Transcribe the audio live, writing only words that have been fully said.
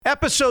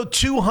Episode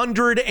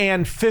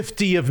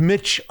 250 of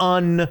Mitch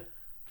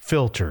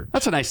Unfiltered.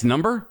 That's a nice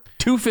number.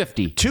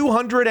 250.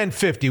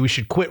 250. We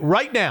should quit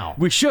right now.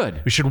 We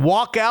should. We should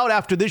walk out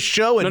after this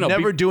show and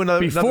never do another.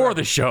 Before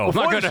the show. I'm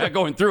not going to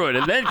going through it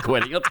and then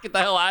quitting. Let's get the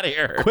hell out of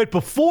here. Quit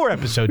before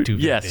episode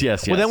 250.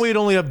 Yes. Well, then we'd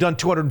only have done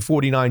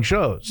 249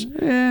 shows.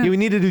 Yeah, we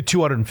need to do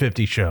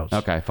 250 shows.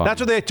 Okay, fine. That's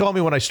what they told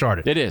me when I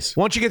started. It is.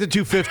 Once you get to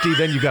 250,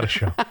 then you got a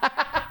show.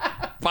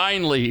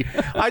 Finally.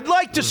 I'd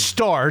like to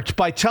start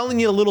by telling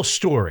you a little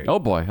story. Oh,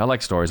 boy. I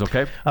like stories,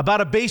 okay? About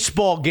a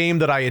baseball game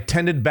that I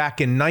attended back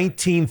in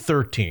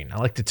 1913. I'd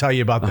like to tell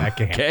you about that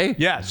game. Okay.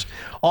 Yes.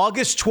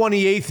 August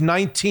 28th,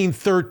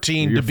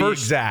 1913, to be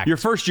exact. Your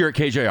first year at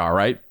KJR,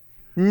 right?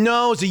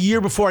 No, it was a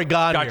year before I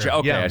got here. Gotcha.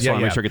 Okay. I just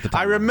want to make sure I get the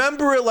time. I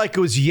remember it like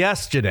it was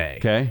yesterday.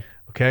 Okay.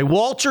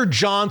 Walter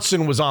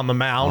Johnson was on the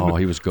mound. Oh,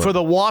 he was good. For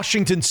the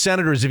Washington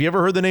Senators. Have you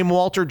ever heard the name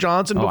Walter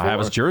Johnson before? I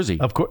have his jersey.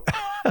 Of course.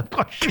 Of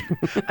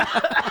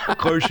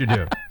course you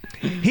do.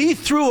 He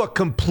threw a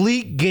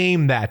complete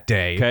game that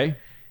day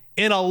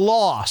in a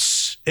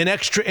loss in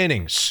extra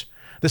innings.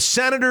 The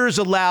Senators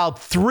allowed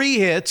 3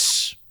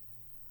 hits.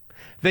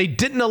 They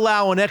didn't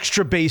allow an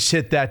extra base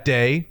hit that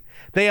day.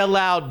 They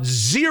allowed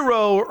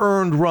 0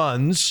 earned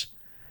runs.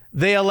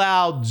 They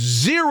allowed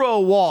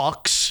 0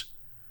 walks.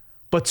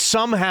 But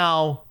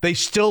somehow they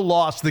still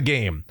lost the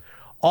game.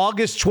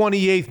 August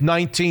 28th,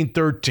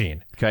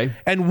 1913. Okay.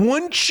 And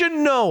wouldn't you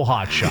know,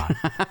 Hotshot,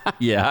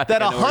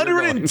 that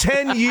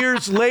 110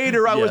 years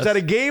later, I was at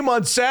a game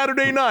on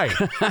Saturday night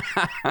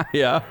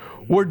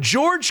where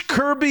George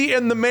Kirby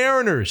and the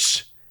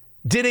Mariners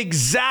did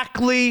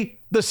exactly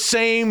the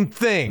same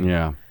thing.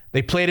 Yeah.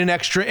 They played in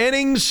extra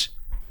innings.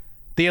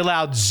 They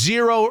allowed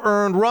 0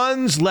 earned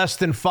runs, less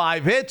than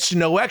 5 hits,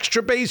 no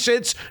extra base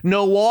hits,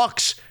 no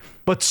walks.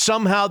 But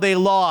somehow they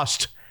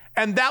lost.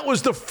 And that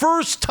was the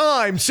first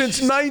time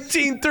since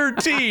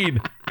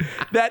 1913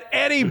 that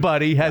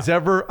anybody has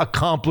ever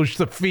accomplished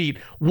the feat.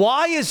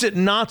 Why is it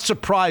not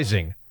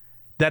surprising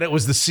that it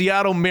was the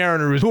Seattle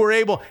Mariners who were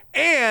able,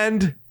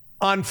 and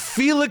on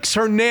Felix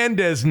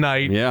Hernandez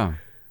night,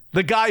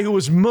 the guy who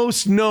was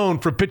most known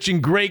for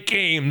pitching great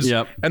games,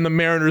 and the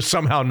Mariners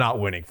somehow not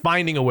winning,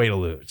 finding a way to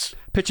lose.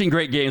 Pitching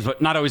great games,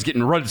 but not always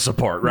getting run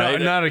support, right?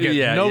 No, not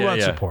again. No run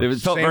support. It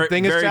was Same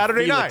thing as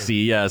Saturday night.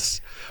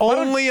 Yes.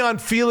 Only on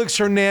Felix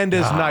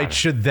Hernandez night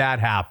should that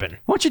happen.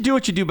 Why don't you do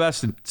what you do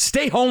best and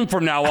stay home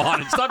from now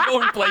on and stop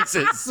going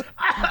places?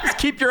 Just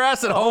keep your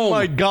ass at home. Oh,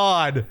 my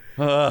God.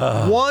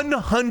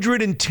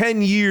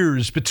 110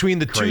 years between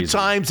the two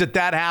times that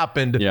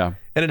happened. Yeah.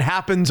 And it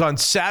happens on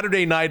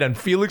Saturday night on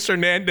Felix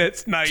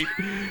Hernandez night.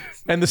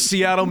 And the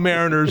Seattle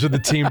Mariners are the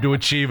team to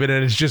achieve it.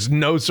 And it's just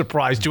no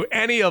surprise to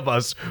any of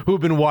us who've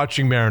been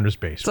watching Mariners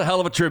baseball. It's a hell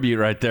of a tribute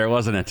right there,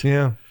 wasn't it?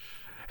 Yeah.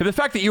 And the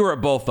fact that you were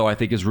at both, though, I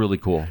think is really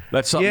cool.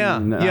 That's something.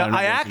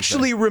 I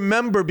actually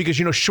remember, because,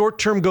 short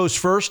term goes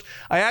first.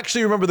 I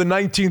actually remember the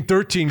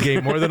 1913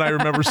 game more than I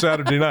remember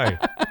Saturday night.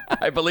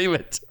 I believe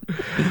it.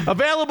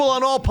 Available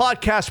on all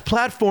podcast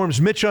platforms,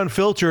 Mitch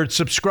Unfiltered.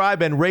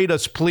 Subscribe and rate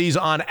us, please,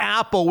 on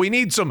Apple. We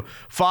need some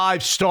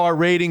 5-star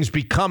ratings.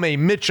 Become a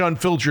Mitch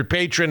Unfiltered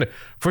patron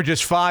for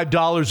just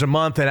 $5 a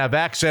month and have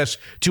access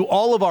to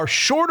all of our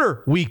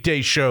shorter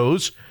weekday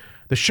shows.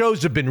 The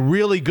shows have been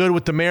really good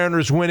with the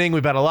Mariners winning.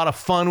 We've had a lot of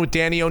fun with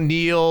Danny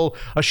O'Neill,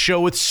 a show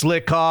with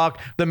Slickhawk.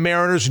 The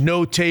Mariners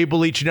Note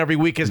Table each and every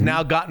week has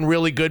now gotten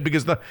really good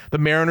because the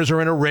Mariners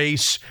are in a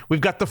race. We've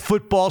got the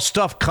football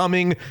stuff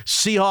coming,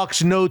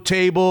 Seahawks Note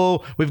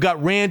Table. We've got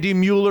Randy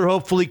Mueller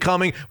hopefully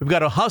coming. We've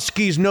got a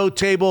Huskies Note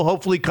Table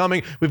hopefully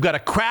coming. We've got a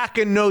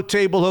Kraken Note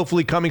Table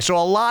hopefully coming. So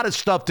a lot of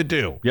stuff to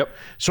do. Yep.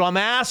 So I'm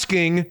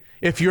asking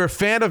if you're a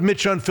fan of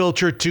Mitch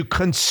Unfiltered to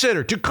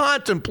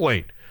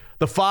contemplate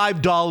the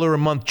 $5 a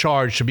month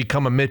charge to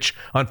become a Mitch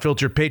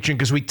Unfiltered patron,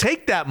 because we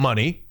take that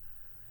money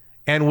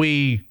and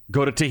we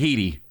go to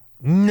Tahiti.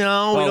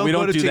 No, we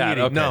don't go to do Tahiti. that.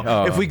 Okay.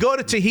 No, if we go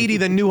to Tahiti,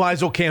 then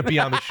Neuheisel can't be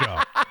on the show.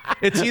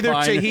 It's either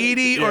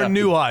Tahiti or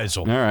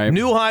Neuheisel. All right.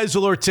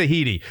 Neuheisel or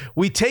Tahiti.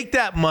 We take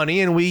that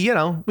money and we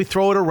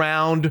throw it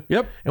around.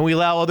 Yep. And we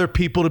allow other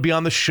people to be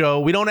on the show.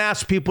 We don't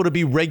ask people to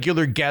be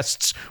regular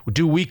guests,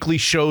 do weekly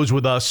shows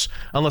with us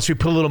unless we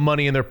put a little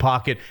money in their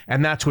pocket.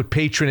 And that's what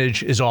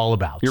patronage is all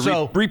about. You're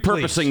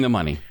repurposing the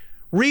money.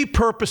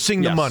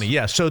 Repurposing the money,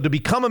 yes. So to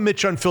become a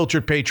Mitch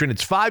Unfiltered patron,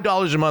 it's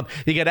 $5 a month.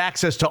 You get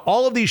access to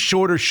all of these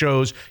shorter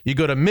shows. You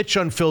go to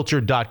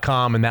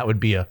MitchUnfiltered.com, and that would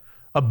be a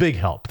big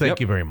help. Thank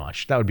you very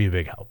much. That would be a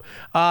big help.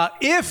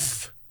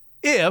 If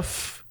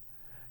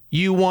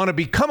you want to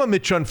become a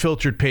Mitch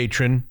Unfiltered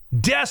patron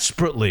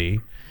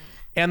desperately,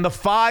 and the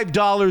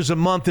 $5 a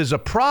month is a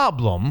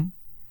problem,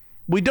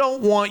 we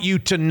don't want you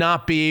to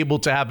not be able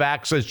to have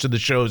access to the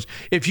shows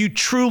if you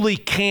truly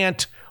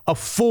can't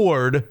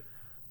afford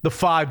the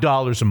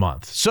 $5 a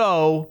month.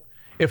 So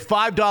if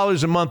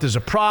 $5 a month is a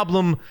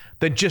problem,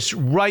 then just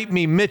write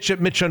me, Mitch at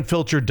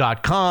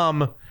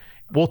MitchUnfiltered.com.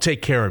 We'll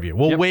take care of you.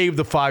 We'll waive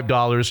the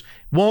 $5.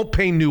 Won't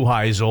pay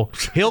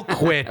Neuheisel. He'll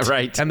quit.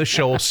 Right. And the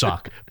show will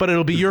suck. But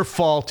it'll be your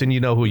fault, and you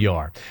know who you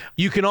are.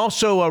 You can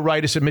also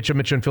write us at Mitch at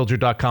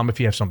MitchUnfiltered.com if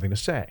you have something to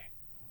say.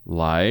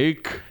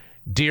 Like?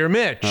 Dear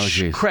Mitch,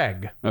 geez.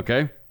 Craig.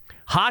 Okay.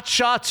 Hot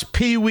Shots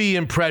Pee-wee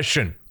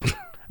impression.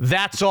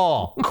 That's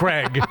all,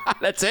 Craig.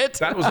 That's it?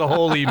 That was the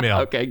whole email.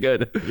 Okay,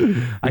 good.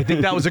 I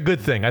think that was a good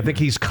thing. I think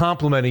he's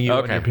complimenting you.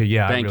 Okay. On your,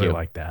 yeah, Thank I really you.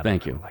 like that.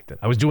 Thank I you. like that.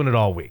 I was doing it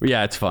all week.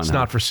 Yeah, it's fun. It's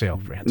not for sale,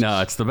 Francis.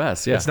 No, it's the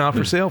best. Yeah. It's not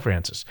for sale,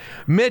 Francis.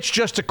 Mitch,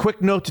 just a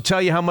quick note to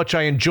tell you how much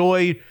I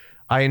enjoyed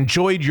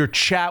your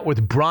chat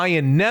with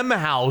Brian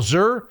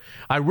Nemhauser.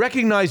 I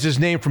recognized his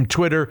name from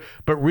Twitter,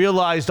 but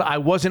realized I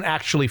wasn't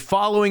actually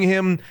following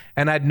him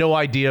and had no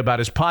idea about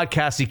his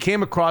podcast. He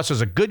came across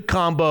as a good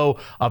combo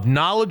of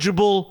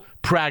knowledgeable,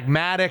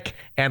 pragmatic,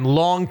 and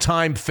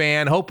longtime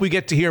fan. Hope we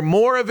get to hear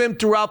more of him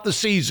throughout the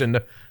season.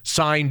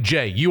 Signed,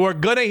 Jay. You are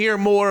going to hear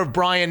more of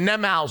Brian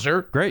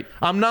Nemhauser. Great.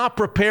 I'm not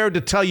prepared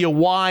to tell you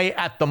why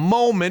at the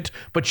moment,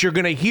 but you're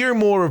going to hear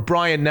more of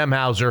Brian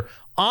Nemhauser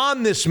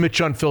on this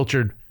Mitch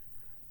Unfiltered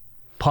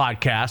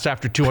podcast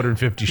after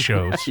 250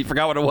 shows. You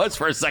forgot what it was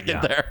for a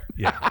second there.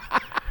 Yeah.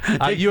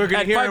 You're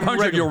going to hear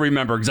 500, you'll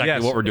remember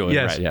exactly what we're doing.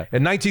 Yes. Right, yeah.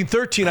 In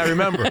 1913, I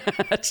remember.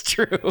 That's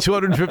true.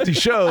 250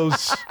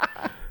 shows,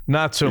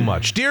 not so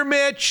much. Dear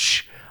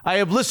Mitch, I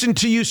have listened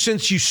to you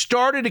since you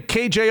started at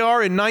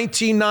KJR in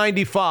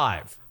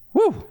 1995.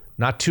 Woo.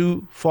 Not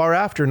too far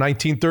after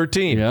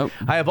 1913. Yep.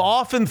 I have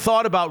often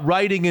thought about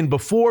writing in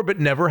before, but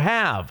never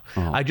have.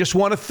 I just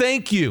want to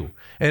thank you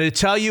and to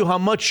tell you how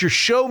much your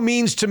show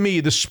means to me.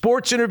 The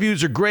sports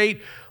interviews are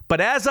great,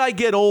 but as I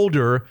get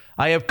older,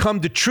 I have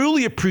come to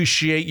truly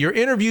appreciate your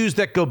interviews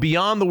that go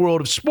beyond the world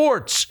of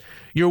sports.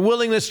 Your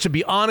willingness to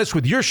be honest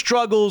with your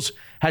struggles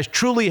has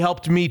truly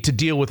helped me to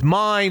deal with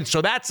mine.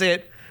 So that's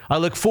it. I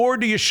look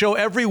forward to your show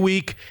every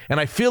week, and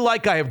I feel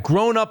like I have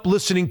grown up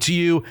listening to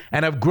you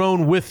and have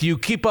grown with you.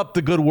 Keep up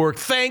the good work.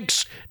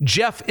 Thanks,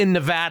 Jeff in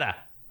Nevada.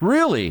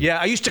 Really? Yeah,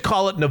 I used to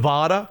call it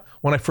Nevada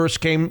when I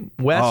first came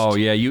west. Oh,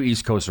 yeah. You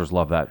East Coasters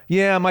love that.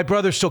 Yeah, my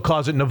brother still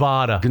calls it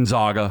Nevada.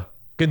 Gonzaga.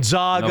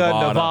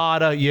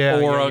 Nevada, yeah.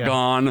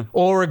 Oregon. Yeah.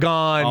 Oregon.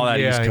 All that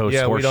East Coast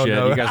horse shit.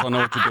 know. You guys don't know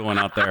what you're doing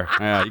out there.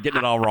 Yeah, you're getting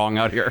it all wrong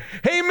out here.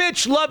 Hey,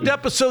 Mitch, loved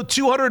episode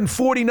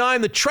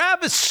 249. The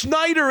Travis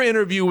Snyder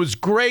interview was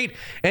great.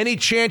 Any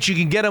chance you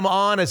can get him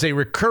on as a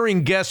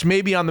recurring guest,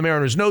 maybe on the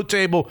Mariners note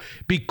table?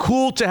 Be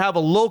cool to have a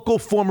local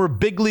former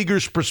big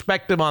leaguer's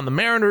perspective on the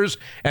Mariners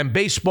and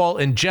baseball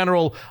in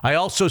general. I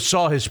also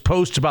saw his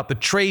post about the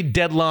trade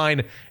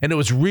deadline, and it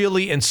was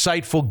really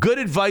insightful. Good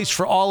advice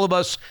for all of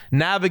us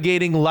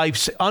navigating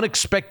life's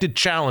unexpected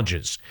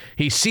challenges.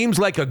 He seems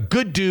like a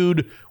good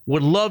dude.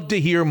 Would love to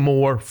hear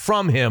more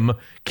from him.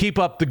 Keep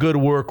up the good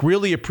work.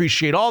 Really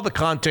appreciate all the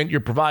content you're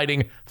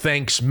providing.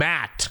 Thanks,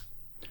 Matt.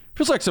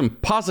 Feels like some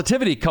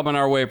positivity coming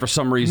our way for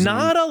some reason.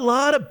 Not a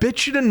lot of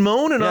bitching and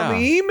moaning on the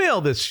email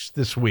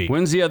this week.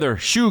 When's the other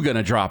shoe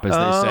gonna drop, as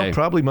they say?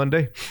 Probably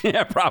Monday.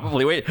 Yeah,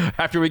 probably. Wait,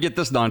 after we get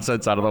this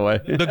nonsense out of the way.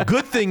 The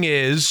good thing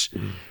is,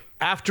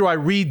 after I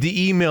read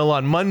the email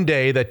on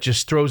Monday that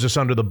just throws us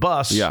under the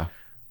bus,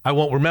 I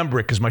won't remember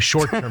it because my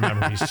short-term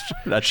memory's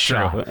That's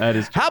shot. true. That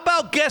is true. How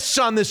about guests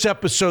on this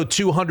episode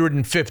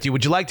 250?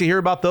 Would you like to hear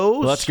about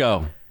those? Let's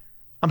go.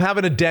 I'm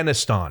having a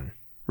dentist on.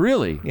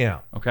 Really? Yeah.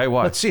 Okay,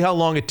 why? Let's see how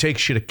long it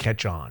takes you to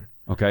catch on.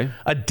 Okay.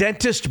 A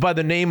dentist by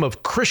the name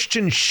of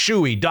Christian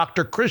Shuey,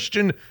 Dr.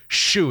 Christian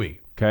Shuey.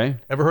 Okay.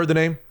 Ever heard the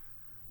name?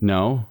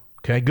 No.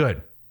 Okay,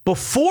 good.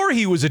 Before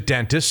he was a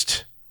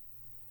dentist,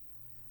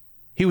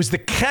 he was the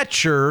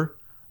catcher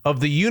of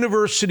the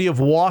University of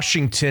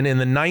Washington in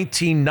the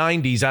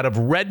 1990s out of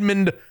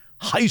Redmond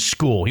High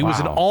School. He was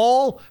an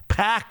all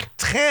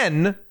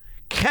Pac-10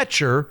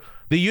 catcher,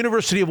 the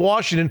University of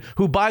Washington,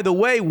 who, by the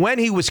way, when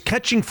he was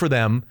catching for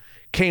them,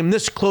 came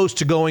this close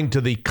to going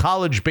to the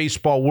College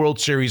Baseball World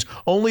Series,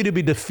 only to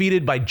be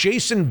defeated by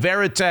Jason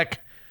Varitek,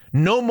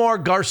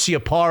 Nomar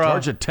Garciaparra.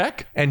 Georgia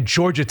Tech? And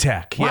Georgia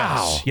Tech.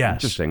 Wow. Yes.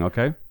 Interesting.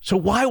 Okay. So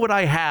why would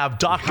I have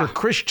Dr.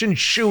 Christian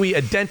Shuey,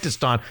 a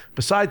dentist, on,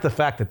 besides the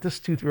fact that this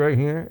tooth right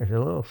here is a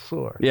little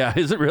sore? Yeah.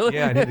 Is it really?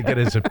 Yeah, I need to get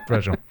his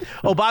impression.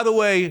 Oh, by the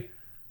way,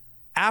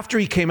 after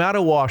he came out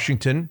of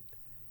Washington,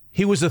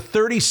 he was a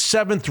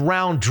 37th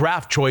round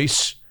draft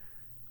choice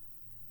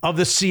of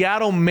the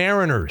Seattle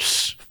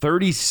Mariners.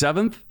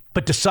 37th?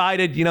 But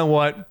decided, you know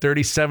what,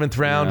 37th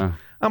round,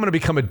 I'm going to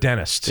become a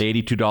dentist.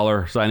 The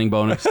 $82 signing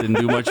bonus didn't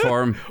do much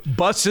for him.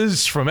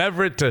 Buses from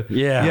Everett to...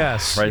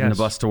 Yes. Riding the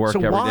bus to work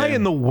every day. So why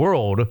in the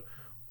world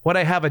would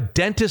I have a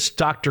dentist,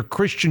 Dr.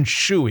 Christian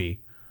Shuey,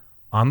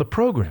 on the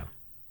program?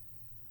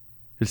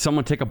 Did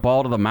someone take a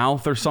ball to the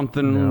mouth or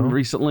something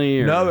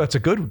recently? Or? No, that's a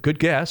good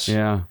guess.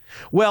 Yeah.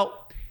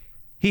 Well,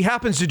 he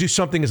happens to do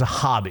something as a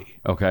hobby.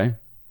 Okay.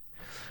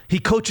 He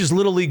coaches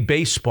Little League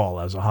Baseball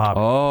as a hobby.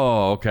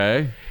 Oh,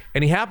 okay.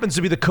 And he happens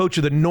to be the coach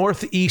of the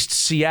Northeast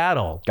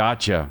Seattle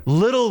Gotcha.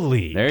 Little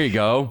League. There you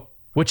go.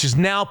 Which is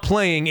now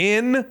playing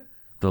in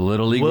the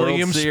Little League World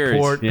Series.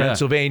 Williamsport,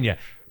 Pennsylvania.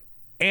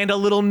 And a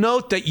little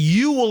note that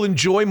you will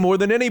enjoy more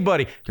than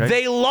anybody. Okay.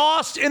 They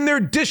lost in their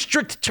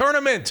district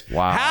tournament.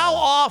 Wow. How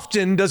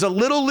often does a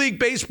Little League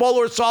baseball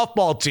or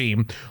softball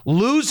team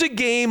lose a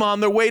game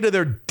on their way to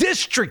their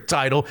district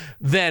title,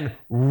 then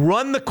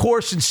run the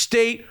course in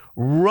state,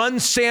 run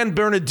San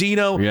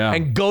Bernardino,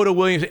 and go to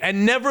Williams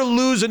and never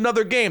lose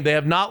another game. They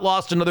have not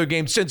lost another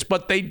game since,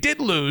 but they did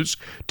lose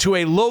to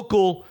a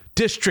local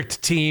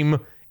district team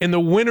in the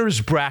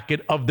winner's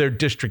bracket of their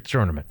district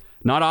tournament.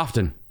 Not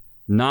often.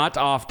 Not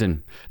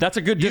often. That's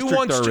a good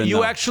district.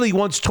 You actually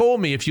once told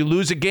me if you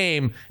lose a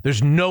game,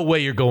 there's no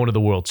way you're going to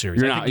the World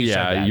Series.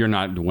 You're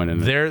not winning.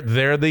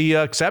 They're the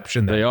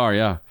exception. They are,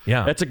 yeah.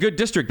 That's a good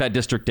district, that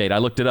district 8. I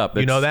looked it up.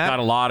 You know that? Got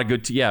a lot of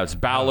good it's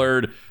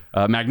Ballard,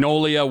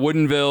 Magnolia,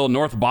 Woodinville,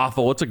 North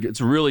Bothell. It's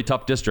a really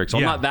tough district. So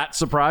I'm not that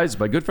surprised,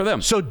 but good for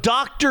them. So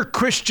Dr.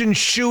 Christian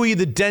Shuey,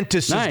 the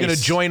dentist, is going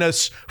to join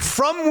us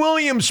from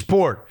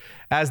Williamsport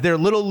as their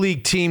Little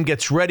League team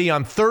gets ready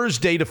on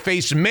Thursday to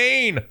face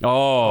Maine.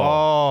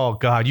 Oh,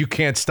 God. You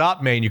can't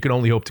stop Maine. You can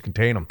only hope to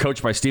contain them.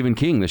 Coached by Stephen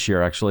King this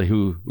year, actually,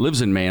 who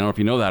lives in Maine. I don't know if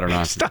you know that or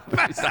not. Stop.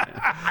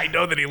 I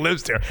know that he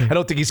lives there. I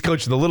don't think he's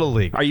coached the Little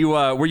League. Are you?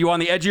 Were you on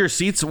the edge of your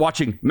seats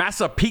watching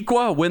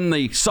Massapequa win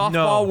the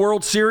softball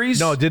World Series?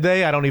 No, did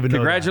they? I don't even know.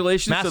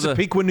 Congratulations to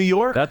Massapequa, New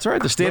York? That's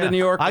right, the state of New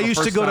York. I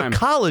used to go to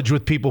college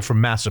with people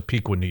from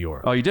Massapequa, New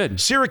York. Oh, you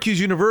did? Syracuse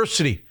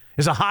University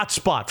is a hot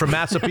spot for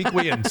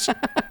Massapequans.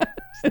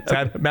 Is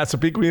that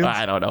Massapequans?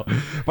 I don't know.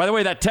 By the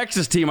way, that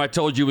Texas team I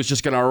told you was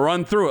just going to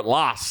run through it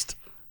lost.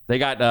 They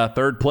got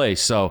third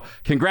place. So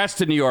congrats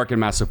to New York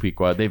and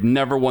Massapequa. They've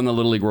never won the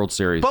Little League World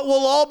Series. But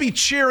we'll all be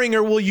cheering,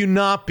 or will you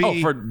not be?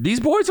 Oh, for these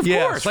boys? Of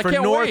course. I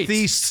can't Northeast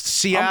wait.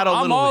 Seattle.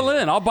 I'm all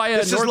in. I'll buy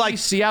a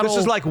Northeast Seattle. This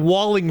is like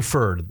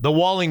Wallingford, the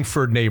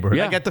Wallingford neighborhood.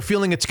 Yeah. I get the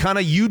feeling it's kind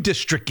of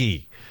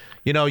U-district-y.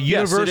 You know,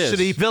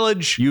 University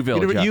Village.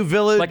 U-Village.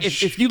 U-Village. Like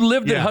if you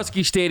lived at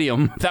Husky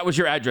Stadium, that was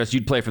your address,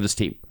 you'd play for this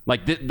team.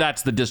 Like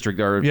that's the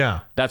district. Or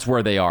that's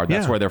where they are.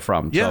 That's where they're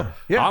from. So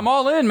I'm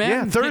all in, man.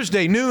 Yeah,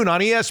 Thursday noon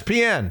on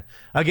ESPN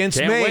against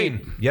Maine.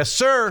 Wait. Yes,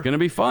 sir. It's going to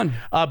be fun.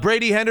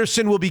 Brady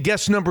Henderson will be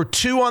guest number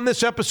 2 on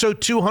this episode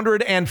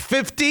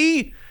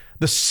 250.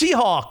 The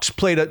Seahawks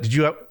played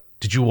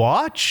did you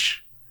watch?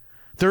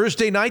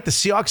 Thursday night, the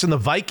Seahawks and the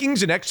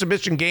Vikings in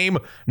exhibition game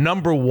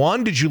number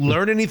 1. Did you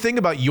learn anything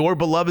about your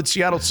beloved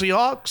Seattle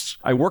Seahawks?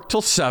 I worked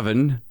till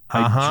 7.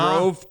 I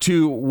drove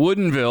to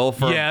Woodinville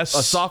for a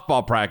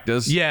softball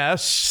practice.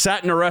 Yes.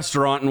 Sat in a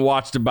restaurant and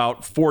watched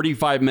about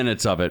 45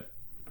 minutes of it.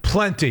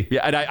 Plenty.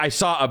 Yeah, and I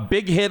saw a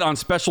big hit on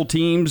special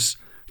teams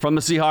from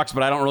the Seahawks,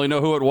 but I don't really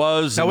know who it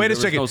was. Now, wait a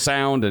second. No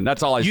sound, and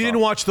that's all I saw. You didn't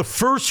watch the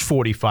first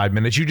 45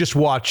 minutes. You just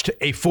watched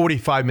a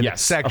 45-minute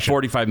section. A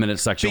 45-minute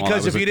section.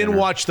 Because if you didn't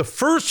watch the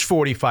first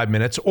 45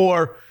 minutes,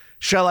 or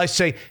shall I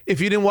say,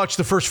 if you didn't watch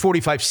the first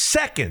 45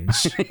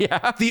 seconds,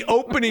 the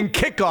opening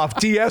kickoff,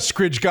 D.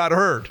 Eskridge got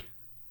hurt.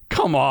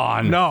 Come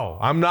on. No,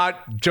 I'm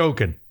not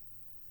joking.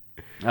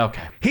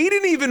 Okay. He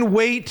didn't even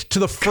wait to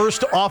the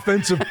first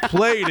offensive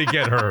play to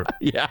get hurt.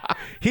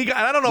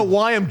 I don't know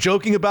why I'm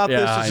joking about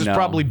this. This is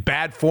probably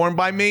bad form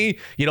by me.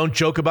 You don't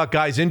joke about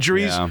guys'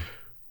 injuries. Yeah.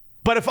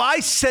 But if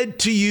I said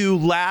to you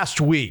last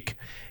week,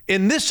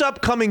 in this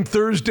upcoming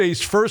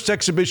Thursday's first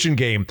exhibition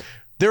game,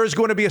 there is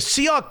going to be a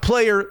Seahawks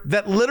player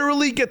that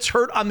literally gets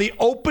hurt on the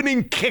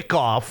opening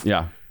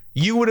kickoff,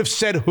 you would have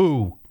said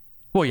who?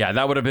 Well,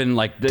 that would have been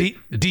like D.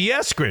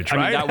 Eskridge, right?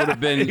 I mean, that would have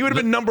been he would have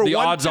been number the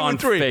 1, odds-on 2, and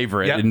 3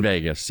 favorite in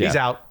Vegas. He's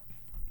out.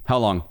 How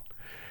long?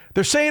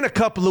 They're saying a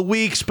couple of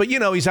weeks, but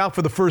he's out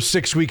for the first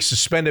 6 weeks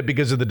suspended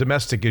because of the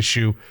domestic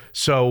issue.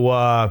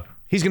 So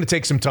he's going to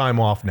take some time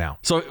off now.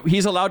 So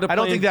he's allowed to play. I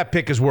don't think that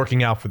pick is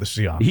working out for the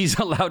Seahawks. He's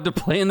allowed to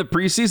play in the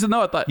preseason,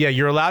 though? I thought. Yeah,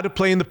 you're allowed to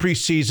play in the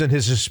preseason.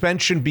 His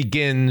suspension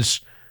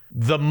begins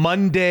the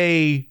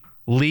Monday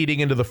leading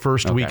into the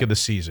first week of the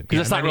season.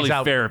 Because it's not really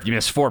fair if you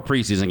miss 4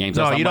 preseason games.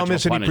 No, you don't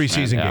miss any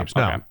preseason games.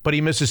 No, but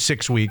he misses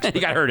 6 weeks. He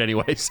got hurt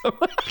anyway. So.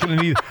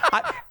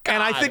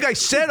 I think I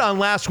said on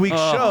last week's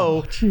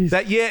show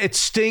that, it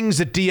stings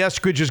that D.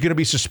 Eskridge is going to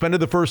be suspended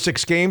the first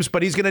 6 games,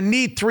 but he's going to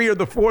need 3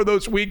 or 4 of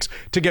those weeks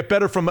to get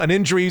better from an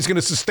injury he's going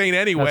to sustain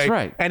anyway. That's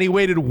right. And he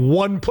waited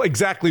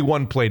exactly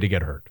one play to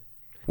get hurt.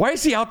 Why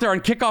is he out there on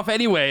kickoff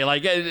anyway?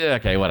 Like,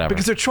 okay, whatever.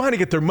 Because they're trying to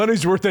get their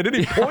money's worth at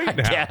any point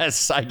now.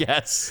 I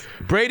guess.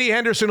 Brady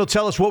Henderson will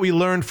tell us what we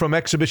learned from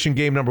exhibition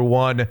game number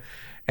 1.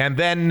 And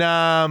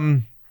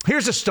then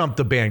here's a Stump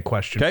the Band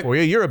question for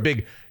you. You're a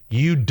big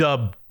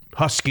UW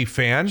Husky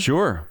fan.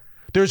 Sure.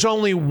 There's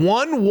only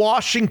one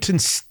Washington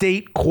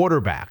State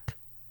quarterback,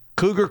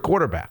 Cougar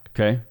quarterback,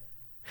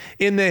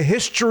 in the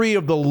history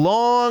of the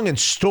long and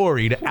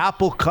storied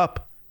Apple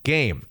Cup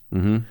game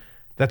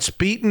that's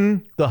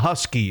beaten the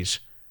Huskies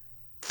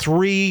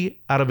 3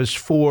 out of his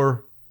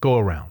 4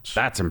 go-arounds.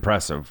 That's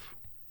impressive.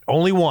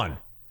 Only one.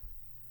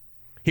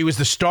 He was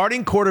the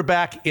starting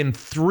quarterback in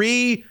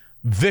 3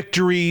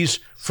 victories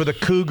for the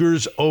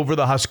Cougars over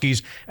the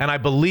Huskies, and I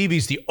believe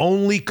he's the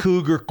only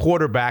Cougar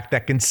quarterback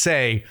that can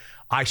say,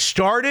 I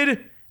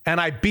started and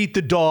I beat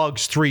the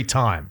Dogs 3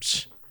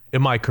 times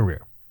in my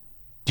career.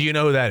 Do you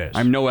know who that is?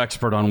 I'm no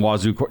expert on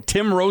Wazoo.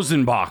 Tim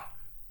Rosenbach.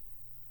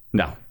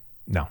 No.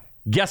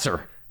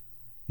 Guesser.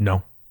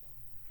 No.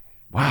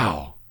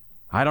 Wow.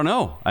 I don't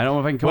know. I don't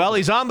know if I can. Well,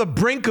 he's on the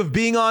brink of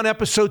being on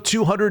episode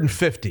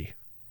 250.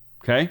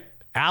 Okay.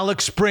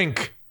 Alex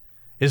Brink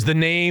is the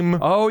name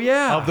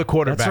of the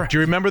quarterback. That's right. Do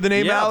you remember the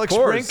name Alex of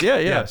course. Brink? Yeah.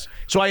 Yes.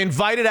 So I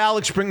invited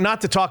Alex Brink not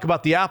to talk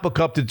about the Apple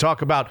Cup, to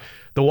talk about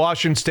the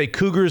Washington State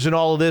Cougars and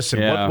all of this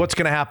and what's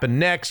going to happen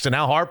next and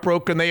how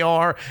heartbroken they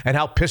are and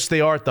how pissed they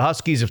are at the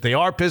Huskies, if they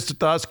are pissed at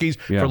the Huskies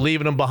for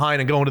leaving them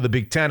behind and going to the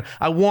Big Ten.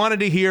 I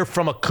wanted to hear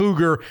from a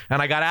Cougar,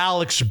 and I got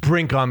Alex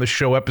Brink on the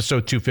show,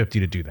 episode 250,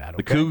 to do that.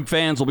 Okay? The Coug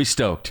fans will be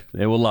stoked.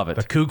 They will love it.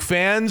 The Coug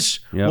fans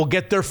will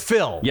get their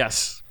fill.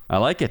 Yes, I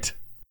like it.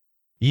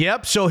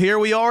 Yep, so here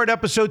we are at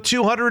episode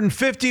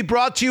 250,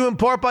 brought to you in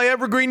part by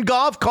Evergreen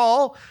Golf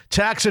Call.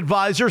 Tax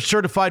advisors,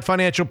 certified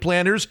financial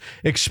planners,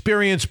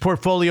 experienced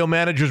portfolio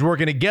managers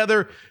working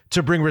together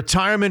to bring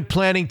retirement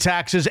planning,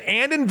 taxes,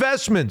 and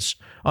investments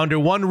under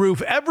one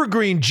roof.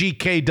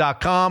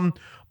 EvergreenGK.com.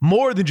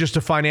 More than just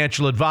a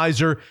financial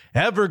advisor,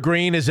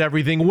 Evergreen is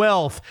everything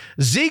wealth.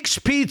 Zeke's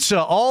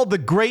Pizza, all the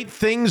great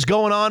things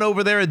going on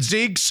over there at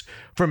Zeke's,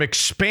 from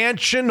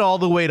expansion all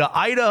the way to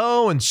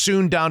Idaho and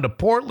soon down to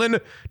Portland,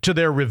 to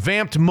their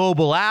revamped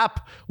mobile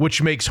app,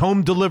 which makes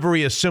home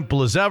delivery as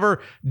simple as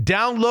ever.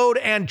 Download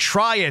and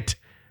try it.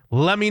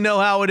 Let me know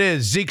how it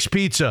is. Zeke's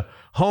Pizza,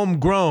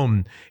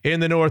 homegrown in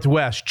the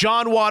Northwest.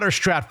 John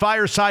Waterstrat,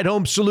 Fireside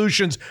Home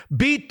Solutions.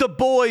 Beat the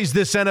boys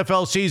this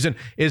NFL season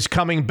is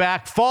coming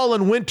back. Fall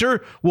and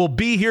winter will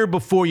be here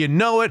before you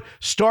know it.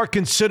 Start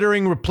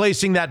considering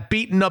replacing that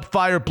beaten up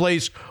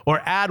fireplace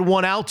or add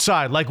one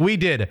outside like we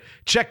did.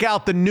 Check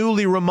out the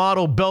newly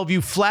remodeled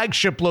Bellevue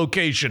flagship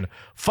location,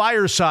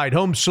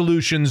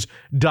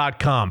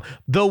 FiresideHomeSolutions.com.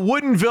 The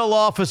Woodinville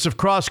office of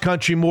Cross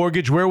Country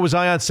Mortgage. Where was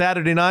I on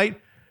Saturday night?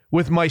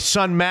 With my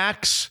son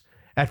Max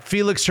at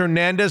Felix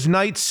Hernandez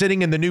night,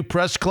 sitting in the new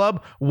press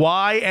club.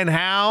 Why and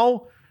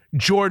how?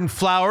 Jordan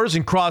Flowers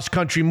and Cross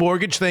Country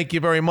Mortgage, thank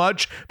you very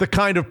much. The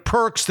kind of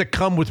perks that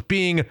come with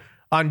being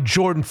on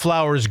Jordan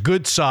Flowers'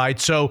 good side.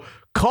 So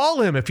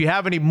call him if you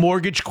have any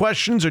mortgage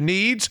questions or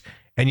needs,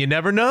 and you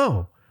never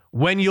know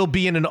when you'll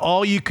be in an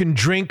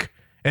all-you-can-drink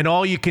and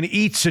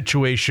all-you-can-eat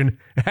situation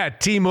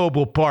at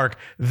T-Mobile Park.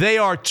 They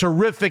are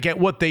terrific at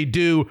what they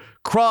do.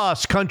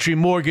 Cross Country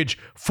Mortgage,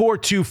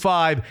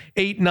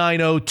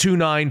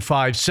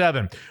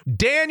 425-890-2957.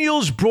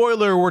 Daniel's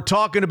Broiler, we're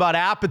talking about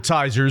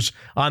appetizers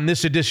on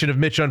this edition of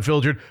Mitch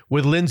Unfiltered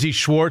with Lindsay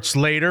Schwartz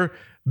later.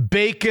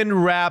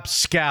 Bacon-wrapped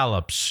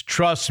scallops.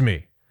 Trust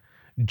me.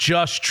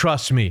 Just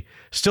trust me.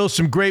 Still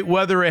some great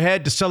weather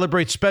ahead to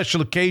celebrate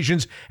special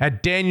occasions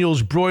at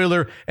Daniel's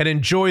Broiler and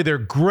enjoy their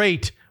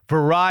great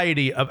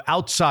variety of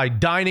outside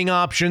dining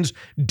options.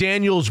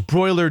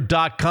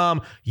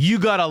 DanielsBroiler.com. You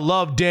gotta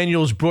love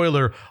Daniel's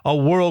Broiler, a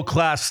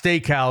world-class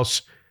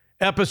steakhouse.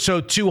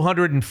 Episode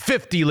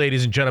 250,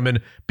 ladies and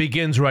gentlemen,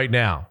 begins right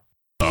now.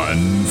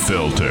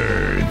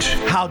 Unfiltered.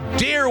 How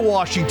dare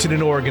Washington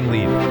and Oregon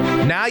leave?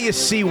 Now you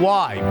see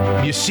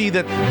why. You see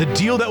that the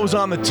deal that was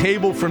on the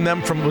table from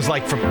them was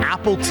like from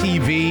Apple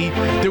TV.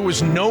 There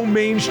was no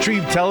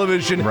mainstream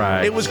television.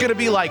 Right. It was going to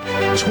be like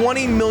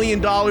 $20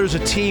 million a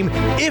team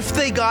if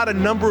they got a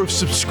number of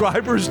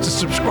subscribers to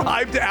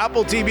subscribe to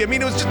Apple TV. I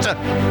mean,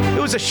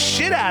 it was a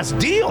shit-ass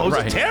deal. It was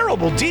a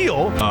terrible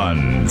deal.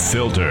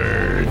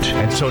 Unfiltered.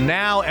 And so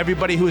now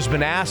everybody who has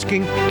been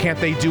asking, can't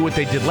they do what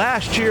they did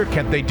last year?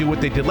 Can't they do what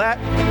they did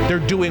last? They're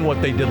doing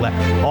what they did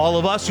last. All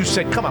of us who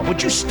said, come on,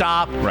 would you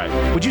stop? Right.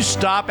 Would you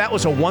stop? That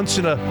was a once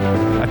in a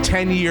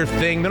 10-year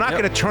thing. They're not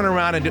going to turn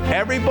around and do.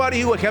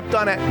 Everybody who kept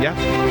on it,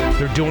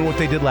 they're doing what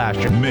they did last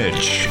year.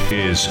 Mitch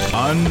is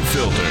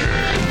Unfiltered.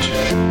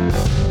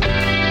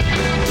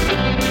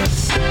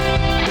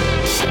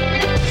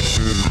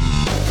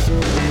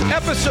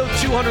 Episode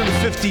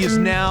 250 is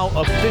now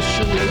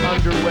officially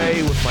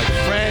underway with my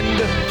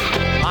friend,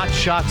 Hot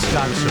Shot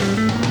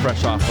Scottson.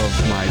 Fresh off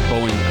of my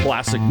Boeing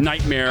Classic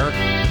nightmare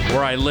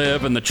where I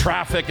live and the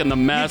traffic and the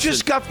mess. You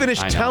just got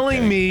finished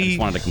telling me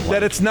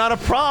that it's not a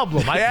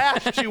problem. I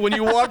asked you when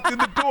you walked through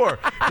the door,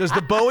 does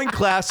the Boeing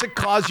Classic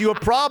cause you a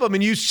problem?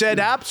 And you said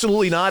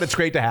absolutely not. It's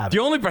great to have it. The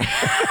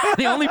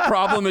only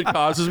problem it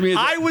causes me is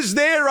I was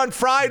there on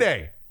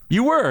Friday.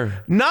 You were.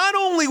 Not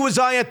only was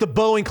I at the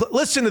Boeing...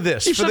 Listen to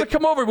this. You should have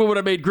come over. We would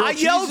have made grilled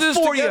cheeses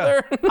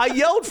together. I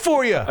yelled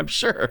for you. I'm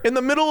sure. In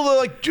the middle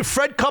of the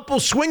Fred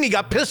Couples swing, he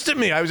got pissed at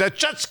me. I was at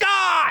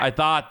Scott. I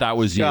thought that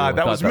was you.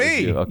 That was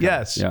me. Okay.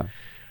 Yes. Yeah.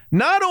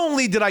 Not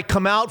only did I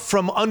come out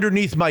from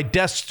underneath my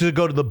desk to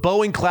go to the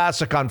Boeing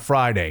Classic on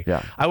Friday,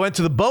 I went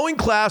to the Boeing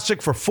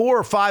Classic for 4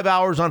 or 5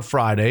 hours on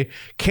Friday,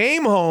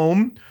 came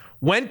home,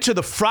 went to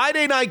the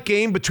Friday night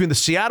game between the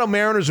Seattle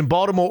Mariners and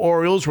Baltimore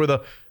Orioles where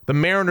the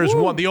Mariners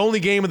won. The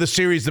only game of the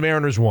series the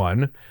Mariners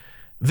won.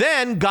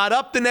 Then got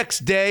up the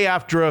next day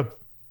after a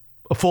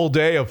full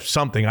day of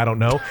something, I don't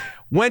know.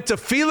 Went to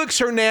Felix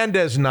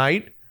Hernandez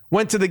night.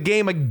 Went to the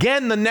game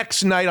again the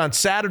next night on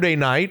Saturday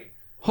night.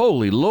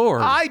 Holy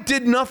Lord. I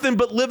did nothing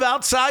but live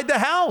outside the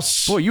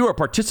house. Boy, you are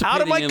participating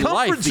out of my in comfort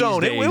life zone.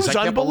 These days. It was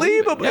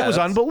unbelievable. It was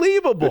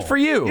unbelievable. Good for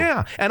you.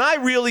 Yeah. And I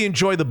really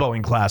enjoy the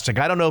Boeing Classic.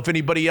 I don't know if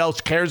anybody else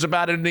cares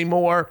about it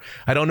anymore.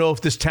 I don't know if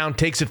this town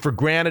takes it for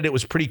granted. It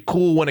was pretty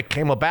cool when it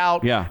came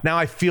about. Yeah. Now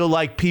I feel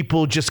like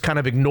people just kind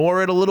of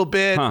ignore it a little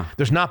bit.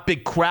 There's not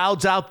big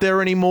crowds out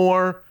there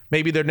anymore.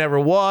 Maybe there never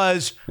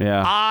was.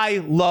 Yeah.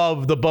 I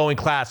love the Boeing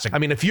Classic. I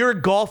mean, if you're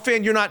a golf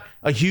fan, you're not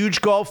a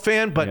huge golf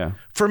fan, but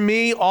for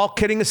me, all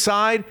kidding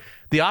aside,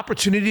 the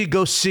opportunity to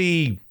go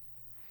see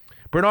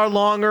Bernard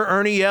Longer,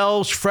 Ernie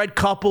Els, Fred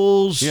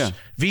Couples,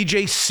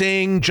 Vijay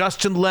Singh,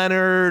 Justin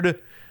Leonard,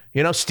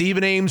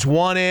 Stephen Ames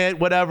won it,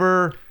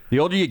 whatever. The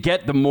older you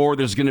get, the more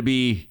there's going to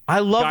be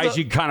guys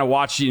you kind of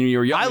watch when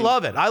you're young. I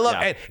love it.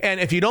 And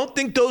if you don't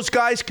think those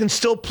guys can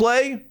still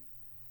play,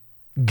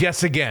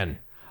 guess again.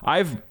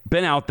 I've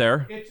been out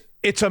there.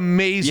 It's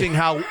amazing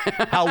how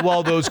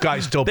well those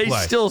guys still play. They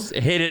still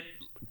hit it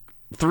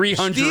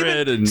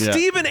 300.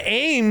 Stephen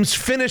Ames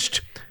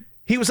finished,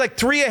 he was like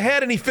 3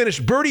 ahead, and he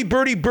finished birdie,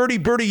 birdie, birdie,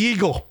 birdie,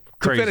 eagle.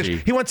 Crazy.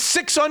 He went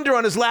 6 under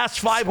on his last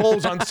 5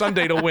 holes on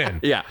Sunday to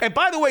win. Yeah. And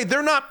by the way,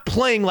 they're not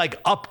playing like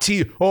up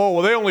to,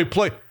 they only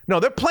play.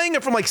 No, they're playing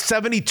it from like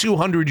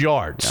 7,200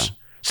 yards.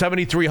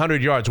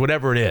 7,300 yards,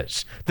 whatever it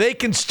is. They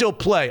can still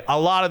play. A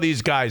lot of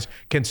these guys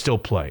can still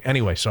play.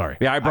 Anyway, sorry.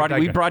 Yeah,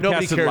 we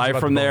broadcasted live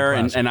from there,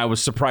 and I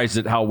was surprised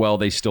at how well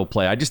they still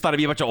play. I just thought it'd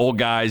be a bunch of old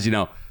guys,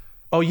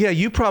 Oh, yeah,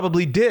 you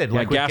probably did.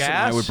 Like with Gas.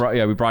 Gas?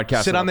 We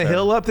broadcast. Sit on the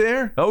hill up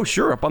there? Oh,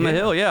 sure, up on the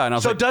hill, yeah. And I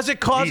was does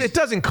it cause? It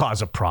doesn't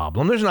cause a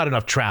problem. There's not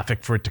enough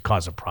traffic for it to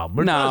cause a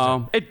problem.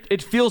 No,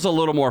 it feels a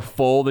little more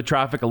full, the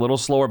traffic a little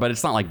slower, but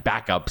it's not like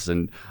backups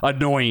and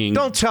annoying.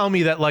 Don't tell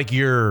me that like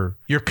your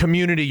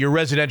community, your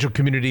residential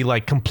community,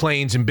 like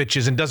complains and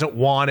bitches and doesn't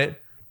want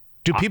it.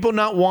 Do people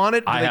not want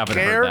it? Do I haven't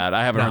heard that.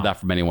 I haven't heard that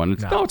from anyone.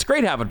 It's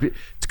great having it.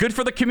 It's good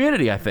for the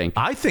community, I think.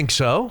 I think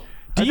so.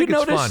 Do you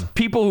notice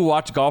people who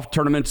watch golf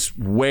tournaments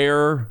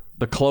wear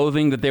the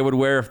clothing that they would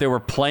wear if they were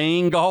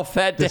playing golf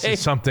that day? This is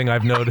something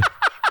I've noticed.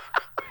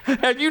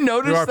 Have you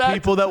noticed that? There are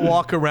people that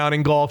walk around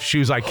in golf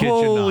shoes. I kid you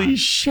not. Holy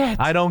shit.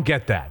 I don't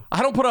get that.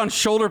 I don't put on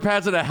shoulder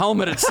pads and a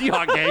helmet at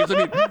Seahawks games. I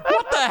mean,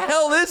 what the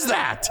hell is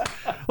that?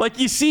 Like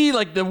you see,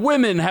 like the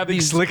women have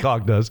these.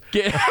 Slickhawk does.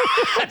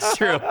 That's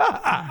true.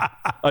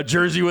 A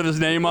jersey with his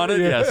name on it.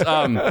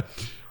 Yes.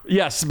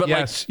 Yes, but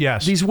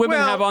these women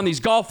have on these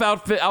golf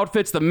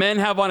outfits. The men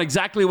have on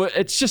exactly what.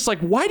 It's just like,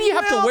 why do you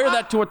have to wear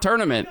that to a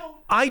tournament?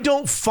 I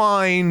don't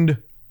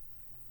find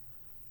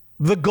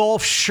the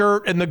golf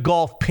shirt and the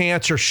golf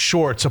pants or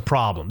shorts a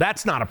problem.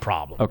 That's not a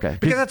problem. Okay.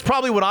 Because that's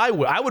probably what I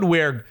would. I would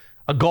wear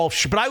a golf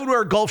shirt, but I would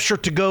wear a golf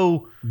shirt to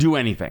go do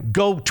anything.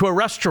 Go to a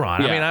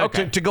restaurant.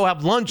 To go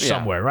have lunch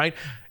somewhere, right?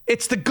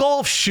 It's the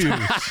golf shoes.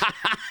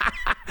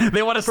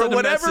 They want to send for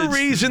whatever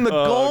reason, the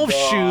golf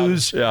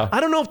shoes. Yeah. I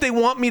don't know if they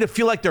want me to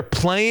feel like they're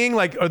playing,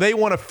 or they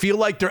want to feel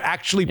like they're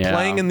actually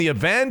playing in the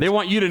event. They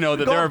want you to know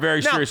that they're a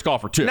very serious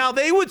golfer too. Now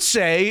they would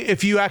say,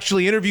 if you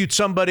actually interviewed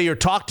somebody or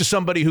talked to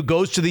somebody who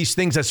goes to these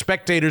things as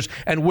spectators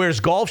and wears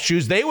golf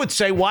shoes, they would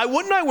say, "Why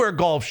wouldn't I wear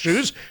golf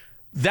shoes?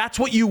 That's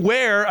what you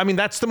wear. I mean,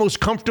 that's the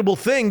most comfortable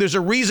thing. There's a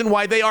reason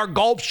why they are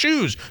golf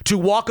shoes. To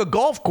walk a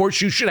golf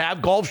course, you should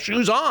have golf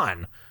shoes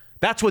on."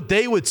 That's what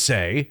they would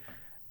say,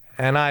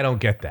 and I don't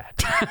get that.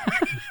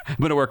 I'm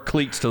going to wear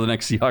cleats to the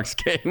next Seahawks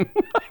game.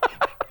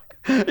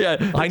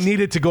 I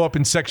needed to go up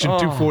in section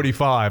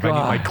 245. I need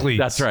my cleats.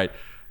 That's right.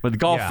 But the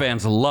golf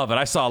fans love it.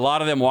 I saw a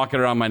lot of them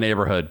walking around my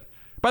neighborhood.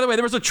 By the way,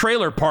 there was a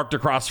trailer parked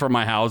across from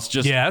my house.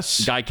 Just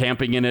guy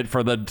camping in it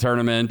for the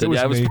tournament. It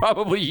was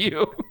probably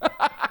you.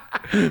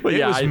 But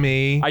it was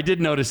me. I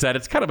did notice that.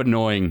 It's kind of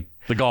annoying,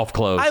 the golf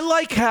clothes. I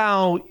like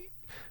how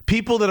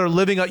people that are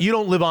living, you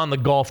don't live on the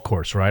golf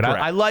course, right?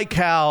 I like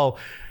how,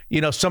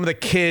 some of the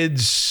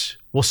kids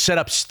will set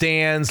up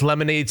stands,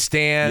 lemonade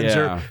stands,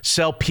 or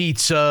sell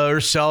pizza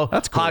or sell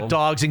hot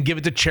dogs and give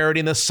it to charity.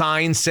 And the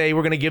signs say,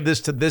 we're going to give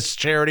this to this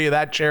charity or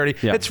that charity.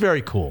 Yeah. It's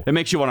very cool. It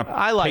makes you want to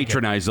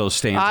patronize those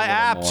stands.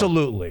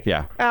 Absolutely. More.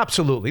 Yeah.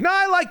 Absolutely. No,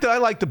 I like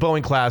the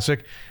Boeing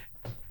Classic.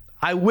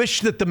 I wish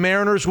that the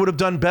Mariners would have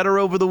done better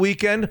over the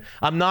weekend.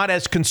 I'm not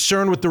as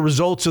concerned with the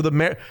results of the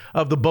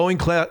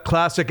Boeing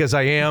Classic as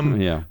I am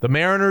the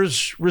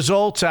Mariners'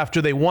 results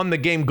after they won the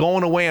game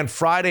going away on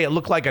Friday. It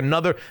looked like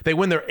they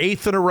win their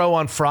 8th in a row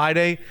on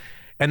Friday,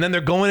 and then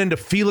they're going into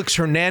Felix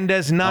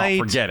Hernandez night.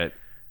 Oh, forget it.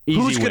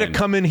 Who's going to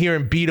come in here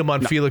and beat him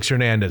on Felix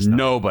Hernandez night?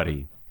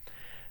 Nobody.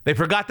 They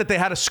forgot that they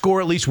had to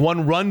score at least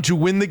one run to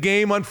win the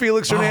game on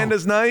Felix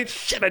Hernandez night.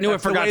 Shit, I knew I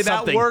forgot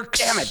something. That works.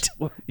 Damn it.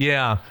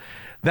 Yeah.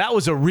 That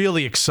was a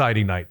really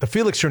exciting night. The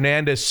Felix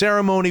Hernandez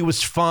ceremony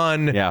was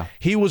fun. Yeah.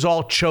 He was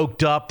all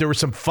choked up. There were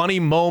some funny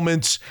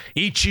moments.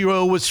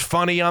 Ichiro was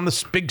funny on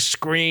the big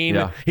screen.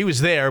 Yeah. He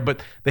was there,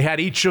 but they had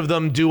each of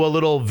them do a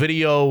little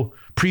video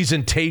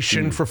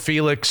presentation for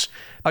Felix.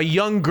 A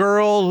young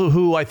girl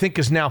who I think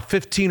is now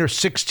 15 or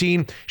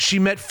 16, she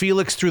met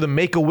Felix through the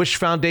Make-A-Wish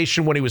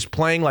Foundation when he was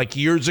playing like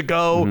years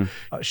ago.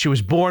 She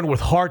was born with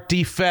heart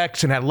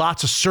defects and had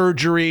lots of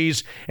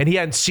surgeries, and he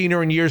hadn't seen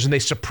her in years, and they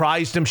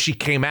surprised him. She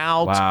came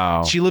out.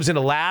 Wow. She lives in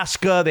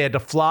Alaska. They had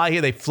to fly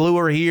here. They flew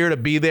her here to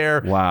be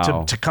there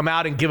to come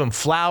out and give him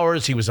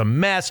flowers. He was a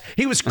mess.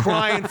 He was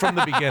crying from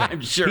the beginning.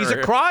 I'm sure. He's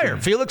a crier.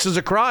 Felix is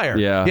a crier.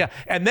 Yeah.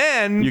 And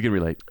then you can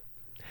relate.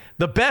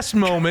 The best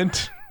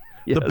moment...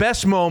 Yes. The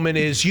best moment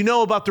is,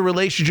 about the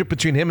relationship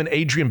between him and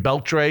Adrian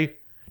Beltre?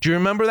 Do you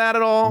remember that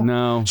at all?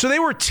 No. So they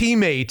were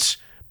teammates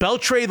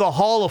Beltre, the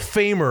Hall of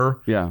Famer,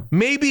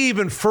 maybe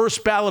even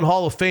first ballot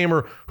Hall of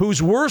Famer,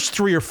 whose worst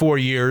 3 or 4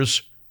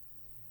 years,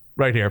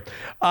 right here.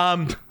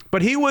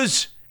 But he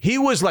was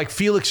like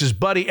Felix's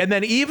buddy. And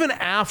then even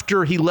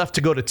after he left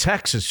to go to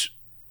Texas,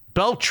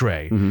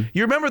 Beltre,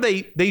 you remember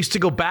they used to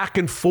go back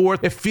and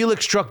forth. If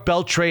Felix struck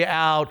Beltre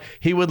out,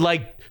 he would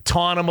like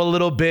taunt him a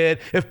little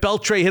bit. If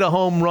Beltre hit a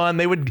home run,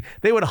 they would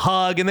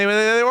hug, and they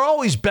were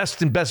always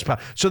best and best.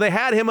 So they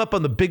had him up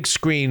on the big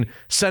screen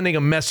sending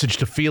a message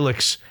to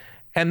Felix,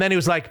 and then he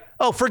was like,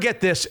 "Oh,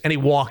 forget this," and he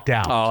walked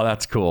out. Oh,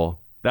 that's cool.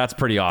 That's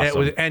pretty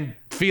awesome. And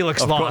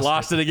Felix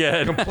lost it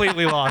again.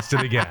 Completely lost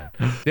it again.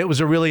 It was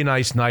a really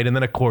nice night, and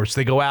then of course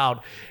they go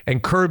out,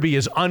 and Kirby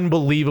is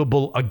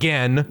unbelievable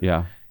again.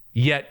 Yeah.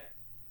 Yet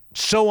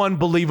so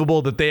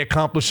unbelievable that they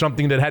accomplished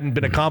something that hadn't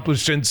been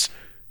accomplished since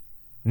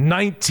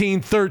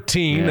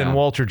 1913 and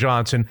Walter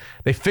Johnson.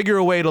 They figure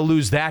a way to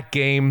lose that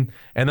game.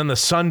 And then the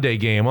Sunday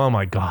game, oh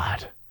my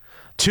God.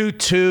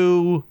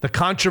 2-2, the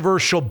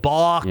controversial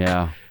balk.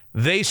 Yeah.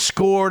 They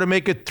score to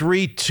make it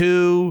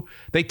 3-2.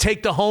 They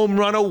take the home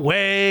run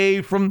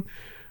away from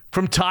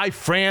Ty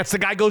France. The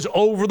guy goes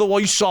over the wall.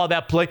 You saw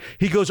that play.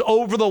 He goes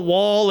over the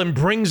wall and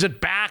brings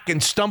it back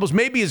and stumbles.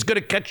 Maybe as good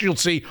a catch you'll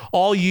see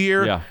all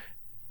year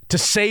to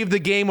save the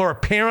game, or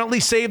apparently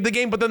save the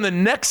game. But then the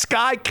next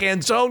guy,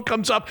 Canzone,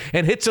 comes up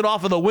and hits it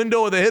off of the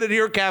window of the Hit It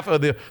Here Cafe,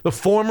 the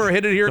former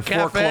Hit It Here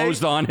Cafe.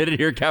 Foreclosed on Hit It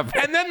Here Cafe.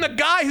 And then the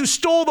guy who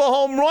stole the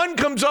home run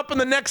comes up in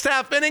the next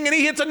half inning and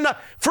he hits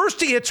first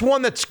he hits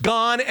one that's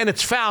gone and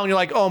it's foul. And you're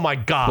like, oh my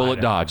God.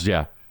 Bullet dodged,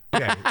 yeah.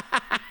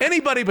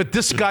 Anybody but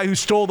this guy who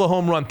stole the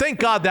home run.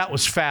 Thank God that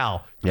was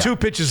foul. 2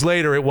 pitches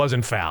later, it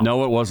wasn't foul.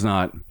 No, it was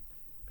not.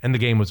 And the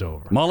game was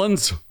over.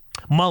 Mullins.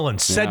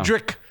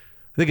 Cedric.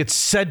 I think it's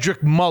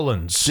Cedric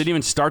Mullins. Didn't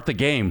even start the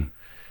game.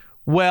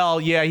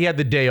 Well, yeah, he had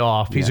the day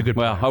off. He's a good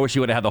player. I wish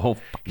he would have had the whole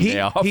day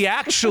off. He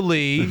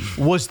actually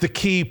was the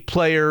key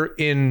player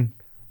in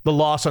the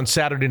loss on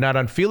Saturday night,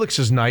 on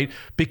Felix's night,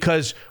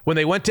 because when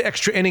they went to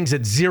extra innings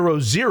at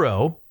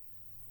 0-0,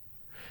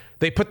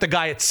 they put the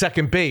guy at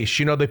second base.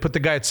 They put the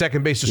guy at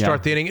second base to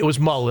start the inning. It was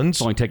Mullins.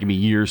 It's only taken me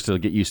years to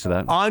get used to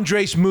that.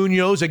 Andres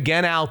Munoz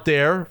again out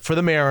there for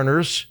the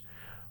Mariners.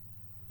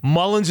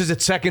 Mullins is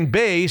at second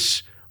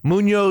base.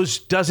 Munoz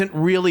doesn't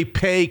really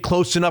pay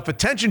close enough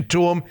attention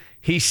to him.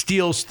 He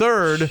steals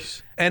third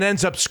and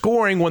ends up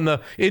scoring when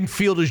the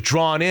infield is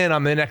drawn in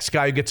on the next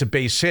guy who gets a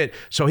base hit.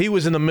 So he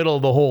was in the middle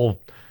of the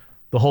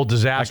whole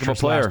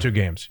disastrous last 2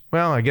 games.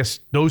 Well, I guess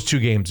those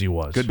 2 games he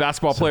was. Good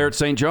basketball player at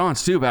St.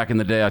 John's, too, back in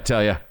the day, I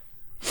tell you.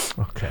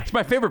 Okay.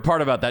 My favorite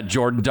part about that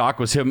Jordan doc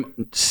was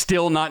him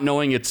still not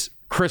knowing it's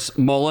Chris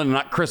Mullen,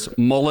 not Chris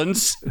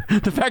Mullins.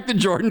 The fact that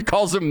Jordan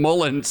calls him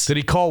Mullins. Did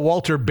he call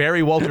Walter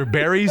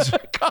Berries?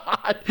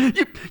 God,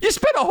 you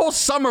spent a whole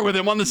summer with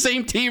him on the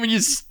same team and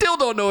you still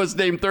don't know his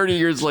name 30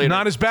 years later.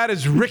 Not as bad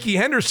as Ricky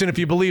Henderson, if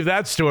you believe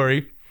that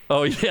story.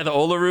 Oh, yeah, the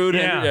Olerud.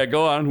 Yeah,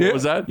 go on. What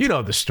was that? You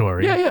know the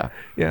story.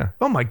 Yeah.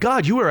 Oh, my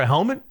God, you wear a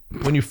helmet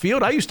when you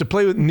field? I used to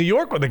play in New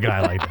York with a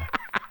guy like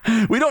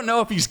that. We don't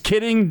know if he's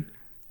kidding.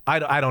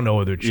 I don't know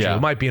whether it's true.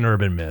 It might be an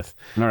urban myth.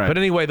 All right. But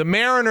anyway, the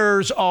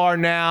Mariners are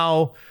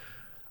now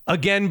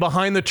again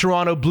behind the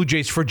Toronto Blue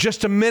Jays. For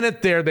just a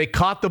minute there, they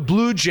caught the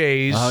Blue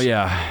Jays. Oh,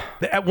 yeah.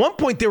 At one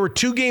point, there were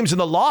 2 games in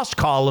the loss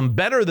column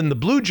better than the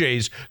Blue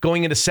Jays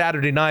going into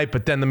Saturday night,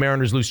 but then the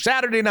Mariners lose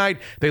Saturday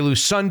night, they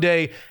lose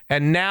Sunday,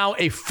 and now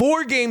a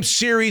 4-game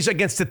series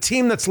against a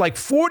team that's like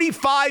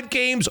 45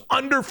 games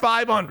under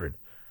 500.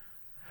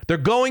 They're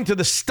going to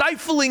the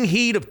stifling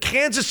heat of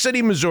Kansas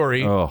City,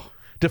 Missouri.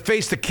 To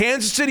face the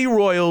Kansas City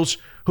Royals,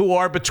 who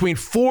are between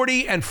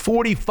 40 and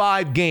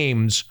 45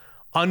 games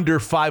under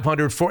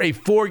 500 for a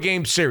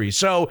 4-game series.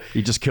 So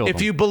you just killed them.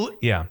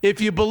 If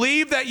you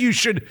believe that you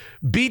should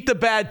beat the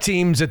bad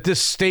teams at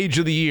this stage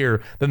of the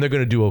year, then they're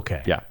going to do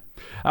okay. Yeah.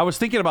 I was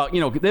thinking about,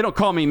 they don't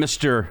call me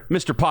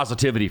Mr.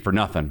 Positivity for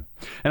nothing.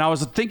 And I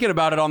was thinking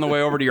about it on the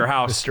way over to your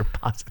house. Mr.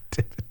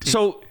 Positivity.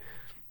 So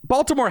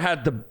Baltimore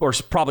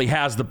probably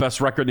has the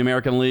best record in the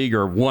American League,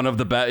 or one of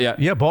the best.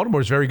 Yeah,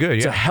 Baltimore's very good.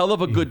 It's a hell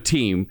of a good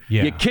team.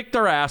 Yeah. You kicked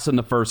their ass in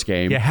the first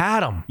game. You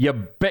had them. You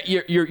bet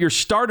your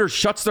starter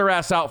shuts their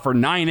ass out for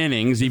 9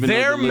 innings. Even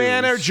their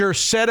manager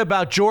said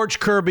about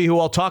George Kirby, who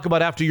I'll talk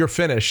about after you're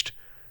finished.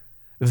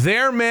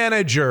 Their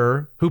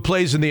manager, who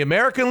plays in the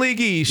American League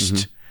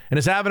East and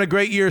is having a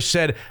great year,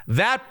 said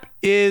that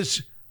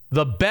is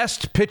the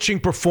best pitching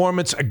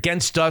performance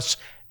against us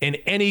in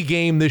any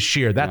game this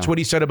year. That's what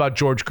he said about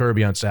George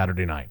Kirby on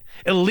Saturday night.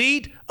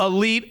 Elite,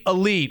 elite,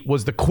 elite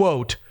was the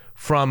quote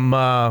from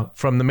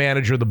the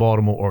manager of the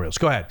Baltimore Orioles.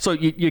 Go ahead. So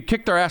you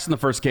kicked their ass in the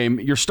first game.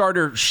 Your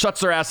starter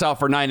shuts their ass out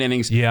for 9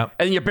 innings. Yeah.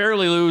 And you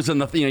barely lose,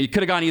 and you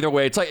could have gone either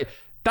way. It's like,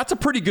 that's a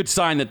pretty good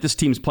sign that this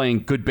team's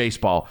playing good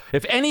baseball.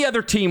 If any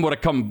other team would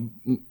have come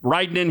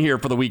riding in here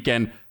for the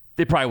weekend,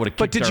 they probably would have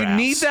kicked their ass. But did you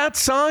need that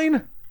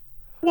sign?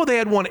 Well, they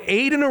had won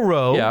 8 in a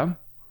row. Yeah.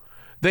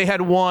 They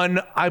had won,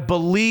 I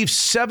believe,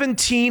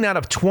 17 out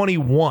of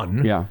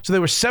 21. Yeah. So they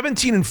were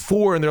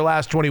 17-4 in their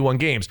last 21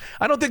 games.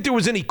 I don't think there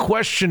was any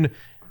question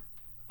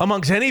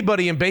amongst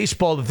anybody in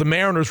baseball that the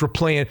Mariners were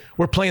playing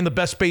the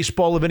best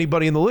baseball of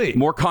anybody in the league.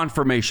 More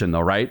confirmation, though,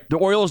 right? The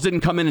Orioles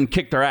didn't come in and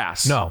kick their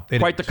ass. No.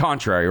 Quite the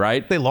contrary,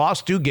 right? They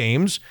lost 2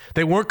 games.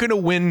 They weren't going to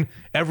win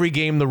every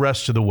game the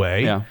rest of the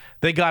way. Yeah.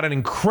 They got an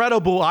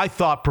incredible, I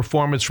thought,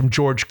 performance from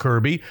George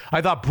Kirby.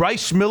 I thought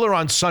Bryce Miller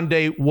on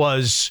Sunday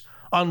was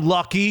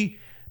unlucky.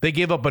 They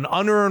gave up an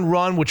unearned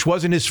run, which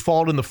wasn't his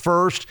fault in the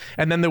first.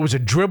 And then there was a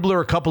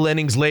dribbler a couple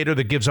innings later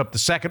that gives up the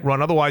second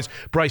run. Otherwise,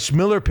 Bryce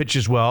Miller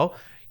pitches well.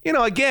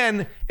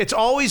 Again, it's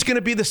always going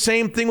to be the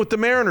same thing with the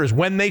Mariners.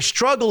 When they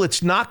struggle,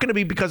 it's not going to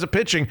be because of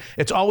pitching.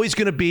 It's always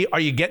going to be,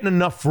 are you getting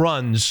enough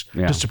runs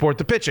to support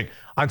the pitching?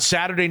 On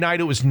Saturday night,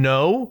 it was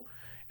no.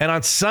 And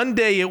on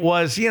Sunday, it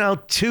was,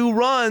 2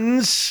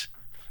 runs.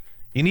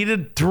 You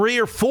needed 3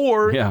 or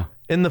 4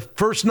 in the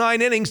first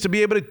 9 innings to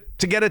be able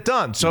to get it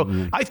done.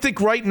 So I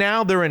think right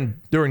now they're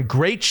in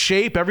great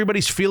shape.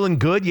 Everybody's feeling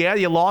good. Yeah,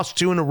 you lost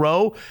 2 in a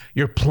row.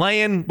 You're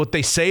playing what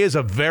they say is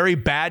a very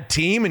bad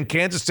team in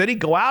Kansas City.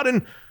 Go out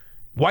and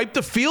wipe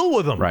the field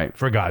with them, right?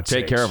 For God's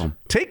sake. Take care of them.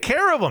 Take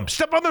care of them.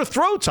 Step on their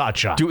throats,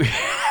 hotshot. Do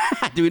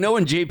we know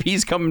when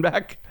JP's coming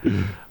back?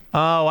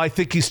 Oh, I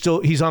think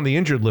he's on the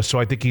injured list, so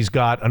I think he's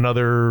got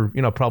another,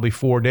 probably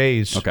 4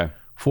 days. Okay.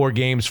 4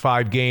 games,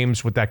 5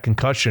 games with that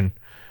concussion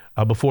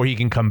before he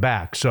can come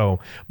back. So,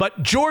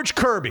 but George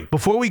Kirby,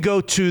 before we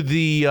go to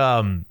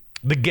the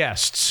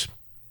guests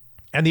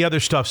and the other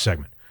stuff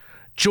segment,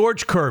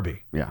 George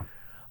Kirby. Yeah.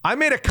 I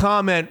made a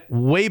comment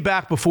way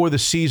back before the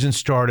season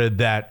started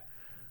that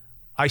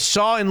I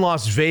saw in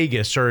Las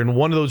Vegas or in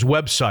one of those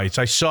websites,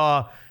 I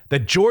saw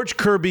that George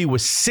Kirby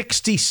was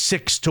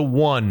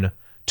 66-1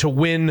 to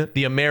win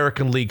the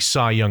American League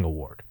Cy Young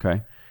Award.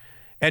 Okay.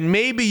 And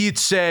maybe you'd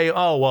say,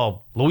 oh,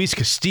 well, Luis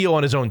Castillo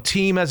on his own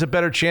team has a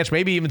better chance.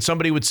 Maybe even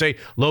somebody would say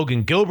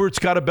Logan Gilbert's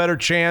got a better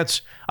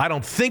chance. I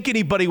don't think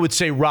anybody would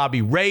say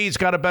Robbie Ray's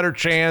got a better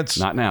chance.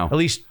 Not now. At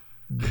least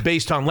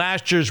based on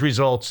last year's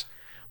results.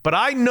 But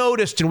I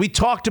noticed, and we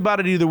talked about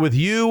it either with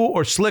you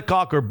or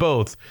Slickhawk or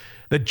both,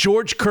 that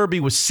George Kirby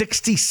was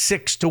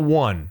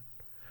 66-1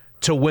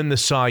 to win the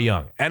Cy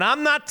Young. And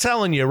I'm not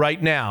telling you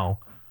right now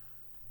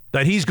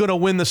that he's going to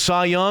win the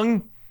Cy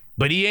Young,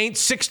 but he ain't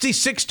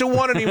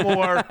 66-1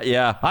 anymore.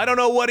 Yeah. I don't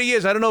know what he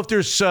is. I don't know if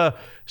there's some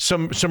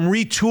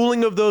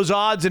retooling of those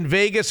odds in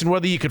Vegas and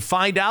whether you could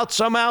find out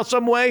somehow,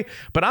 some way.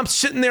 But I'm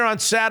sitting there on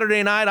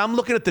Saturday night. I'm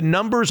looking at the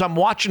numbers. I'm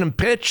watching him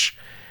pitch.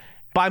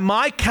 By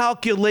my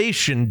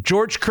calculation,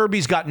 George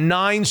Kirby's got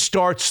 9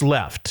 starts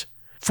left.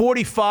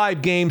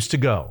 45 games to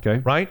go, okay.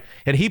 Right?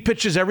 And he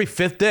pitches every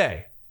 5th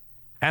day.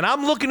 And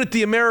I'm looking at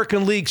the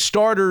American League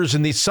starters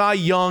and the Cy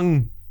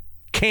Young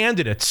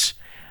candidates,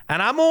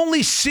 and I'm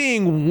only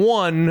seeing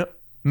 1,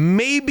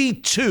 maybe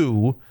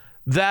 2,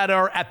 that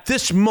are at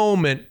this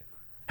moment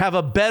have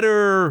a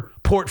better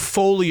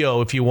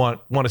portfolio, if you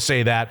want to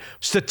say that,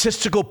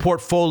 statistical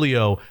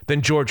portfolio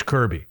than George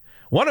Kirby.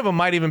 One of them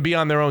might even be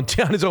on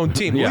his own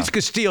team. Yeah. Luis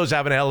Castillo's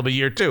having a hell of a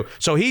year too,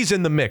 so he's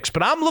in the mix.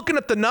 But I'm looking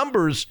at the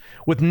numbers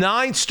with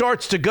 9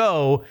 starts to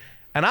go,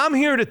 and I'm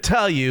here to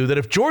tell you that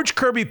if George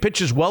Kirby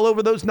pitches well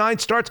over those 9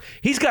 starts,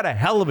 he's got a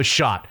hell of a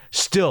shot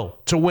still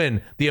to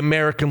win the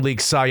American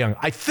League Cy Young.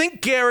 I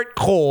think Garrett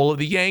Cole of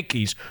the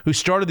Yankees, who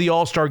started the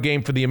All-Star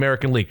game for the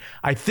American League,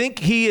 I think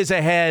he is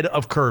ahead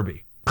of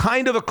Kirby,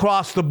 kind of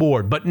across the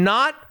board, but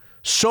not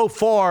so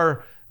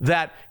far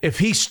that if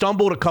he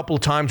stumbled a couple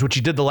of times, which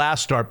he did the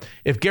last start,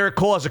 if Garrett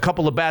Cole has a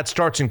couple of bad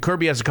starts and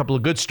Kirby has a couple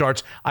of good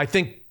starts, I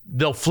think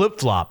they'll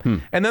flip-flop.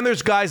 And then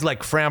there's guys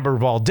like Framber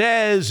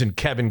Valdez and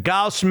Kevin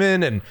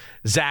Gausman and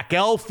Zach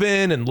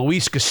Eflin and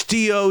Luis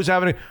Castillo's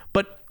having.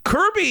 But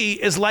Kirby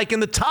is like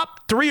in the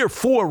top 3 or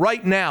 4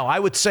 right now. I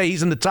would say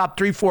he's in the top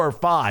 3, 4, or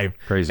 5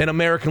 Crazy. In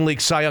American League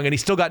Cy Young, and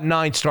he's still got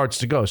 9 starts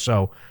to go.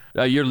 So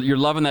you're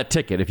loving that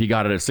ticket if you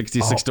got it at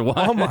 66-1.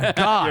 Oh my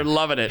God. You're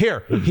loving it.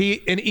 Here, he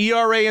in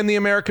ERA in the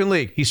American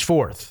League, he's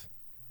 4th.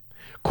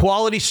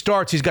 Quality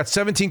starts, he's got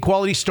 17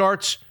 quality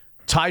starts,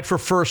 tied for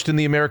 1st in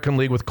the American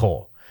League with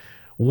Cole.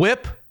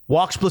 WHIP,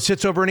 walks plus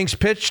hits over innings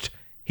pitched,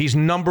 he's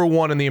number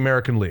 1 in the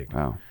American League.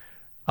 Wow.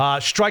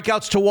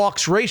 Strikeouts to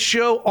walks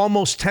ratio,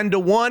 almost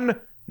 10-1,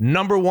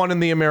 number 1 in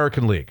the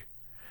American League.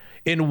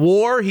 In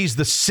WAR, he's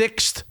the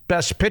 6th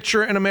best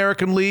pitcher in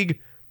American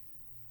League.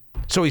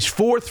 So he's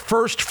 4th,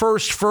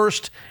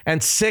 1st, and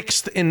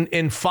 6th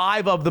in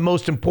 5 of the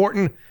most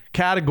important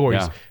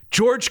categories. Yeah.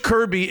 George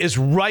Kirby is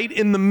right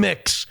in the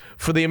mix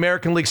for the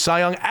American League Cy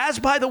Young, as,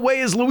 by the way,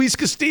 is Luis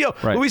Castillo.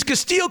 Right. Luis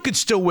Castillo could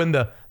still win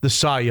the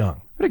Cy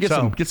Young.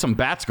 Get some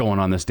bats going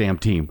on this damn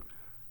team.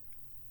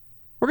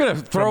 We're going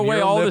to throw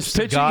away all this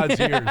pitching. God's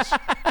ears.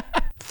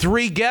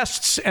 3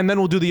 guests, and then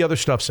we'll do the other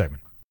stuff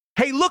segment.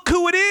 Hey, look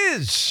who it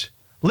is.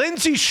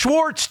 Lindsay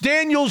Schwartz,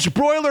 Daniel's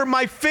Broiler,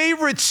 my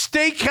favorite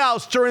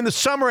steakhouse during the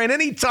summer and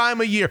any time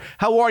of year.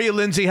 How are you,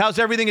 Lindsay? How's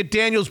everything at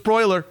Daniel's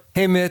Broiler?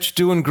 Hey, Mitch,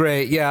 doing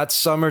great. Yeah, it's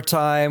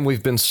summertime.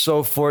 We've been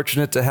so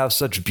fortunate to have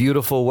such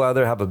beautiful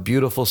weather, have a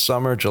beautiful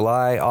summer,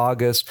 July,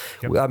 August.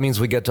 Yep. That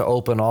means we get to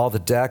open all the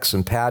decks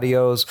and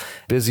patios.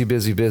 Busy,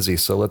 busy, busy.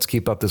 So let's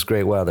keep up this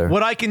great weather.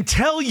 What I can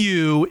tell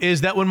you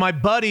is that when my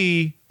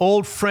buddy,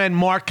 old friend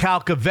Mark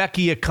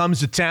Calcavecchia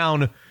comes to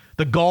town,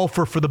 the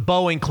golfer for the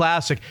Boeing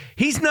Classic,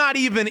 he's not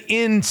even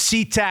in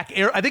SeaTac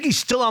Air. I think he's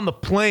still on the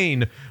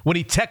plane when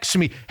he texts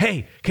me,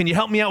 hey, can you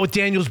help me out with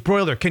Daniel's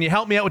Broiler? Can you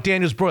help me out with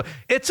Daniel's Broiler?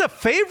 It's a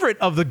favorite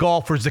of the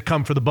golfers that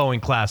come for the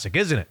Boeing Classic,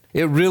 isn't it?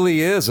 It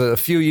really is. A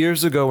few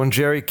years ago when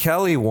Jerry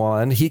Kelly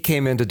won, he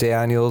came into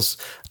Daniel's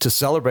to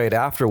celebrate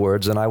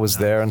afterwards, and I was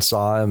there and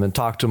saw him and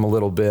talked to him a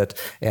little bit.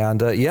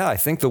 And yeah, I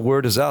think the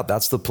word is out.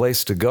 That's the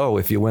place to go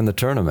if you win the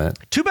tournament.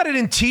 Too bad I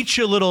didn't teach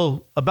you a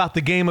little about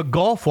the game of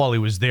golf while he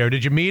was there.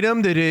 Did you meet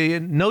him? Did he?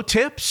 No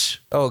tips?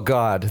 Oh,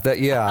 God.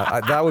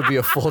 That would be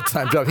a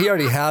full-time job. He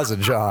already has a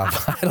job.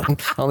 I don't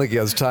think he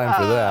has time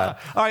for that.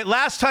 All right,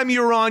 last time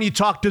you were on, you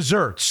talked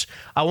desserts.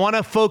 I want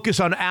to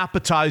focus on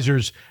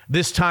appetizers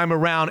this time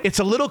around. It's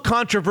a little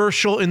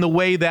controversial in the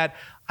way that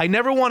I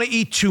never want to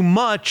eat too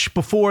much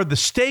before the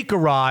steak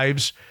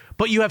arrives,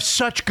 but you have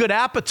such good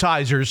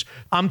appetizers.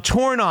 I'm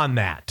torn on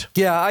that.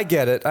 Yeah, I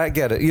get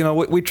it. You know,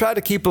 we try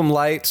to keep them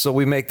light, so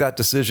we make that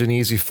decision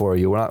easy for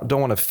you. We don't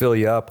want to fill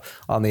you up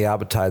on the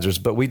appetizers,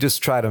 but we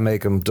just try to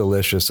make them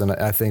delicious, and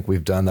I think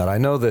we've done that. I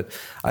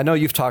know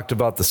you've talked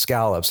about the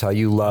scallops, how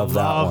you love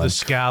that one. I love the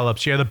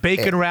scallops. Yeah, the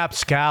bacon-wrapped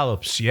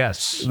scallops,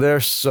 yes. They're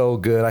so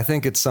good. I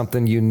think it's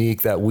something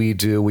unique that we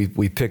do. We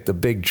pick the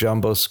big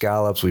jumbo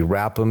scallops, we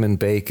wrap them in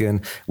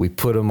bacon, we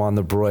put them on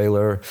the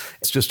broiler.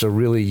 It's just a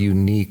really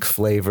unique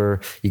flavor.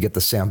 You get the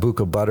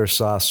Sambuca butter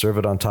sauce, serve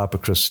it on top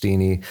of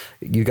crostini.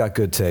 You got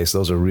good taste.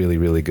 Those are really,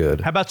 really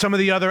good. How about some of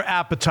the other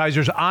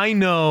appetizers? I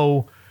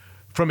know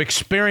from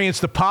experience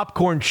the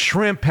popcorn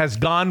shrimp has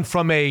gone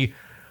from a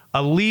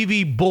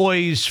Levy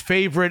boys'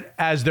 favorite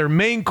as their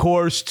main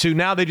course to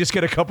now they just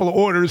get a couple of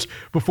orders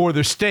before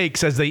their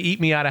steaks as they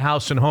eat me out of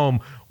house and home.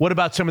 What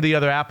about some of the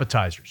other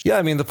appetizers? Yeah,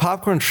 I mean, the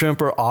popcorn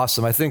shrimp are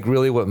awesome. I think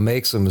really what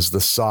makes them is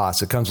the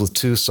sauce. It comes with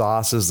two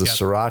sauces, the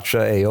sriracha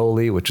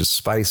aioli, which is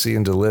spicy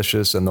and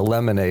delicious, and the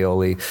lemon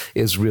aioli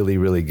is really,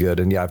 really good.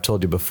 And yeah, I've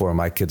told you before,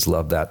 my kids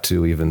love that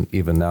too.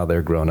 Even now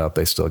they're grown up,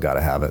 they still got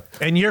to have it.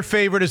 And your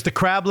favorite is the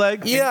crab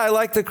leg? Yeah, I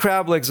like the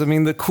crab legs. I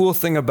mean, the cool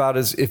thing about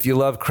it is if you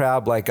love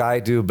crab like I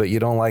do, but you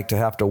don't like to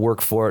have to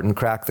work for it and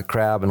crack the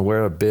crab and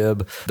wear a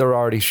bib, they're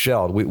already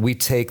shelled. We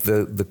take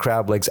the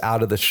crab legs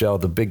out of the shell,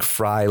 the big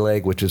fry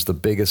leg, which is the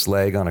biggest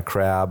leg on a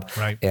crab,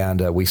 right?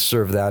 And we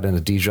serve that in a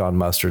Dijon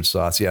mustard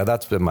sauce. Yeah,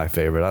 that's been my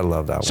favorite. I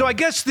love that one. So I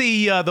guess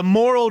the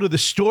moral to the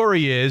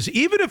story is,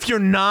 even if you're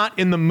not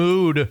in the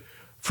mood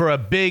for a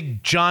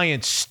big,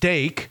 giant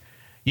steak,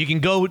 you can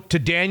go to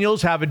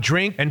Daniel's, have a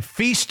drink, and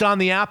feast on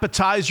the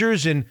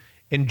appetizers and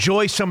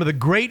enjoy some of the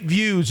great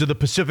views of the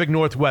Pacific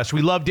Northwest.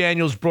 We love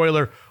Daniel's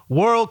Broiler,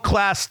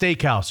 world-class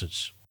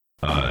steakhouses.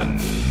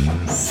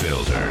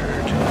 Unfiltered.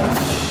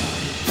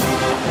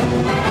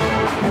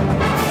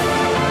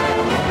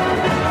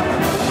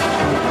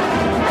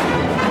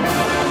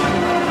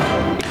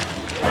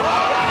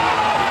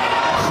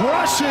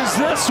 Crushes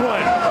this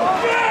one. A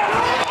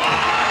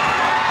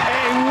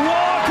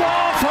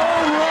walk-off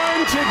home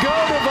run to go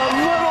to the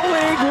Little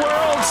League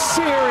World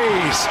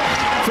Series.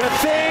 The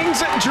things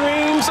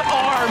dreams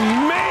are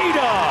made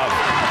of.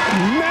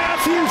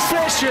 Matthew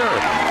Fisher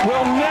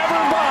will never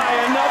buy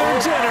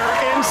another dinner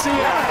in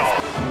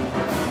Seattle.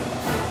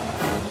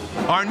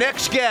 Our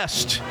next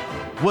guest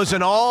was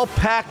an all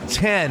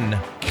Pac-10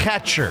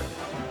 catcher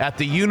at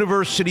the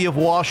University of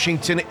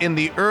Washington in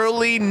the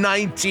early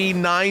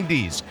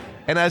 1990s.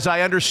 And as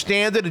I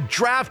understand it, a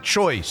draft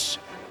choice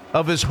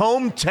of his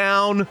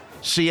hometown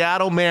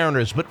Seattle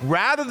Mariners. But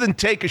rather than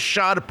take a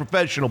shot at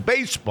professional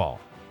baseball,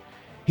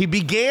 he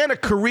began a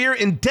career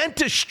in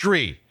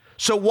dentistry.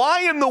 So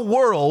why in the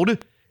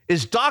world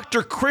is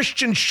Dr.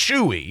 Christian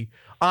Shuey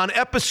on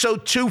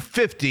episode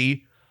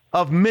 250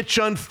 of Mitch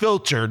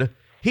Unfiltered?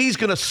 He's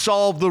going to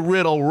solve the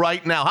riddle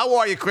right now. How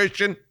are you,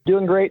 Christian?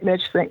 Doing great,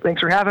 Mitch. Thanks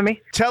for having me.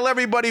 Tell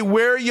everybody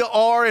where you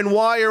are and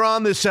why you're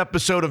on this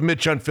episode of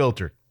Mitch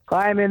Unfiltered.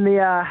 I'm in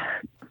the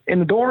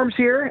dorms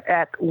here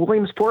at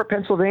Williamsport,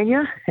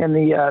 Pennsylvania, in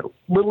the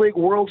Little League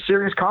World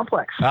Series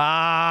complex.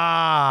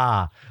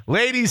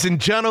 Ladies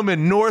and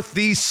gentlemen,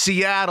 Northeast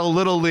Seattle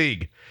Little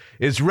League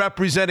is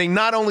representing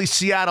not only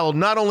Seattle,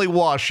 not only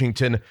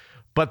Washington,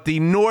 but the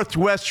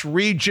Northwest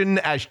region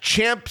as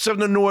champs of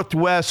the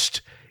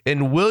Northwest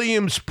in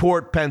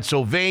Williamsport,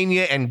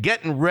 Pennsylvania, and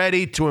getting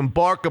ready to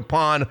embark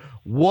upon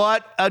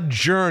what a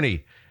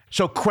journey.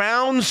 So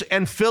crowns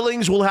and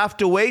fillings will have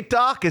to wait,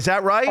 Doc. Is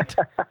that right?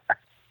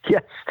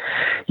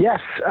 Yes.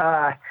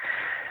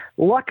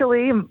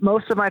 Luckily,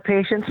 most of my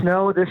patients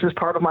know this is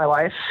part of my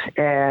life,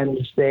 and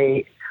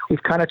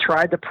we've kind of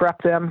tried to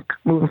prep them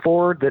moving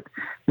forward that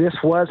this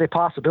was a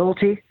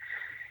possibility.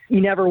 you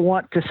never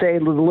want to say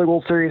the League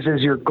World Series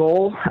is your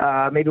goal,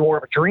 maybe more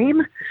of a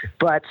dream,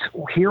 but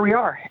here we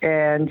are.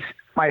 And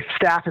my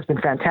staff has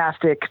been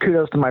fantastic.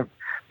 Kudos to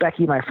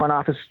Becky, my front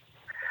office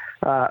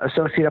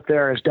associate up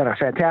there, has done a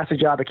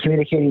fantastic job of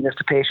communicating this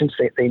to patients.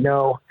 They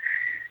know.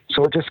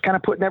 So we're just kind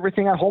of putting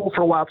everything on hold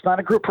for a while. It's not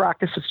a group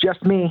practice. It's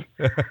just me.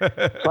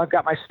 So I've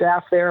got my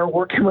staff there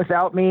working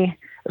without me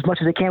as much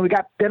as they can. We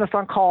got dentists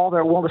on call.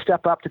 They're willing to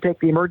step up to take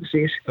the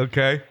emergencies.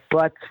 Okay.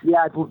 But,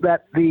 yeah,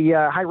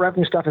 the high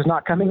revenue stuff is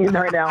not coming in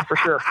right now for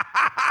sure.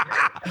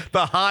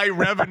 The high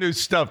revenue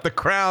stuff, the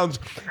crowns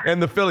and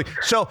the Philly.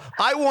 So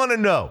I want to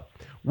know,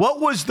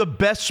 what was the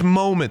best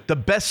moment, the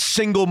best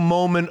single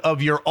moment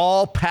of your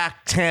all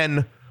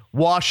Pac-10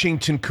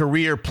 Washington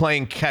career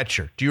playing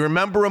catcher? Do you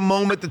remember a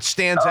moment that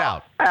stands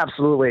out?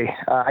 Absolutely.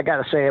 I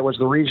got to say it was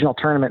the regional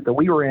tournament that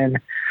we were in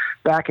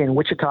back in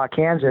Wichita,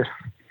 Kansas,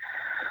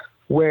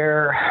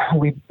 where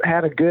we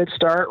had a good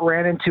start,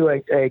 ran into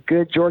a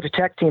good Georgia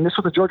Tech team. This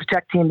was a Georgia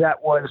Tech team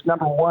that was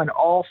number one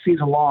all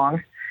season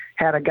long.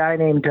 Had a guy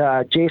named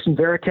Jason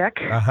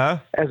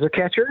Veritek as a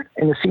catcher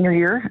in the senior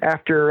year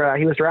after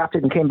he was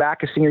drafted and came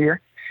back his senior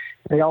year.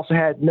 They also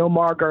had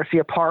Nomar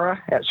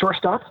Garcia-Parra at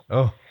shortstop.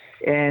 Oh.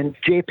 And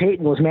Jay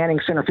Payton was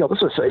manning center field.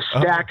 This was a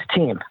stacked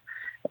team,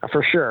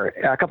 for sure.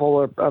 A couple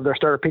of their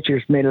starter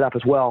pitchers made it up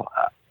as well.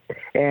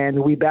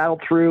 And we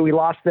battled through. We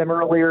lost them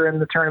earlier in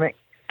the tournament,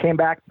 came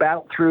back,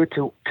 battled through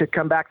to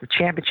come back to the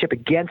championship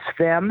against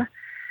them.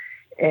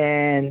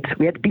 And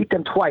we had to beat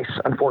them twice,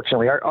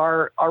 unfortunately.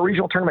 Our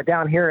regional tournament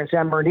down here in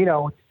San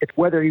Bernardino, it's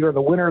whether you're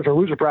the winners or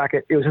loser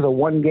bracket, it was just a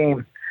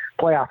one-game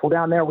playoff. Well,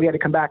 down there, we had to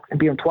come back and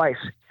beat them twice.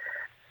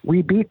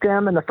 We beat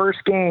them in the first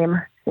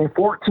game in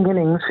 14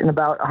 innings in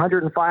about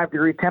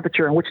 105-degree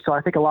temperature in Wichita.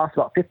 I think I lost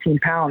about 15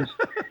 pounds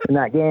in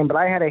that game. But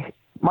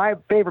my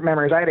favorite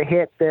memory is I had a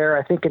hit there,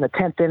 I think in the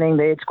 10th inning.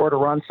 They had scored a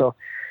run, so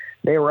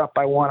they were up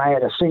by one. I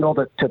had a single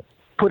to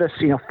put us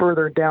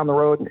further down the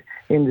road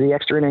into the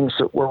extra innings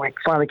where we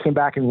finally came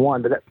back and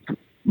won. But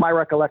my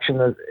recollection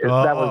is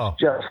that was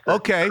just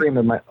cream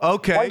of my.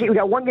 Okay. We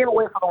got one game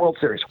away from the World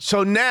Series.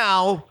 So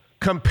now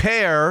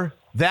compare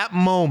that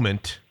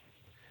moment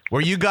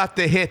where you got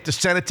the hit to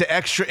send it to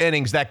extra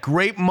innings, that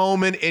great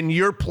moment in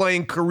your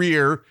playing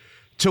career,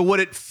 to what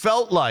it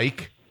felt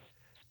like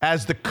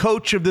as the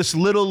coach of this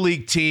Little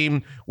League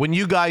team when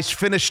you guys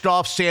finished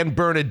off San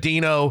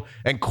Bernardino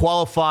and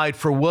qualified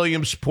for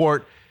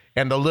Williamsport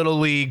and the Little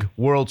League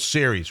World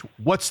Series.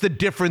 What's the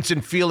difference in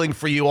feeling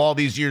for you all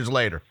these years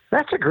later?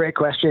 That's a great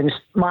question.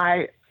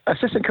 My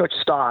assistant coach,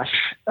 Stosh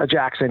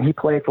Jackson, he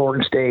played for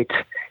Oregon State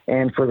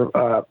and for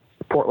the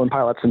Portland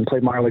Pilots and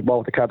played minor league ball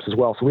with the Cubs as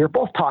well. So we were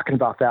both talking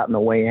about that on the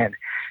way in,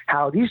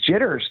 how these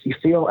jitters you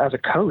feel as a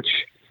coach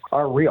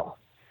are real.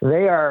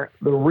 They are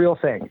the real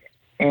thing.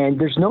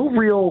 And there's no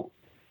real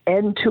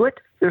end to it.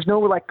 There's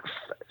no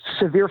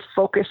severe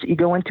focus that you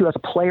go into as a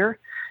player.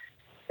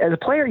 As a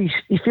player,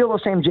 you feel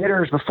those same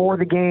jitters before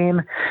the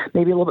game,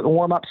 maybe a little bit of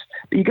warm-ups.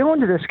 But you go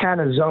into this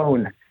kind of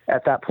zone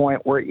at that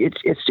point where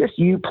it's just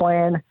you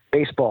playing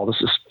baseball.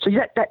 So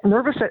that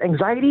nervous, that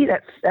anxiety,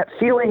 that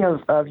feeling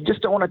of you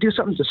just don't want to do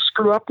something to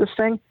screw up this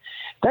thing,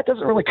 that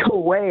doesn't really go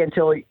away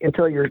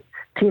until your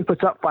team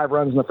puts up 5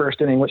 runs in the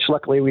first inning, which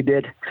luckily we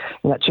did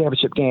in that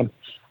championship game.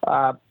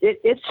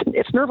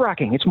 It's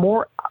nerve-wracking. It's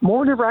more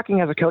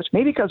nerve-wracking as a coach,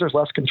 maybe because there's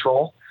less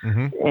control,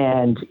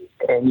 and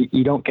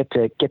you don't get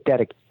to get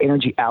that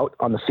energy out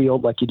on the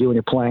field like you do when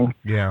you're playing.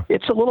 Yeah,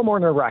 it's a little more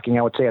nerve-wracking,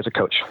 I would say, as a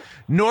coach.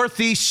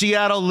 Northeast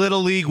Seattle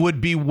Little League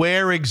would be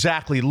where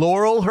exactly?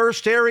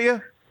 Laurelhurst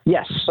area?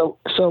 Yes.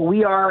 So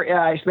we are,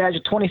 I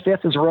imagine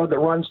 25th is a road that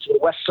runs to the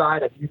west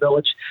side of New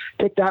Village.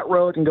 Take that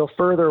road and go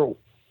further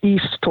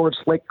east towards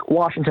Lake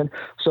Washington.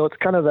 So it's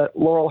kind of the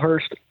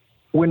Laurelhurst,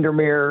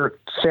 Windermere,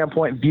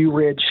 Sandpoint, View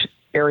Ridge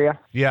area.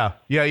 Yeah.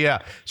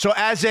 So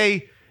as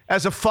a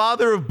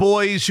father of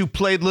boys who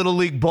played Little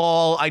League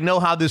ball, I know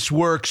how this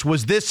works.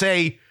 Was this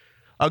a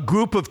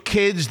group of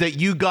kids that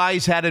you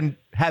guys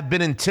have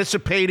been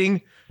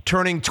anticipating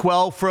turning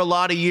 12 for a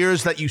lot of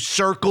years, that you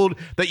circled,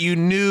 that you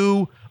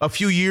knew a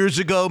few years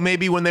ago,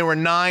 maybe when they were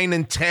 9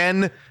 and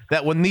 10,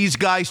 that when these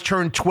guys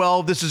turn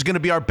 12, this is going to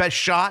be our best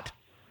shot?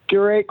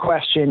 Great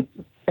question.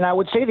 And I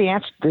would say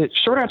the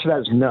short answer to that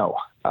is no.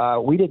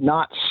 We did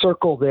not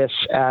circle this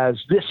as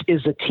this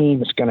is the team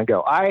that's going to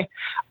go. I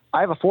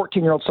have a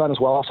 14-year-old son as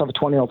well. I also have a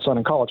 20-year-old son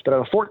in college, but I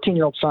have a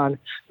 14-year-old son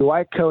who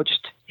I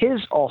coached his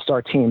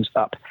all-star teams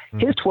up.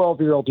 His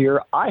 12-year-old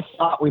year, I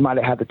thought we might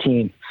have had the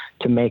team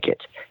to make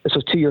it. This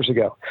was 2 years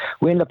ago.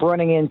 We ended up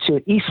running into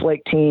an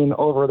Eastlake team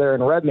over there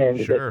in Redmond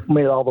that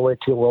made it all the way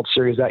to the World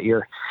Series that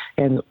year.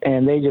 And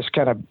they just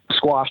kind of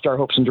squashed our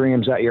hopes and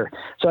dreams that year.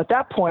 So at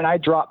that point, I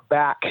dropped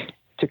back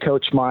to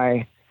coach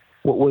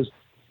what was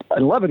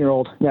an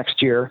 11-year-old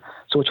next year,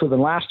 so which would have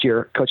been last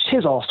year, coached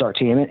his all-star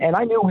team. And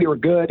I knew we were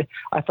good.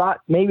 I thought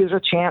maybe there's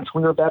a chance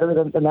we were better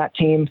than that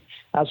team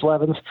as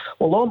 11s.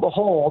 Well, lo and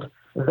behold,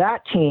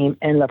 that team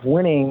ended up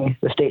winning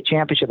the state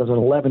championship as an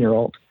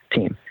 11-year-old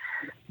team.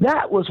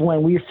 That was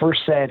when we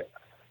first said,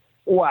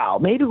 wow,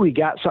 maybe we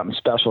got something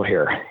special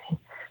here.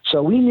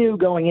 So we knew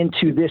going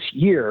into this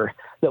year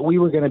that we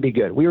were going to be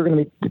good. We were going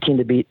to be the team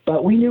to beat,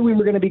 but we knew we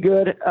were going to be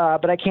good.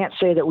 But I can't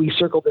say that we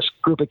circled this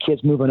group of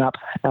kids moving up.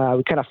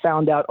 We kind of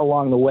found out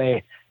along the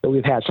way that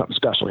we've had something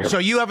special here. So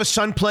you have a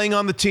son playing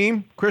on the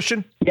team,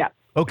 Christian? Yeah.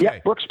 Okay. Yeah,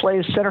 Brooks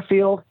plays center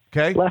field.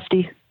 Okay.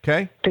 Lefty.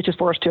 Okay. Pitches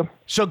for us too.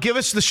 So give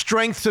us the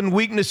strengths and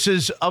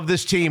weaknesses of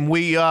this team.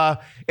 We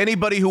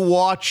anybody who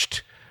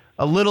watched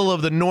a little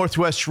of the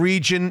Northwest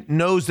region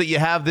knows that you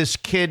have this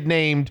kid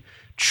named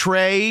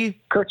Trey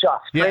Kirchhoff.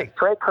 Yeah.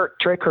 Trey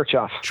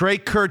Kirchhoff. Trey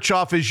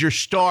Kirchhoff is your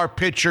star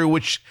pitcher,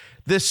 which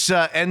this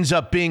ends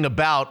up being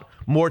about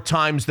more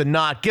times than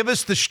not. Give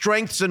us the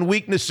strengths and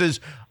weaknesses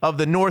of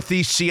the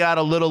Northeast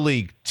Seattle Little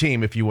League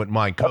team, if you wouldn't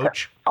mind, Coach. Okay.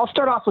 I'll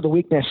start off with a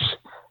weakness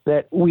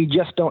that we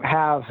just don't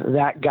have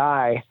that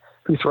guy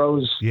who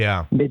throws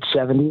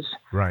mid-70s.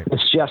 Right.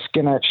 It's just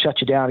going to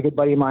shut you down. A good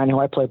buddy of mine who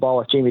I play ball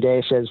with, Jamie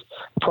Day, says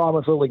the problem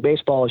with Little League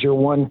Baseball is you're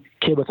one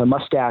kid with a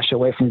mustache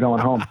away from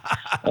going home.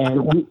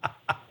 And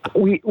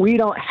we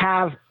don't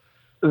have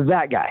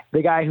that guy,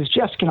 the guy who's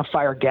just going to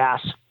fire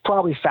gas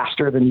probably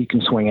faster than you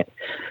can swing it.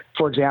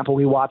 For example,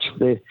 we watched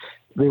the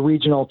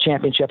regional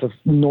championship of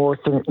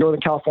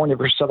Northern California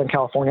versus Southern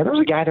California. There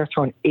was a guy there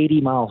throwing 80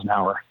 miles an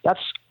hour.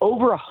 That's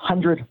over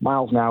 100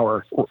 miles an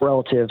hour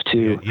relative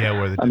to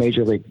a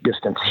major league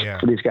distance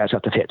for these guys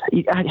have to hit.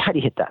 How do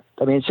you hit that?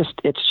 I mean,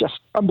 it's just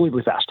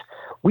unbelievably fast.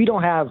 We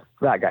don't have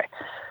that guy.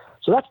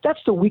 So that's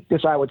the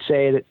weakness I would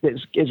say that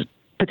is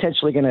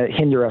potentially going to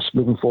hinder us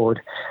moving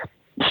forward.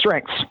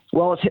 Strengths.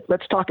 Well,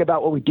 let's talk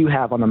about what we do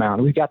have on the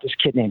mound. We've got this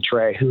kid named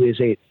Trey, who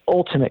is a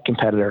ultimate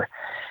competitor.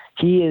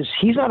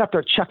 He's not up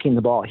there chucking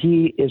the ball.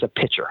 He is a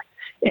pitcher,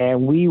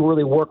 and we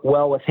really work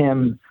well with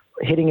him,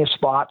 hitting his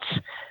spots,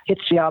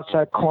 hits the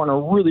outside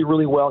corner really,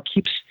 really well,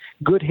 keeps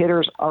good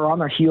hitters are on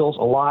their heels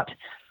a lot.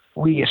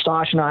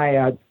 Stash and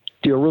I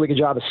do a really good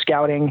job of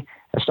scouting.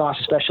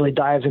 Stash especially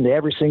dives into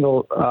every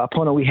single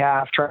opponent we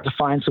have, tries to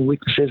find some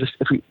weaknesses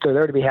if they're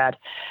there to be had.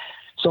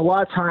 So a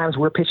lot of times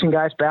we're pitching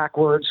guys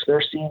backwards.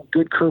 They're seeing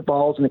good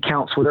curveballs in the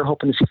counts where they're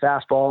hoping to see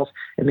fastballs,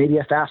 and maybe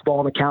a fastball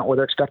in the count where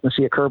they're expecting to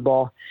see a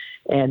curveball.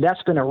 And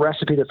that's been a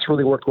recipe that's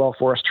really worked well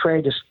for us.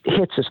 Trey just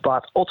hits his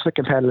spots, ultimate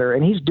competitor,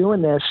 and he's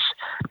doing this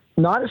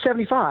not at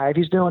 75.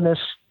 He's doing this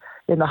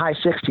in the high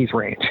 60s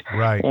range.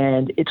 Right.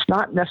 And it's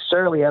not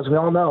necessarily, as we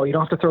all know, you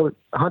don't have to throw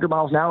 100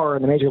 miles an hour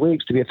in the major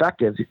leagues to be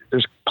effective.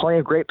 There's plenty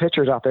of great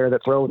pitchers out there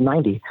that throw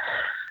 90.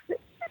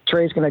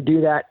 Trey's going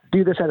to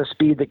do this at a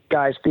speed that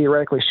guys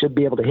theoretically should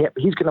be able to hit,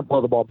 but he's going to blow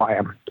the ball by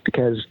him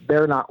because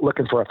they're not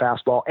looking for a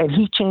fastball, and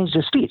he changed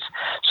his speeds.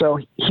 So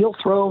he'll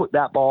throw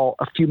that ball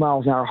a few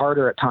miles an hour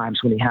harder at times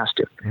when he has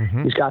to.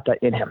 Mm-hmm. He's got that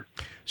in him.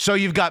 So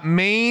you've got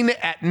Maine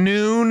at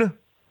noon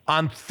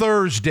on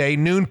Thursday,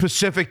 noon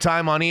Pacific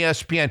time on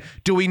ESPN.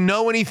 Do we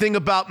know anything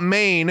about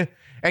Maine?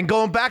 And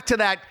going back to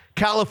that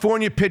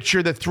California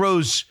pitcher that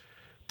throws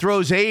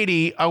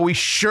 80. Are we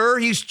sure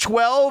he's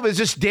 12? Is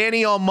this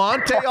Danny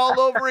Almonte all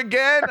over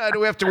again? Do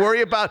we have to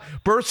worry about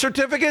birth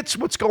certificates?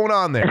 What's going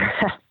on there?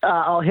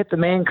 I'll hit the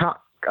main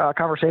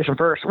conversation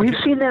first. We've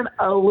seen them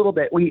a little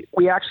bit. We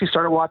actually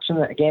started watching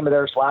a game of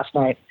theirs last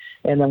night,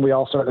 and then we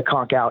all started to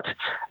conk out.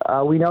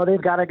 We know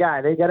they've got a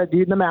guy. They've got a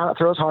dude in the mound that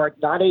throws hard,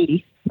 not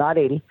 80.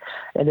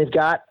 And they've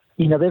got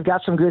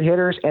some good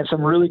hitters and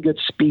some really good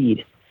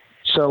speed.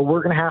 So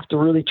we're going to have to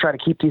really try to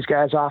keep these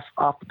guys off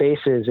the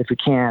bases if we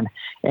can,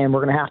 and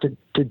we're going to have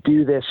to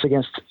do this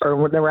against, or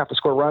we're going to have to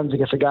score runs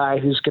against a guy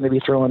who's going to be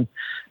throwing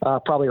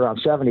probably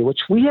around 70, which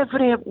we have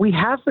been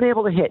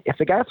able to hit. If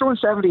the guy throwing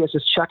 70 is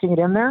just chucking it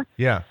in there,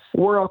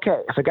 we're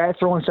okay. If the guy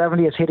throwing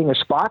 70 is hitting his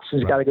spots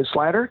and he's got a good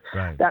slider,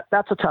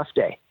 that's a tough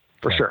day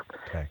for sure.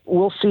 Okay.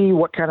 We'll see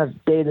what kind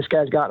of day this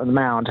guy's got on the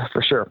mound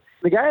for sure.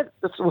 The guy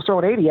that was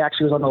throwing 80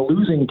 actually was on the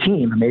losing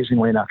team,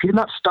 amazingly enough. He did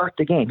not start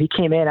the game. He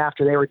came in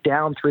after they were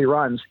down 3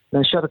 runs and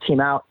then shut the team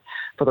out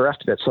for the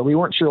rest of it. So we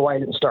weren't sure why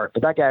he didn't start.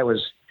 But that guy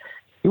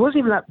he wasn't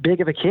even that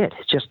big of a kid.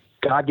 Just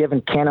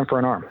God-given cannon for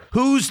an arm.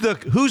 Who's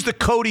the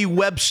Cody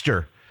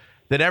Webster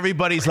that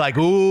everybody's like,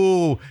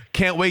 ooh,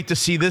 can't wait to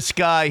see this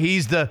guy.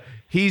 He's the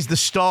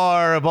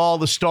star of all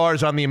the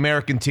stars on the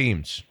American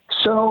teams.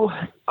 So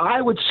I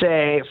would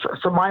say,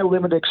 for my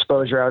limited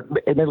exposure,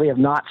 I admittedly have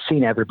not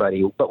seen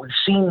everybody, but we've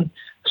seen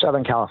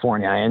Southern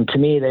California, and to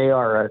me, they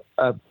are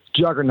a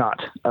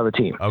juggernaut of a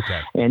team. Okay.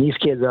 And these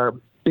kids are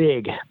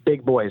big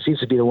boys. These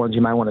would be the ones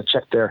you might want to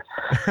check their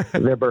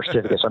birth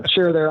certificates. I'm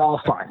sure they're all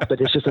fine, but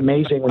it's just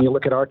amazing when you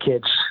look at our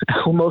kids.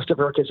 Most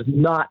of our kids have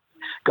not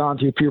gone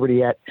through puberty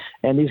yet,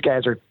 and these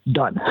guys are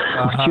done.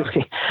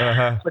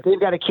 But they've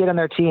got a kid on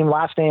their team,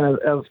 last name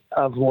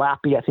of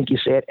Lappy, I think you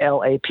say it,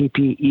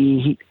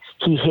 Lappe.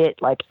 He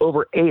hit like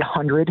over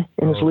 800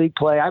 in his league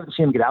play. I haven't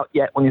seen him get out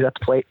yet when he's at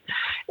the plate.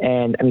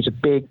 And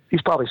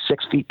he's probably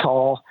 6 feet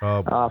tall,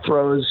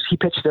 he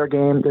pitched their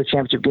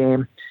championship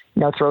game,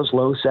 throws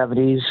low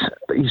 70s.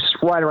 He's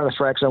right around the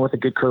strike zone with a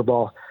good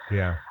curveball.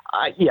 Yeah.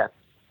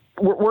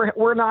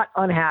 We're not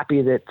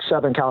unhappy that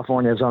Southern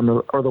California is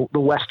the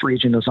West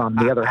region is on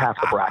the other half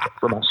of the bracket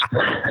from us.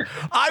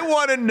 I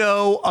want to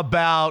know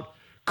about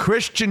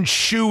Christian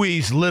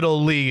Shuey's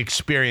Little League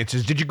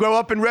experiences. Did you grow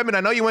up in Redmond?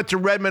 I know you went to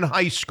Redmond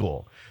High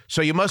School,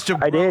 so you must have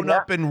grown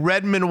up in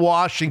Redmond,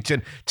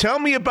 Washington. Tell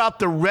me about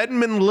the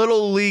Redmond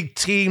Little League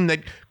team that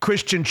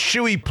Christian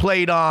Shuey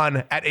played on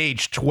at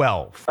age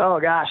 12. Oh,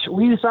 gosh.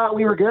 We thought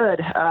we were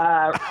good.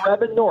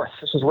 Redmond North.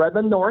 This was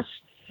Redmond North,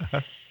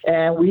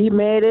 and we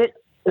made it.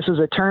 This was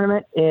a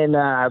tournament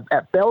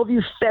at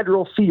Bellevue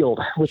Federal Field,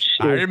 which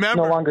is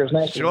no longer as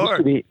nice as it used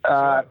to be.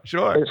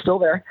 Sure. It's still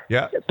there.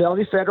 Yeah.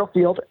 Bellevue Federal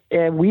Field.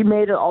 And we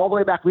made it all the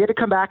way back. We had to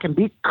come back and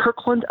beat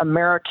Kirkland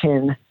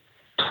American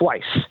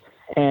twice.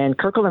 And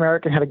Kirkland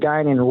American had a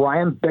guy named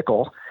Ryan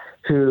Bickle,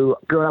 who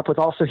grew up with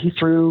also, he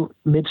threw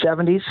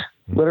mid-70s,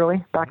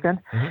 literally, back then.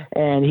 Mm-hmm.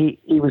 And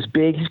he was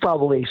big. He's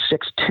probably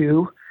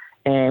 6'2".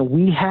 And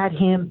we had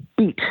him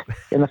beat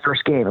in the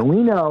first game. And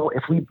we know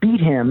if we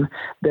beat him,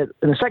 that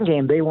in the second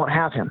game, they won't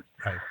have him.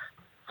 Right.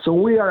 So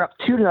we are up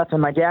 2-0.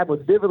 My dad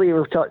would vividly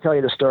tell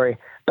you the story.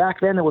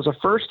 Back then, it was the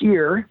first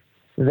year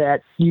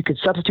that you could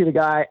substitute a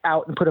guy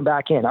out and put him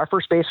back in. Our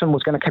first baseman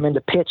was going to come in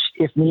to pitch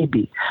if need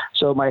be.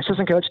 So my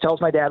assistant coach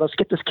tells my dad, let's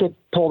get this kid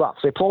pulled off.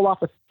 So they pulled off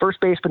the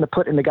first baseman to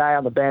put in the guy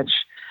on the bench.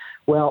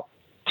 Well,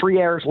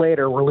 3 hours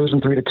later, we're losing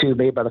 3-2,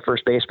 made by the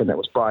first baseman that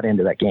was brought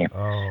into that game.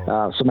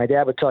 Oh. So my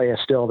dad would tell you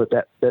still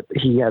that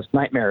he has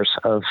nightmares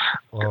of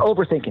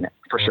overthinking it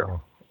for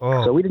sure.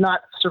 Oh. So we did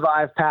not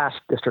survive past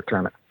district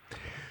tournament.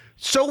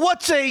 So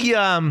what's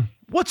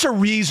a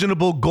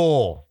reasonable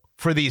goal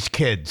for these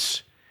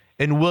kids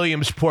in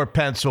Williamsport,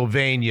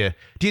 Pennsylvania?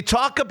 Do you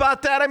talk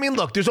about that? I mean,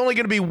 look, there's only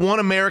going to be one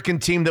American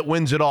team that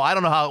wins it all. I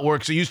don't know how it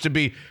works. It used to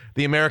be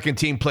the American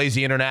team plays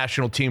the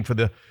international team for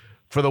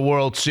the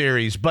World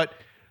Series, but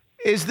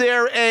is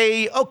there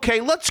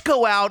okay, let's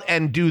go out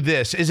and do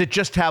this? Is it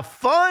just have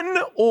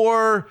fun,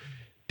 or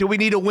do we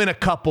need to win a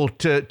couple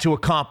to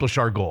accomplish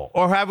our goal?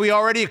 Or have we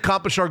already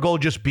accomplished our goal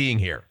just being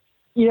here?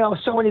 You know,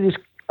 so many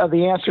of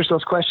the answers to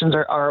those questions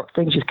are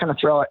things you kind of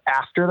throw out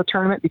after the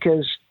tournament,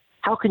 because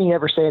how can you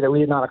ever say that we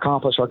did not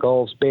accomplish our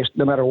goals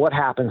no matter what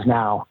happens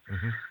now?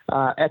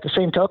 Mm-hmm. At the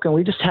same token,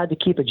 we just had to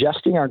keep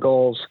adjusting our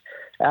goals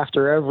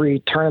after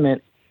every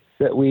tournament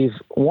that we've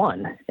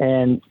won.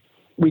 And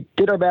we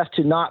did our best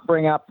to not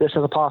bring up this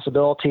as a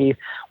possibility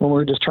when we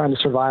were just trying to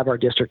survive our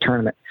district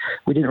tournament.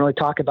 We didn't really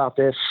talk about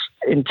this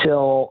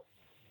until,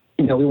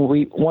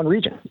 we won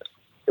region.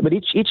 But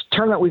each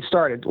tournament we've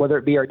started, whether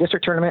it be our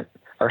district tournament,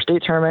 our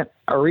state tournament,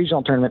 our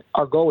regional tournament,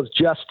 our goal was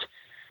just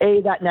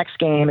A, that next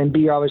game, and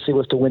B, obviously,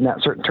 was to win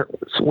that certain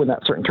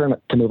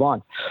tournament to move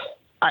on.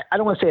 I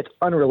don't want to say it's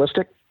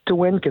unrealistic to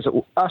win, because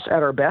us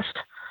at our best,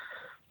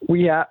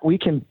 we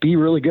can be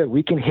really good.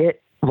 We can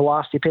hit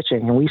velocity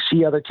pitching, and we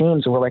see other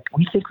teams and we're like,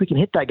 we think we can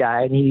hit that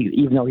guy, and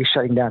even though he's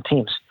shutting down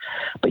teams.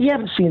 But you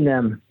haven't seen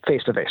them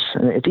face to face.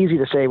 And it's easy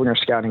to say when you're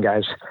scouting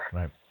guys.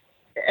 Right.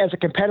 As a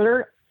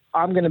competitor,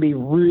 I'm going to be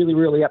really,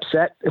 really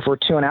upset if we're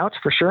 2-0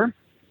 for sure,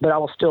 but I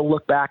will still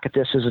look back at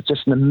this as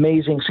just an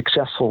amazing,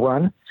 successful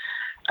run.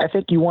 I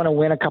think you want to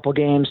win a couple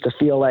games to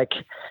feel like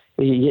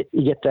you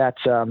get that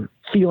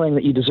feeling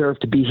that you deserve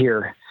to be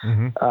here,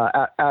 mm-hmm.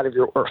 out of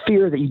or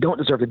fear that you don't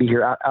deserve to be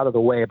here out of the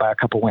way by a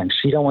couple wins.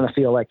 You don't want to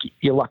feel like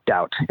you lucked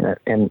out,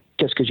 and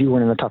just because you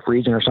were in a tough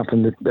region or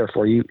something,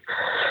 therefore you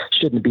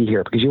shouldn't be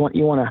here, because you want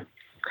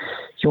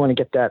to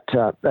get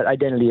that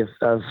identity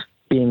of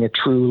being a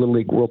true Little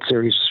League World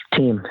Series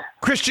team.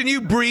 Christian, you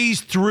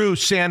breezed through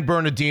San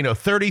Bernardino.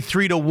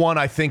 33-1,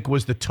 I think,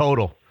 was the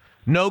total.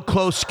 No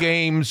close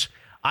games.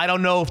 I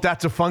don't know if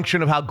that's a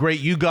function of how great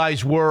you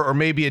guys were, or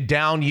maybe a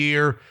down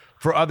year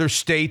for other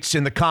states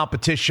in the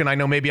competition. I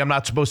know maybe I'm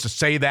not supposed to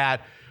say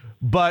that,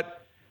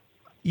 but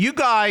you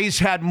guys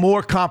had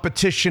more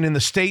competition in the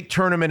state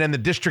tournament and the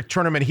district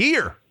tournament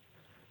here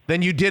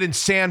than you did in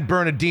San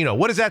Bernardino.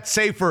 What does that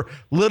say for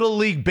Little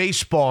League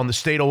baseball in the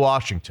state of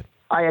Washington?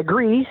 I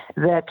agree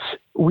that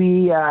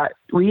we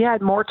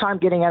had more time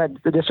getting out of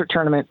the district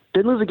tournament.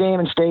 Didn't lose a game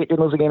in state,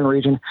 didn't lose a game in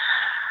region.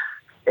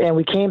 And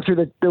we came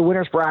through the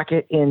winner's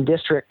bracket in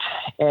district,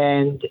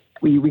 and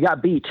we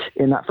got beat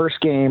in that first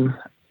game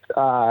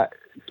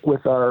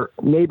with our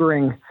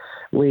neighboring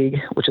league,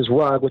 which is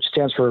RUG, which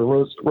stands for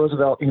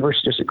Roosevelt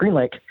University District Green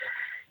Lake.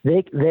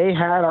 They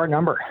had our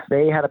number.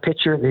 They had a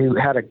pitcher who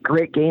had a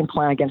great game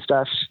plan against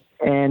us,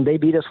 and they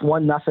beat us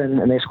 1-0,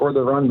 and they scored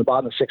the run in the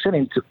bottom of the sixth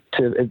inning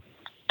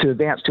to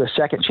advance to a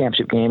second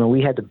championship game, and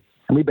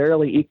we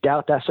barely eked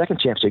out that second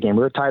championship game.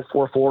 We were tied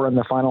 4-4 in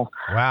the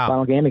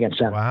final game against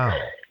them. Wow.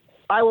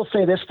 I will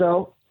say this,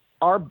 though,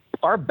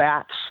 our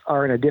bats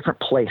are in a different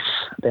place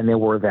than they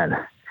were then.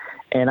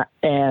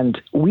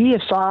 And we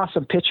saw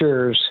some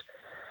pitchers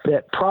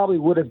that probably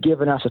would have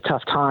given us a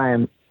tough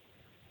time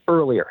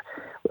earlier.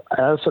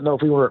 I also know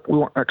if we weren't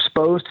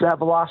exposed to that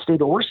velocity,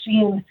 but we're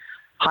seeing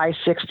high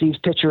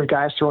 60s pitcher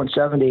guys throwing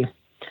 70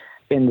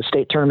 in the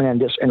state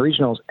tournament and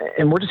regionals,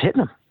 and we're just hitting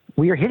them.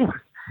 We are hitting them.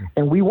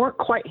 And we weren't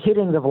quite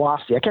hitting the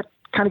velocity. I kept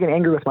kind of getting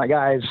angry with my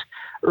guys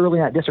early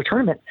in that district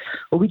tournament.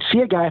 Well, we'd see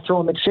a guy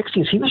throwing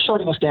mid-60s. He was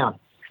shutting us down.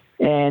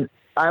 And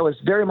I was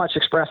very much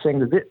expressing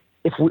that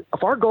if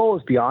our goal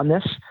is beyond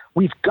this,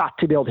 we've got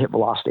to be able to hit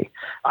velocity.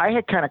 I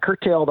had kind of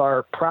curtailed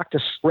our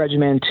practice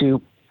regimen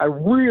to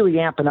really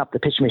amping up the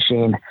pitch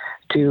machine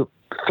to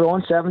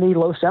throwing 70,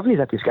 low 70s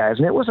at these guys.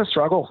 And it was a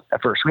struggle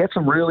at first. We had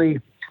some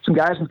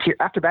guys in tears.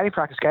 After batting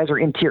practice, guys are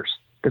in tears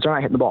because they're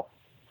not hitting the ball.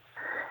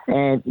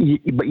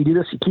 But you do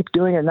this, you keep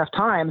doing it enough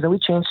times, and we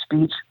change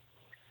speeds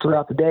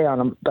throughout the day on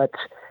them. But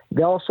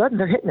all of a sudden,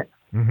 they're hitting it.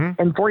 Mm-hmm.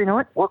 And before you know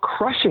it, we're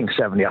crushing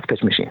 70 off the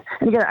pitch machine.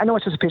 And again, I know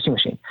it's just a pitching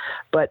machine,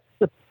 but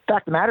the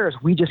fact of the matter is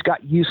we just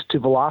got used to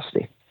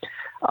velocity.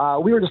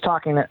 We were just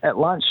talking at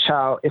lunch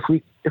how if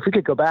we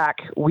could go back,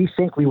 we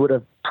think we would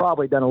have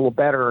probably done a little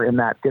better in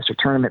that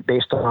district tournament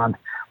based on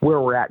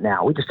where we're at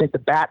now. We just think the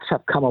bats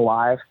have come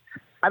alive.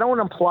 I don't want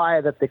to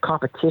imply that the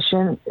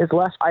competition is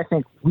less. I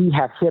think we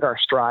have hit our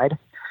stride,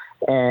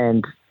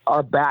 and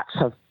our bats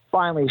have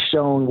finally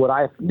shown what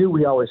I knew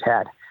we always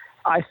had.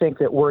 I think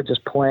that we're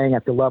just playing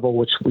at the level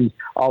which we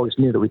always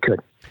knew that we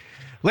could.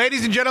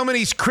 Ladies and gentlemen,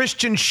 he's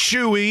Christian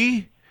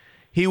Shuey.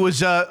 He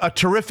was a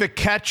terrific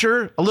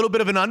catcher, a little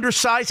bit of an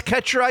undersized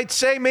catcher, I'd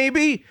say,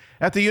 maybe,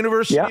 at the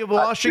University of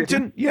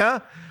Washington. Yeah.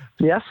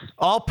 Yes.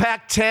 All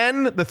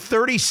Pac-10, the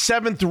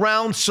 37th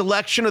round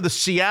selection of the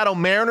Seattle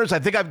Mariners. I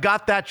think I've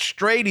got that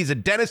straight. He's a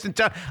dentist in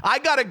town. I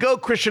got to go,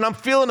 Christian. I'm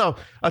feeling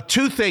a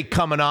toothache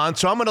coming on,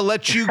 so I'm going to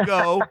let you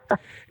go.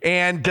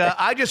 And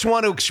I just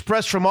want to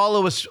express from all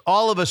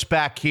of us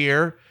back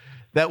here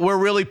that we're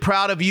really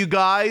proud of you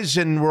guys,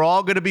 and we're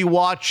all going to be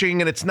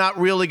watching, and it's not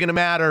really going to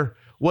matter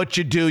what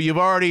you do. You've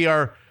already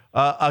are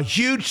a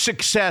huge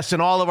success in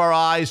all of our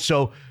eyes,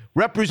 so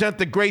represent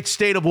the great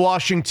state of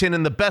Washington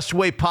in the best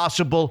way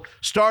possible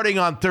starting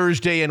on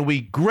Thursday, and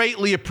we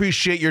greatly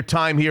appreciate your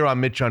time here on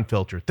Mitch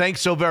Unfiltered. Thanks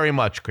so very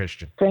much,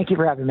 Christian. Thank you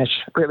for having me, Mitch.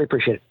 Greatly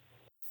appreciate it.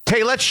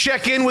 Hey, let's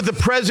check in with the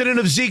president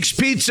of Zeke's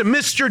Pizza,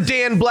 Mr.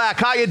 Dan Black.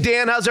 Hiya,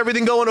 Dan. How's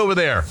everything going over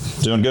there?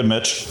 Doing good,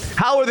 Mitch.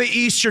 How are the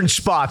eastern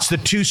spots, the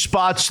two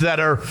spots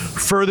that are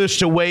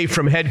furthest away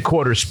from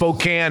headquarters,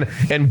 Spokane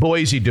and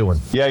Boise,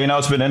 doing? Yeah,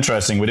 it's been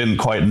interesting. We didn't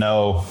quite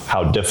know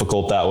how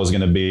difficult that was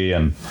going to be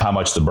and how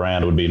much the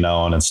brand would be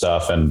known and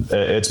stuff. And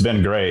it's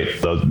been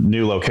great. The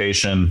new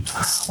location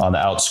on the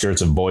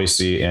outskirts of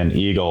Boise and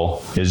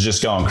Eagle is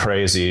just going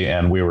crazy.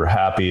 And we were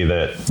happy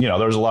that,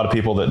 there's a lot of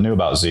people that knew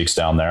about Zeke's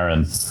down there.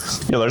 And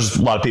there's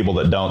a lot of people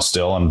that don't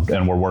still,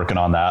 and we're working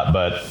on that,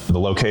 but the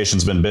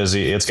location's been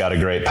busy. It's got a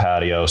great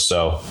patio.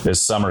 So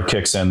as summer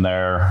kicks in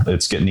there,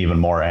 it's getting even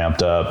more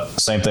amped up.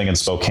 Same thing in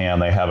Spokane.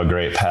 They have a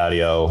great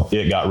patio.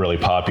 It got really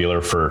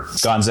popular for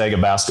Gonzaga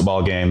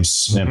basketball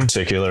games in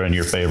particular, and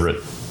your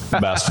favorite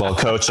basketball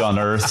coach on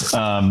earth.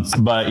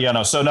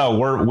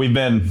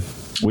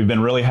 We've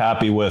been really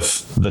happy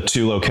with the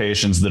two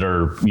locations that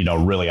are,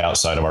 really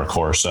outside of our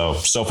core. So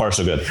far,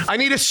 so good. I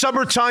need a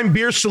summertime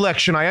beer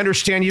selection. I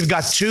understand you've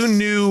got two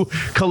new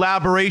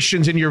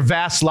collaborations in your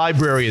vast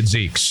library at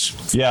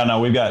Zeke's. Yeah, no,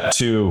 we've got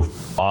two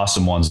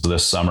awesome ones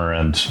this summer.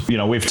 And,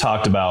 we've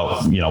talked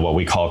about, what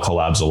we call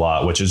collabs a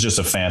lot, which is just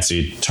a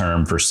fancy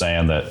term for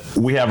saying that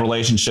we have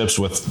relationships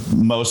with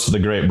most of the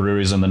great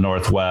breweries in the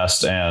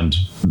Northwest, and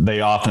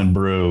they often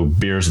brew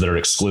beers that are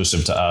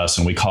exclusive to us,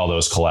 and we call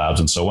those collabs.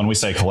 And so when we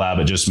say collab,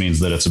 it just means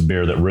that it's a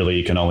beer that really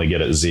you can only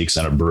get at Zeke's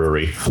in a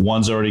brewery.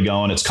 One's already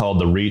going. It's called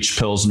the Reach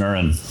Pilsner,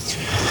 and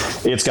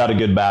it's got a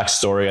good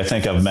backstory. I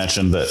think I've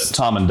mentioned that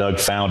Tom and Doug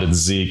founded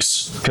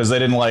Zeke's because they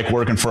didn't like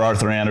working for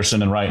Arthur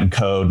Anderson and writing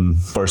code. And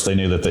of course, they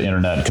knew that the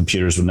internet and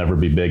computers would never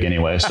be big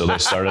anyway. So they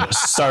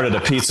started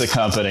a pizza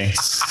company.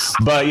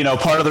 But,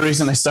 part of the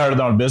reason they started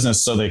their own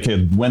business so they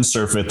could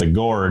windsurf at the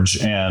gorge.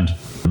 And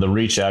the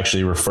Reach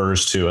actually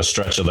refers to a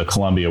stretch of the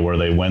Columbia where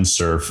they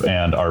windsurf.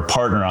 And our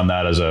partner on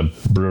that is a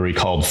brewery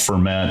called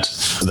Ferment.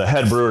 The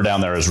head brewer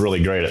down there is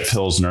really great at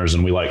Pilsners,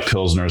 and we like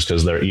Pilsners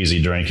because they're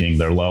easy drinking,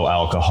 they're low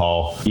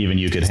alcohol. Even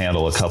you could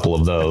handle a couple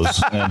of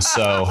those. And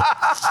so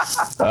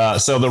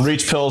the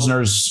Reach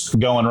Pilsner's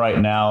going right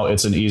now.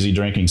 It's an easy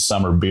drinking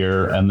summer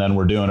beer. And then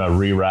we're doing a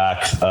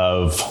re-rack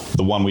of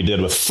the one we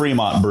did with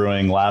Fremont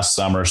Brewing last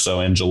summer.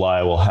 So in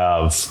July, we'll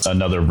have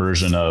another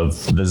version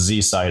of the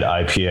Z-Side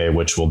IPA,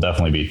 which will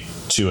definitely be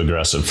too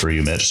aggressive for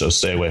you, Mitch. So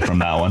stay away from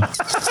that one.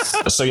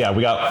 So yeah,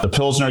 we got the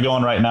Pilsner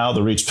going right now,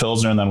 the Reach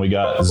Pilsner, and then we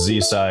got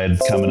Z-Side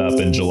coming up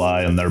in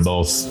July, and they're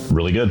both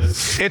really good.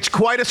 It's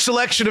quite a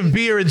selection of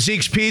beer at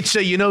Zeke's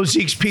Pizza.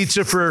 Zeke's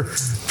Pizza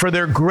for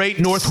their great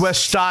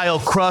Northwest style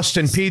crust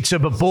and pizza,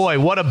 but boy,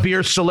 what a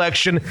beer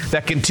selection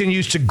that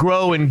continues to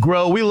grow and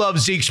grow. We love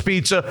Zeke's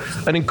Pizza,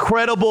 an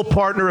incredible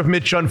partner of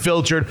Mitch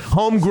Unfiltered,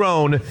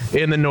 homegrown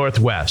in the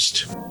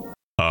Northwest.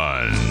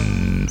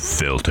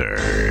 Unfiltered.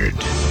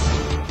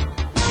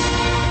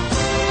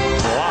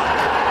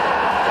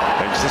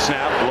 The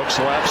snap, looks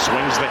left,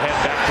 swings the head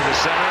back to the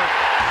center.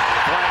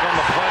 Flag on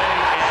the play,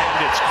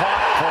 and it's caught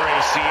for a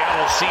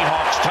Seattle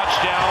Seahawks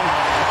touchdown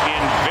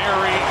in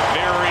very,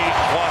 very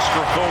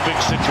claustrophobic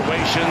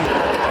situation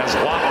as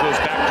Locke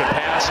goes back to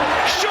pass.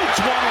 Shoots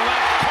one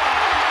left,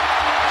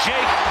 caught.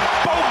 Jake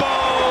Bobo.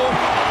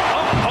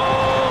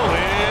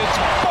 It's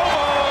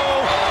Bobo.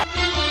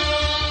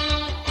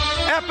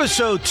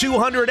 Episode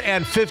 250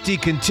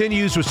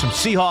 continues with some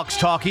Seahawks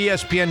talk.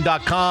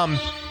 ESPN.com.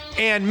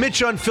 and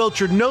Mitch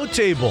Unfiltered Note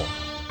Table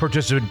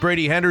participant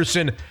Brady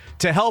Henderson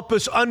to help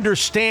us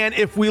understand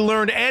if we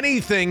learned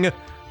anything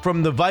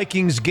from the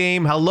Vikings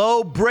game.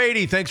 Hello,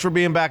 Brady. Thanks for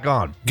being back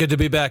on. Good to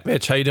be back,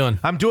 Mitch. How you doing?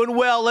 I'm doing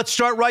well. Let's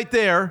start right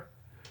there.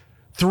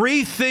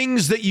 3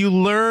 things that you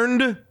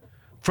learned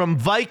from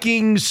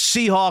Vikings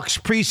Seahawks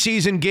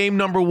preseason game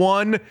number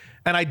 1,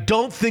 and I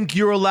don't think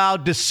you're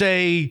allowed to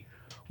say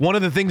one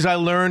of the things I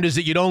learned is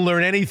that you don't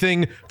learn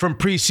anything from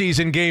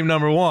preseason game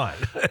number 1.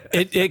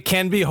 It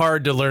can be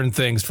hard to learn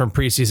things from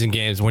preseason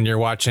games when you're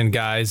watching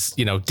guys,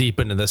 deep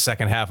into the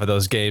second half of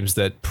those games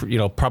that,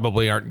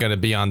 probably aren't going to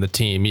be on the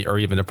team or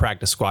even the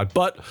practice squad.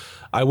 But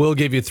I will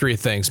give you 3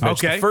 things,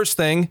 Mitch. Okay. The first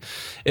thing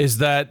is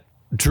that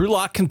Drew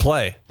Lock can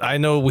play. I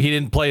know he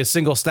didn't play a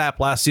single snap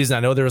last season. I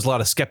know there was a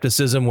lot of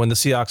skepticism when the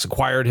Seahawks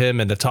acquired him,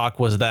 and the talk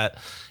was that,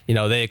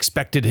 they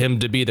expected him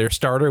to be their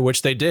starter,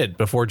 which they did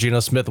before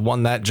Geno Smith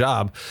won that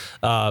job.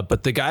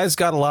 But the guy's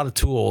got a lot of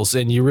tools,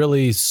 and you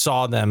really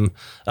saw them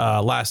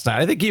last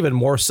night. I think even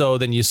more so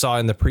than you saw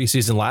in the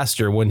preseason last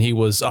year when he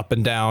was up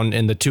and down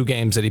in the 2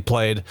 games that he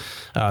played,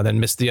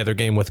 then missed the other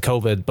game with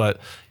COVID. But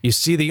you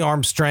see the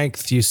arm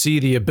strength. You see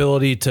the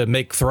ability to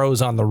make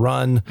throws on the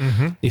run.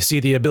 Mm-hmm. You see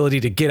the ability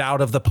to get out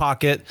of the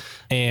pocket,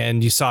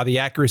 and you saw the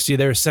accuracy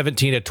there,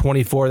 17 at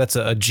 24. That's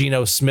a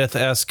Geno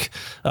Smith-esque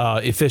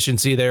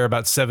efficiency there,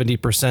 about 70%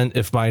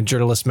 if my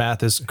journalist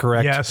math is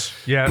correct. Yes,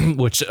 yeah.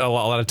 Which a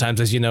lot of times,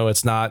 as you know,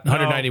 it's not.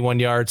 191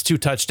 yards, 2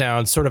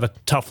 touchdowns, sort of a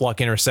tough luck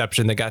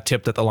interception that got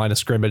tipped at the line of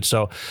scrimmage.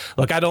 So,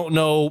 look, I don't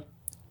know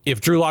if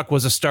Drew Lock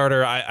was a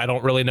starter. I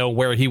don't really know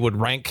where he would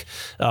rank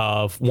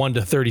 1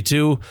 to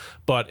 32.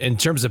 But in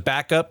terms of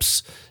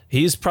backups,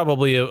 he's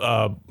probably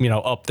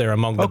up there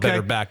among the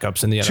better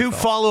backups in the NFL. 2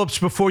 follow-ups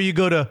before you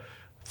go to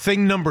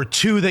thing number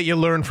 2 that you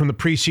learned from the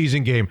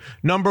preseason game.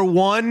 Number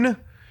 1,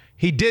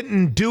 he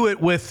didn't do it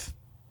with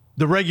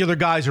the regular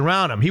guys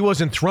around him. He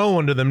wasn't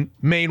throwing to the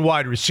main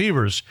wide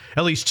receivers,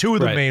 at least 2 of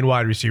the main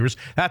wide receivers.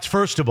 That's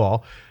first of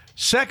all.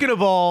 Second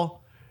of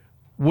all,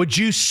 would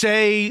you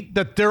say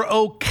that they're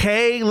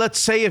okay? Let's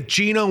say if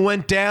Geno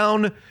went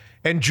down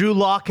and Drew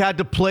Lock had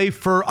to play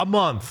for a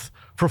month,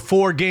 for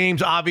 4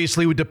 games,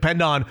 obviously would depend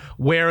on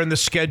where in the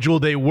schedule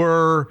they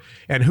were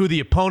and who the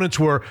opponents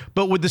were.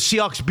 But would the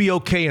Seahawks be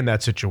okay in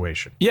that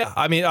situation? Yeah,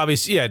 I mean,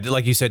 obviously, yeah,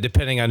 like you said,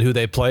 depending on who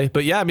they play.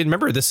 But yeah, I mean,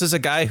 remember, this is a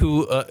guy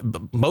who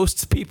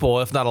most people,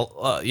 if not,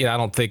 I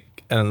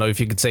don't know if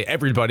you could say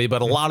everybody,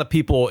 but a lot of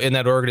people in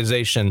that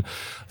organization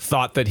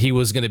thought that he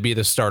was going to be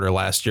the starter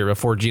last year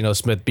before Geno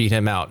Smith beat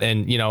him out.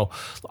 And,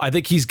 I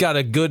think he's got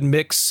a good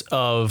mix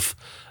of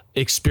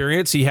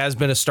experience. He has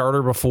been a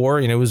starter before.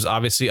 It was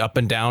obviously up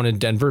and down in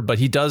Denver, but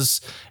he does.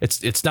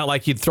 It's not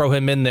like you'd throw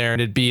him in there and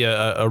it'd be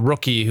a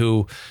rookie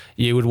who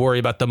you would worry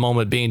about the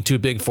moment being too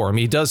big for him.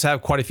 He does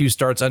have quite a few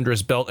starts under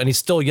his belt, and he's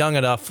still young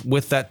enough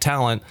with that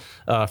talent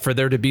for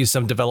there to be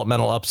some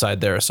developmental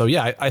upside there. So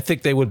yeah, I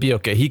think they would be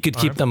okay. He could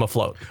keep them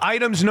afloat.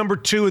 Items number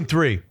 2 and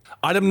 3.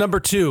 Item number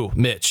 2,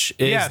 Mitch,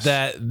 is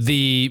that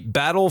the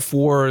battle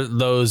for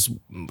those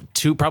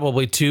 2,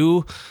 probably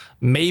 2,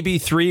 maybe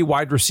 3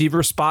 wide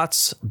receiver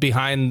spots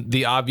behind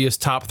the obvious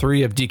top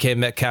 3 of DK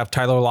Metcalf,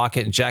 Tyler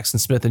Lockett, and Jackson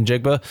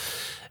Smith-Njigba,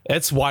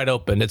 it's wide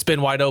open. It's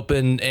been wide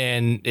open,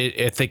 and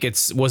I think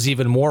it was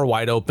even more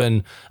wide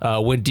open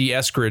when D.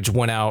 Eskridge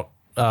went out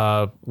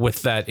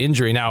with that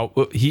injury. Now,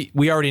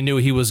 we already knew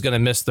he was going to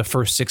miss the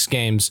first 6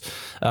 games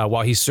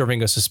while he's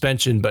serving a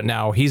suspension, but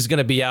now he's going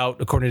to be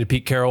out, according to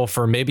Pete Carroll,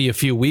 for maybe a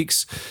few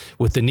weeks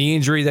with the knee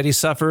injury that he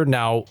suffered.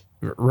 Now,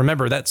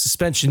 remember, that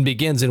suspension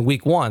begins in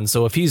week 1.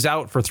 So if he's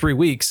out for 3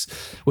 weeks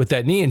with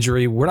that knee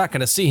injury, we're not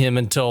going to see him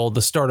until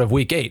the start of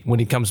week 8 when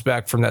he comes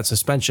back from that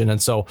suspension. And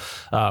so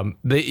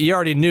you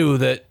already knew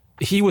that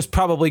he was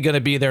probably going to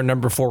be their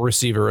number 4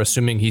 receiver,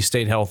 assuming he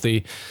stayed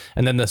healthy.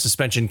 And then the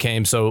suspension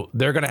came. So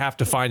they're going to have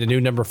to find a new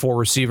number 4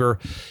 receiver.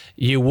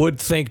 You would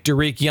think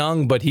Derek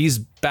Young, but he's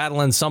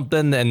battling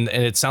something. And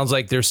it sounds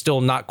like they're still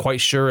not quite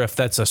sure if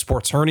that's a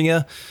sports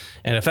hernia.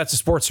 And if that's a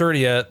sports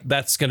hernia,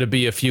 that's going to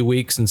be a few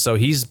weeks. And so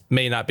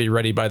may not be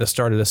ready by the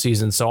start of the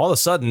season. So all of a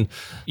sudden,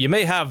 you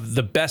may have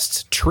the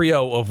best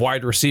trio of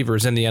wide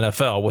receivers in the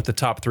NFL with the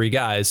top 3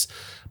 guys.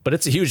 But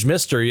it's a huge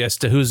mystery as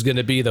to who's going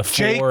to be the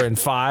 4 and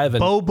 5 and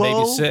Bobo,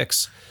 maybe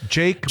 6.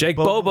 Jake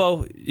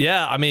Bobo.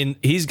 Yeah, I mean,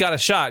 he's got a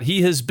shot.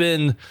 He has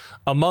been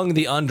among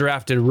the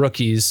undrafted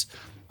rookies.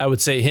 I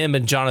would say him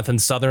and Jonathan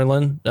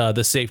Sutherland,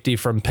 the safety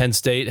from Penn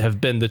State,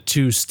 have been the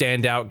 2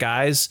 standout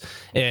guys.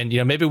 And,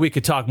 maybe we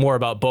could talk more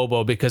about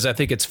Bobo because I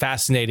think it's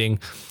fascinating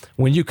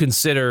when you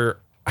consider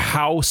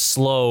how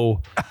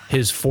slow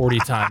his 40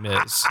 time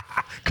is.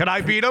 Can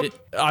I beat him?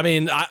 I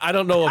mean, I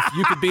don't know if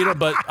you could beat him,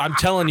 but I'm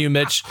telling you,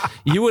 Mitch,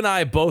 you and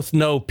I both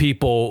know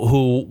people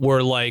who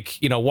were like,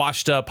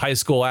 washed up high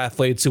school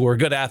athletes who were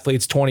good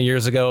athletes 20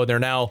 years ago. They're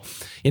now,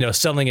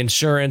 selling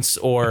insurance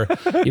or,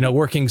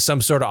 working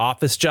some sort of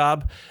office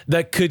job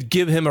that could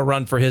give him a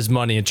run for his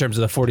money in terms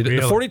of the 40. Really?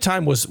 The 40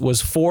 time was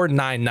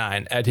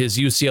 4.99 at his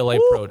UCLA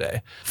Pro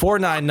Day.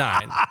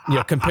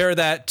 4.99. Compare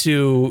that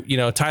to,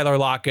 Tyler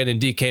Lockett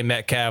and DK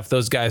Metcalf.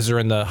 Those guys are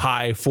in the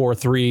high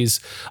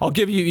 4.3s. I'll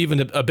give you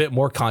even a bit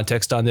more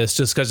context on this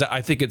just because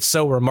I think it's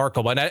so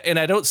remarkable. And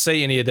I don't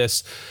say any of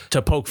this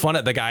to poke fun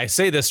at the guy. I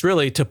say this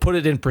really to put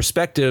it in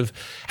perspective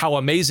how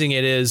amazing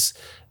it is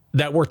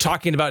that we're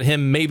talking about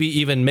him maybe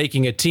even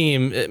making a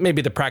team,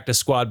 maybe the practice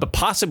squad, but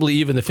possibly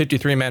even the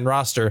 53-man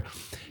roster,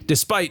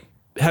 despite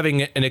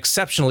having an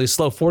exceptionally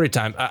slow 40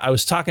 time. I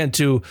was talking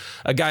to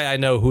a guy I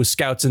know who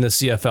scouts in the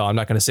CFL. I'm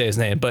not going to say his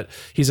name, but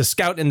he's a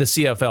scout in the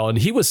CFL. And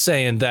he was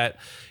saying that,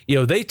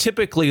 they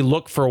typically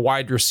look for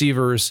wide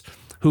receivers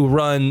who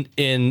run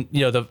in,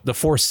 the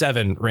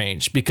 4.7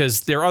 range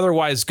because they're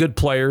otherwise good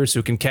players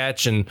who can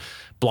catch and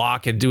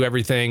block and do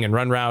everything and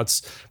run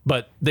routes,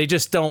 but they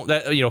just don't,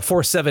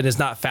 4.7 is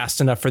not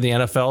fast enough for the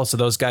NFL. So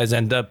those guys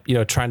end up,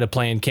 trying to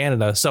play in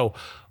Canada. So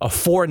a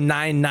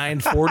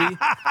 4.99 40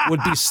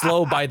 would be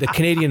slow by the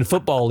Canadian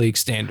Football League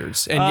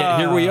standards. And yet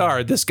here we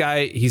are, this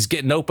guy, he's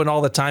getting open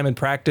all the time in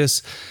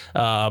practice.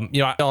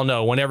 I don't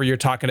know, whenever you're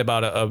talking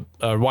about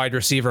a wide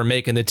receiver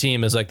making the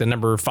team as like the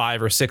number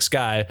 5 or 6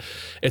 guy,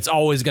 it's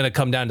always going to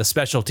come down to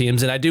special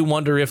teams. And I do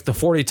wonder if the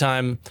 40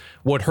 time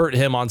would hurt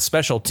him on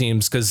special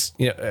teams because,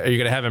 are you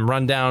going to have him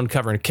run down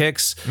covering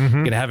kicks? You're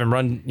going to have him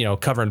run,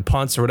 covering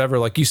punts or whatever.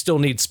 Like you still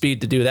need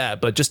speed to do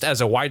that. But just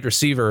as a wide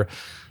receiver,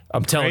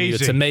 I'm telling you,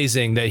 it's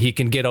amazing that he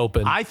can get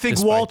open. I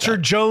think Walter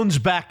Jones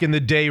back in the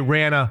day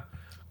ran a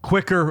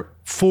quicker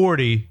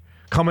 40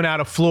 coming out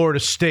of Florida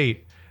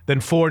State than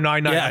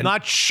 4.99. I'm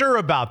not sure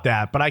about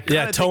that, but I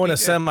kind of towing a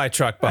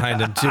semi-truck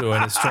behind him too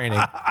in his training.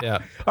 Yeah.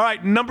 All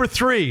right, number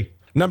 3.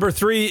 Number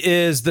 3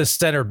 is the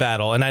center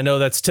battle. And I know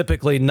that's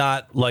typically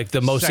not like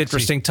the most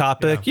interesting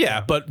topic.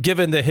 Yeah, but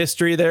given the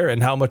history there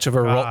and how much of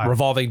a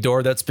revolving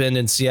door that's been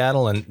in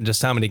Seattle and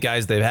just how many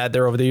guys they've had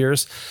there over the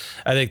years,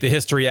 I think the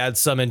history adds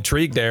some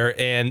intrigue there.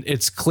 And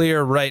it's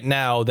clear right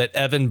now that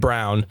Evan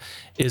Brown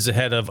is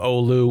ahead of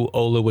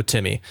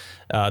Oluwatimi,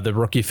 the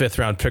rookie 5th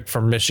round pick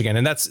from Michigan.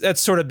 And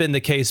that's sort of been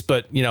the case.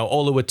 But,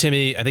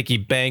 Oluwatimi, I think he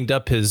banged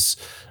up his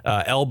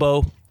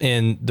elbow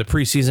in the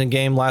preseason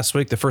game last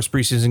week, the first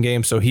preseason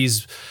game. So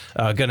he's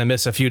going to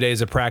miss a few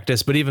days of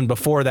practice. But even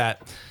before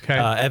that,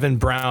 Evan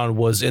Brown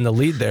was in the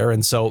lead there.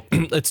 And so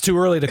it's too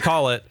early to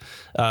call it.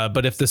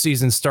 But if the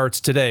season starts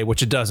today,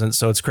 which it doesn't,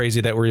 so it's crazy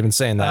that we're even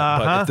saying that.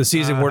 But if the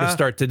season were to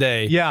start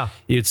today,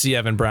 you'd see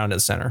Evan Brown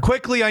at center.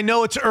 Quickly, I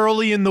know it's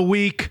early in the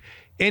week.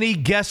 Any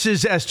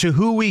guesses as to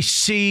who we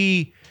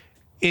see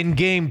in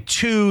game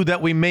 2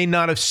 that we may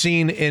not have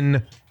seen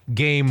in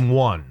game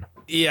 1?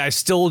 Yeah, I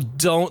still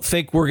don't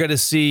think we're going to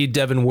see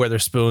Devin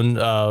Witherspoon,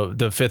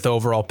 the 5th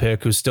overall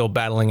pick, who's still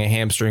battling a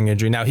hamstring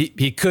injury. Now,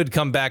 he could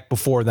come back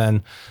before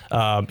then.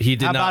 He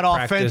did not practice on Sunday. How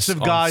about offensive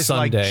guys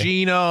like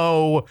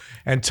Geno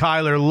and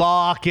Tyler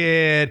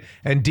Lockett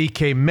and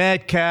DK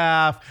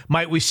Metcalf?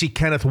 Might we see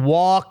Kenneth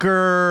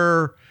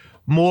Walker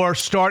more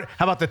start?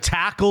 How about the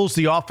tackles,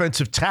 the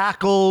offensive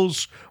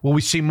tackles? Will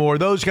we see more of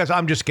those guys?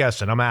 I'm just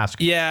guessing. I'm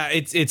asking. Yeah,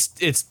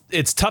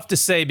 it's tough to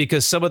say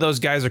because some of those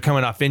guys are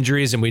coming off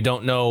injuries and we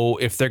don't know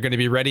if they're going to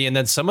be ready. And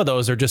then some of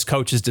those are just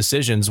coaches'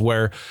 decisions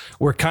where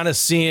we're kind of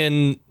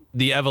seeing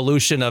the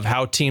evolution of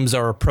how teams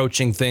are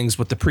approaching things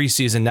with the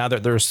preseason now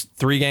that there's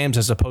 3 games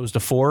as opposed to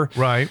 4.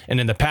 Right.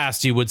 And in the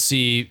past, you would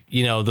see,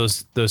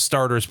 those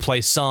starters play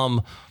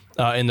some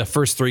in the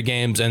first 3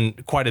 games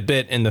and quite a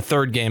bit in the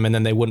 3rd game, and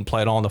then they wouldn't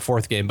play at all in the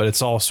 4th game. But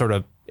it's all sort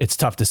of, it's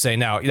tough to say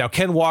now.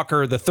 Ken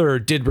Walker III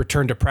did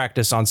return to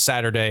practice on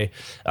Saturday.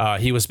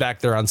 He was back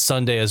there on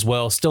Sunday as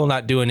well, still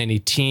not doing any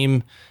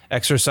team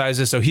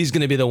exercises. So he's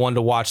going to be the one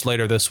to watch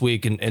later this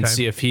week and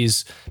see if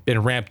he's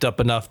been ramped up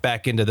enough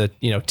back into the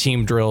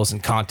team drills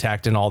and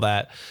contact and all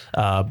that.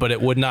 But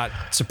it would not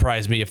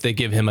surprise me if they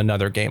give him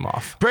another game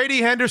off.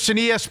 Brady Henderson,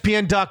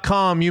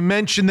 ESPN.com. You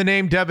mentioned the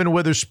name Devin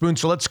Witherspoon,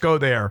 so let's go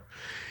there.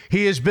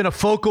 He has been a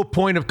focal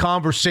point of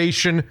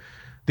conversation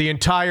the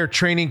entire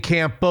training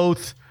camp,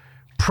 both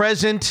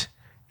present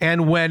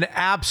and when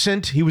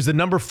absent. He was the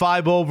number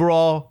 5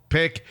 overall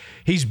pick.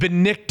 He's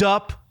been nicked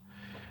up.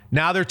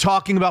 Now they're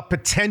talking about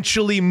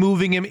potentially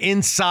moving him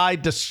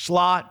inside the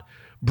slot.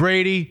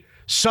 Brady,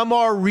 some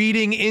are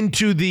reading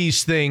into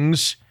these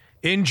things,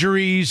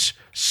 injuries,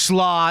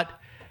 slot,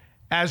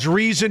 as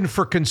reason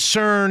for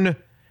concern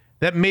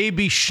that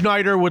maybe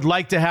Schneider would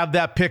like to have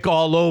that pick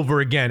all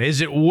over again.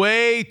 Is it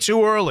way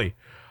too early?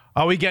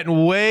 Are we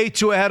getting way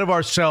too ahead of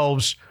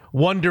ourselves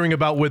wondering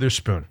about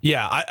Witherspoon?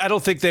 Yeah, I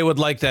don't think they would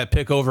like that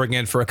pick over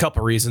again for a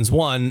couple reasons.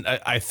 One,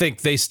 I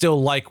think they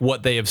still like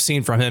what they have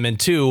seen from him. And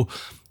 2,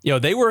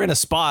 they were in a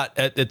spot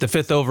at the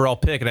 5th overall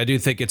pick, and I do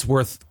think it's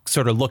worth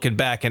sort of looking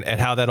back at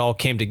how that all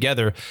came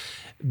together.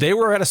 they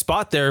were at a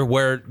spot there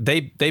where they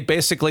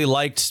basically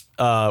liked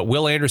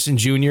Will Anderson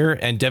Jr.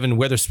 and Devin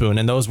Witherspoon,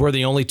 and those were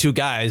the only two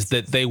guys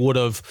that they would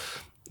have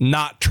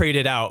not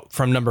traded out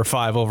from number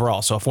 5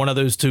 overall. So if one of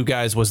those two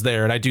guys was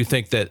there, and I do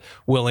think that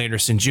Will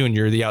Anderson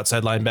Jr., the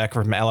outside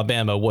linebacker from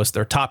Alabama, was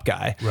their top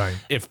guy. Right.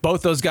 If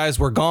both those guys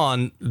were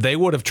gone, they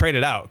would have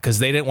traded out because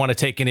they didn't want to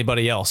take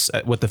anybody else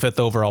with the 5th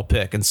overall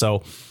pick. And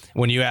so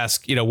when you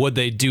ask, would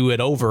they do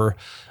it over?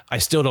 I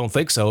still don't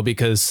think so,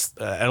 because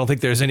I don't think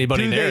there's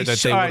anybody there that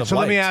they would have liked.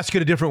 Let me ask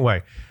it a different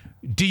way.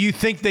 Do you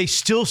think they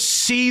still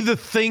see the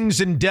things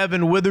in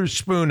Devin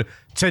Witherspoon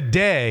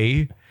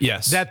today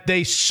that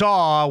they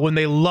saw when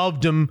they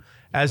loved him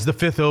as the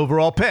 5th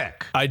overall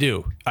pick? I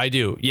do.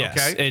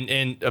 Yes. Okay.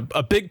 And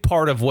a big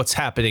part of what's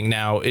happening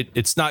now,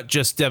 it's not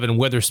just Devin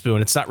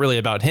Witherspoon. It's not really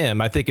about him.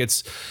 I think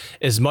it's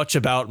as much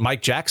about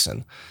Mike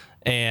Jackson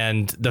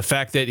and the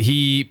fact that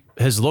he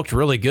has looked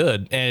really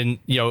good. And,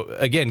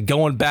 again,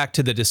 going back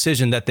to the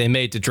decision that they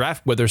made to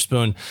draft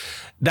Witherspoon,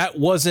 that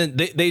wasn't,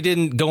 they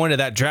didn't go into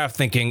that draft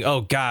thinking,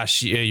 oh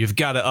gosh, you've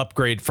got to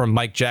upgrade from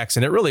Mike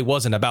Jackson. It really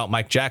wasn't about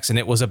Mike Jackson.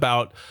 It was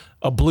about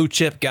a blue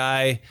chip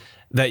guy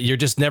that you're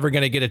just never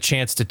going to get a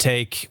chance to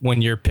take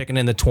when you're picking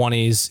in the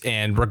 20s.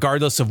 And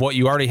regardless of what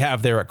you already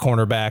have there at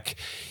cornerback,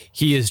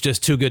 he is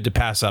just too good to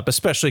pass up,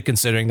 especially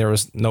considering there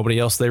was nobody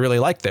else they really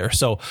liked there.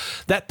 So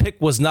that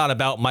pick was not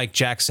about Mike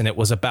Jackson. It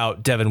was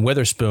about Devin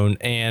Witherspoon.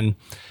 And,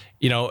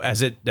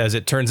 as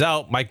it turns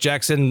out, Mike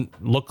Jackson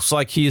looks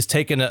like he has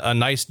taken a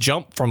nice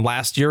jump from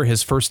last year,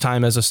 his first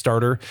time as a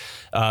starter,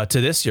 to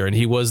this year. And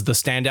he was the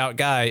standout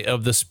guy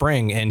of the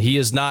spring, and he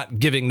is not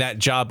giving that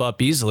job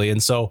up easily.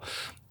 And so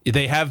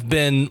they have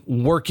been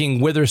working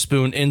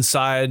Witherspoon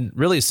inside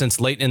really since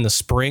late in the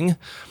spring.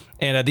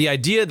 And the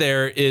idea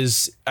there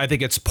is, I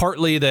think it's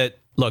partly that,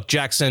 look,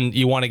 Jackson,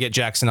 you want to get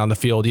Jackson on the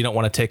field. You don't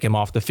want to take him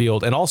off the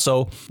field. And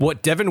also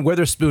what Devin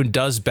Witherspoon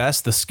does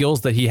best, the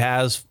skills that he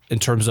has in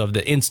terms of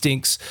the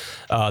instincts,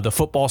 the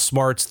football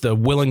smarts, the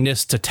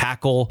willingness to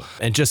tackle,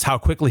 and just how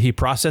quickly he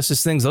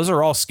processes things. Those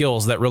are all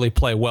skills that really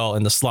play well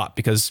in the slot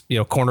because,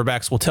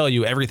 cornerbacks will tell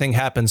you everything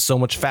happens so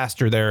much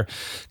faster there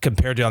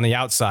compared to on the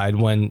outside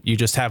when you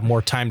just have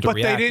more time to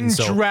react. But they didn't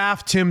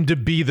draft him to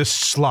be the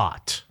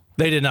slot.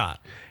 They did not.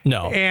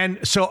 No.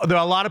 And so there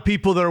are a lot of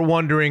people that are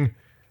wondering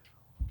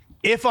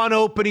if on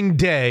opening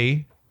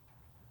day,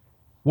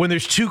 when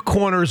there's two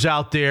corners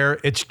out there,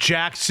 it's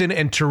Jackson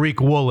and Tariq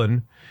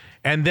Woolen,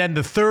 and then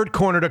the third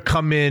corner to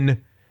come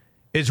in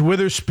is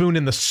Witherspoon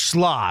in the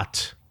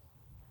slot,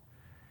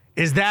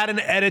 is that an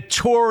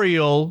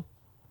editorial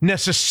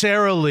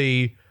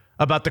necessarily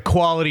about the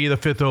quality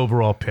of the 5th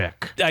overall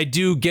pick? I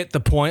do get the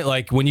point.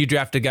 Like when you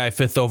draft a guy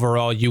 5th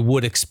overall, you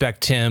would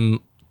expect him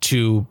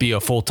to be a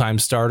full-time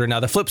starter. Now,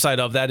 the flip side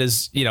of that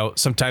is,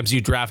 sometimes you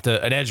draft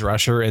an edge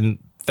rusher and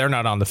they're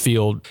not on the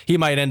field. He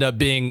might end up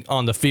being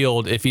on the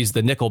field if he's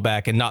the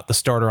nickelback and not the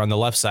starter on the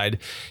left side.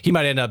 He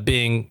might end up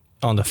being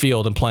on the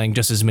field and playing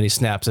just as many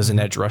snaps as an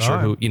edge rusher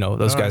who,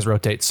 those guys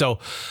rotate. So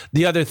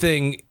the other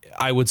thing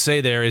I would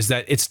say there is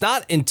that it's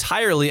not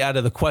entirely out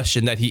of the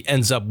question that he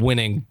ends up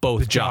winning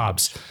both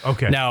jobs.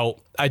 Okay. Now,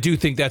 I do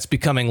think that's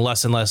becoming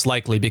less and less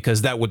likely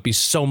because that would be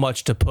so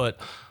much to put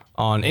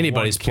on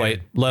anybody's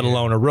plate, let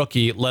alone a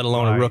rookie, a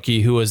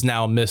rookie who has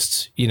now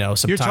missed, some You're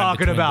time. Talking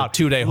between about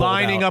the 2-day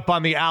lining holdout. up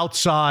on the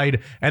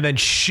outside and then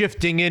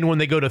shifting in when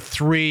they go to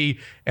 3,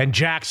 and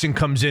Jackson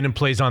comes in and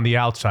plays on the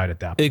outside at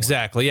that point.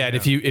 Exactly. Yeah. And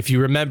if you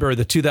remember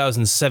the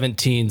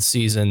 2017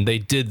 season, they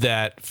did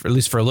that at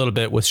least for a little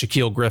bit with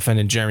Shaquille Griffin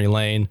and Jeremy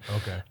Lane.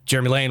 Okay.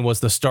 Jeremy Lane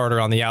was the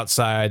starter on the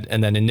outside,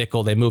 and then in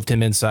nickel they moved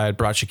him inside,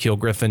 brought Shaquille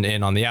Griffin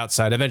in on the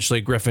outside.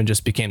 Eventually Griffin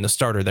just became the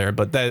starter there,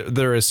 but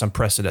there is some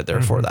precedent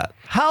there for that.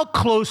 How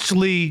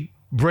closely,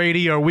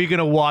 Brady, are we going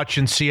to watch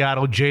in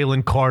Seattle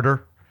Jalen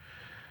Carter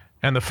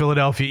and the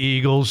Philadelphia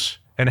Eagles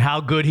and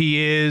how good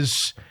he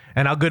is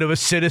and how good of a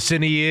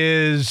citizen he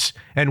is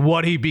and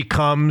what he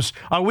becomes?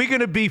 Are we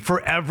going to be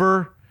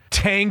forever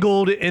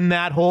tangled in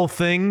that whole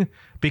thing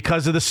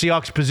because of the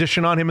Seahawks'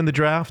 position on him in the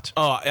draft?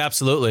 Oh,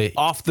 absolutely.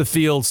 Off the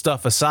field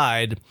stuff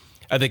aside,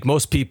 I think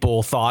most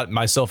people thought,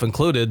 myself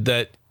included,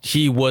 that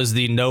he was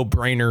the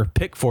no-brainer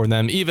pick for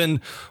them.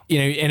 Even,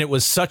 and it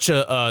was such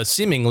a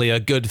seemingly a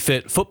good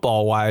fit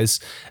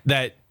football-wise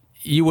that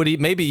you would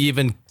maybe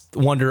even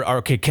wonder,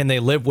 okay, can they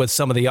live with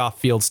some of the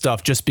off-field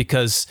stuff just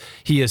because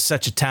he is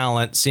such a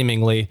talent,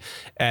 seemingly,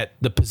 at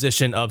the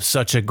position of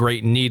such a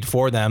great need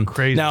for them.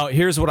 Crazy. Now,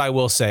 here's what I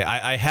will say.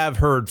 I have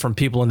heard from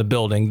people in the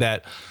building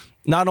that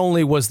not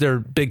only was there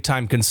big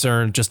time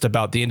concern just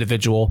about the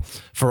individual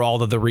for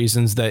all of the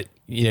reasons that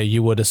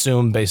you would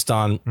assume based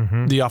on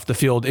the off the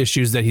field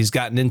issues that he's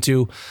gotten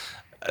into,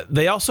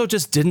 they also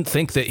just didn't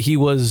think that he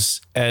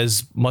was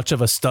as much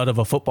of a stud of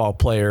a football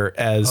player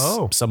as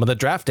some of the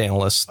draft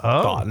analysts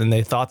thought. And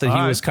they thought that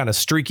he was kind of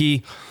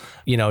streaky,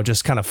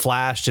 just kind of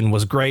flashed and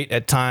was great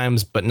at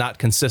times, but not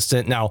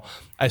consistent. Now,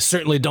 I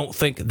certainly don't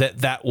think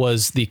that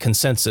was the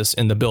consensus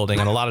in the building.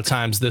 And a lot of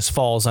times this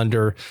falls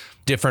under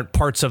different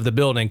parts of the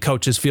building.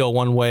 Coaches feel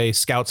one way,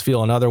 scouts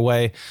feel another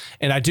way.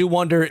 And I do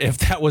wonder if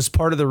that was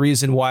part of the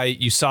reason why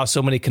you saw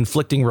so many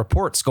conflicting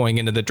reports going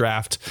into the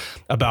draft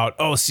about,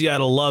 oh,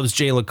 Seattle loves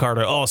Jalen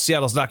Carter. Oh,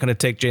 Seattle's not going to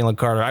take Jalen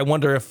Carter. I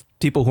wonder if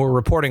people who are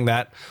reporting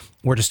that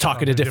were just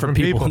talking to different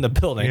people in the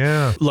building.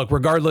 Yeah. Look,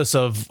 regardless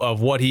of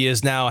what he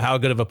is now, how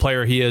good of a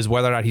player he is,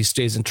 whether or not he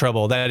stays in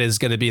trouble, that is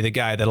going to be the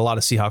guy that a lot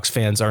of Seahawks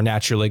fans are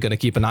naturally going to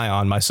keep an eye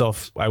on.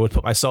 Myself, I would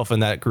put myself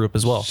in that group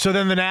as well. So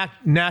then the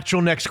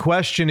natural next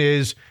question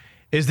is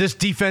this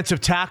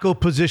defensive tackle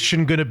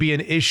position going to be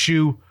an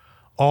issue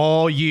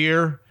all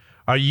year?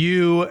 Are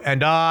you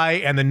and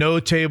I and the No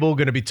Table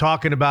going to be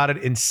talking about it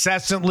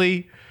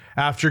incessantly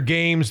after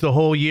games the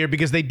whole year?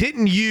 Because they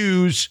didn't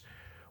use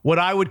what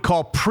I would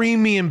call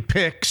premium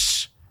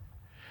picks.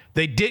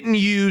 They didn't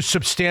use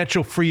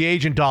substantial free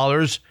agent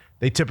dollars.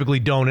 They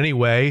typically don't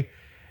anyway.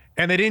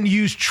 And they didn't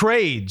use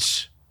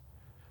trades.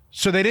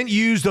 So they didn't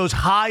use those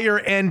higher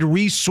end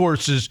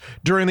resources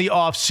during the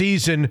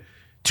offseason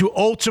to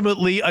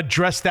ultimately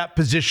address that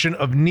position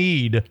of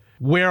need.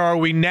 Where are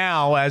we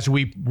now as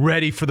we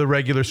ready for the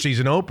regular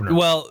season opener?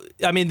 Well,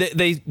 I mean,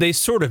 they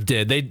sort of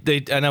did.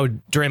 They I know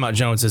Draymond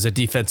Jones is a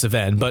defensive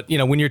end, but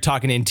when you're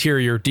talking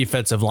interior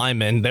defensive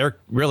linemen, they're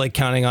really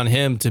counting on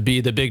him to be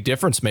the big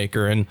difference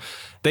maker, and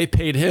they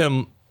paid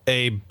him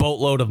a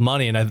boatload of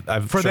money. And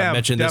I've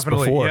mentioned this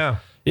before.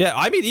 Yeah,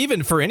 I mean,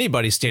 even for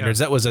anybody's standards,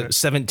 that was a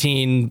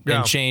 $17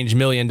 and change $1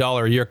 million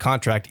a year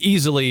contract,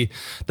 easily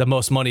the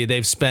most money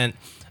they've spent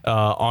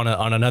on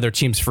another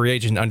team's free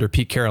agent under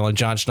Pete Carroll and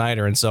John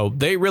Schneider. And so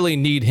they really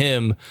need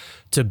him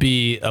to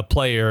be a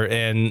player.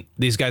 And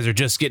these guys are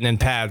just getting in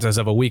pads as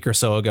of a week or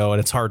so ago. And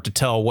it's hard to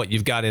tell what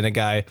you've got in a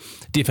guy,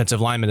 defensive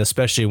lineman,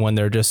 especially when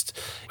they're just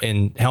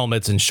in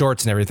helmets and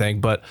shorts and everything.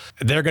 But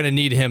they're going to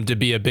need him to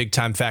be a big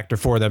time factor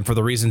for them for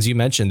the reasons you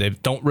mentioned. They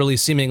don't really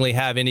seemingly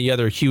have any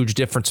other huge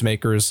difference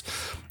makers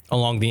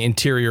along the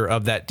interior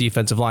of that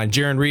defensive line.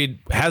 Jaron Reed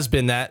has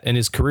been that in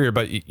his career,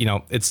 but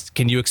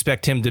can you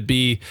expect him to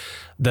be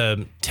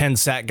the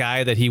 10-sack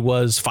guy that he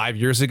was 5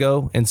 years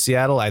ago in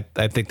Seattle? I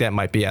think that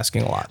might be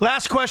asking a lot.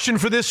 Last question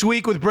for this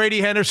week with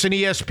Brady Henderson,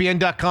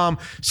 ESPN.com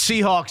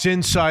Seahawks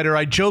insider.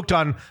 I joked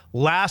on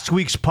last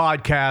week's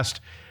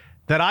podcast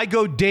that I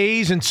go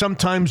days and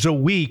sometimes a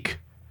week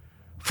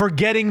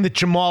forgetting that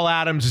Jamal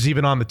Adams is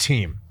even on the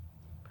team.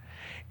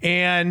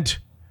 And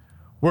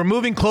we're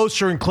moving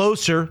closer and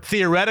closer,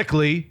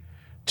 theoretically,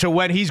 to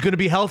when he's going to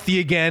be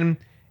healthy again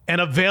and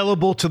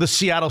available to the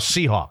Seattle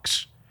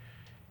Seahawks.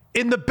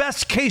 In the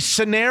best case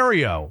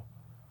scenario,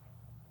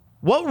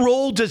 what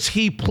role does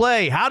he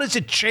play? How does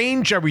it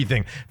change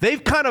everything?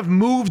 They've kind of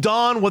moved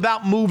on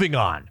without moving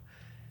on.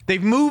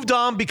 They've moved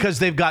on because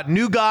they've got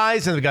new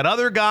guys and they've got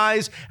other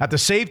guys at the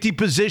safety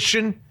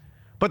position,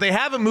 but they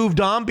haven't moved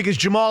on because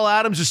Jamal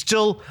Adams is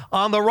still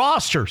on the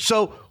roster.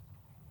 So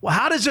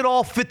how does it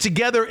all fit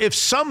together if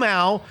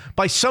somehow,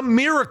 by some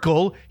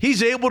miracle,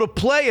 he's able to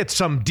play at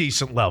some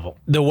decent level?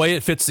 The way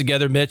it fits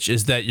together, Mitch,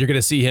 is that you're going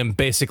to see him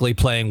basically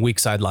playing weak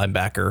side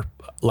linebacker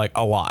like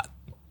a lot.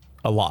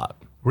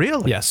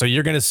 Really? Yeah, so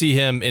you're going to see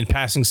him in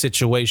passing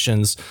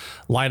situations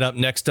line up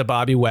next to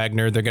Bobby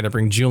Wagner. They're going to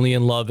bring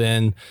Julian Love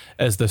in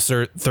as the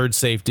third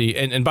safety.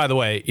 And by the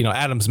way,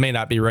 Adams may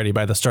not be ready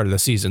by the start of the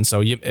season,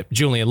 so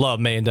Julian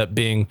Love may end up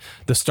being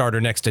the starter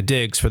next to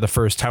Diggs for the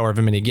first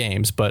however many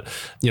games. But,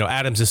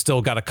 Adams has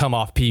still got to come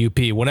off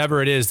PUP.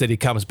 Whenever it is that he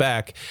comes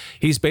back,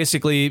 he's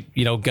basically,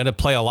 going to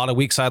play a lot of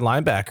weak side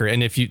linebacker.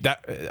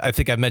 And I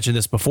think I've mentioned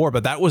this before,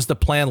 but that was the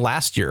plan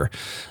last year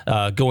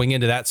going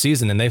into that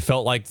season. And they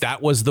felt like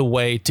that was the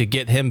way to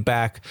get him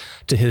back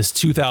to his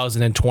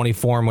 2020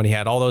 form when he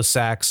had all those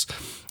sacks,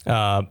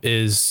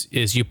 is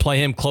you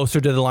play him closer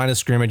to the line of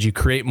scrimmage, you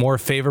create more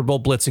favorable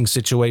blitzing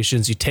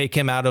situations, you take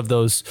him out of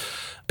those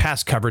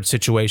pass coverage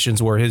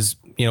situations where his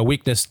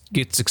weakness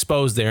gets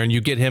exposed there, and you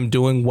get him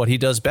doing what he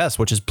does best,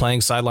 which is playing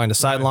sideline to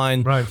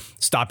sideline,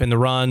 stopping the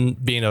run,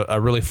 being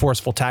a really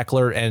forceful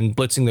tackler, and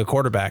blitzing the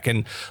quarterback.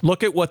 And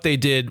look at what they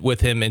did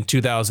with him in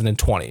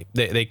 2020.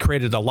 They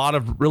created a lot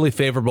of really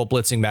favorable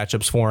blitzing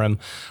matchups for him.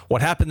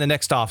 What happened the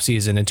next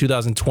offseason in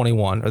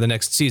 2021, or the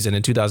next season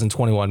in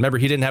 2021? Remember,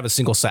 he didn't have a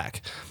single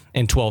sack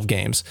in 12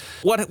 games.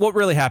 What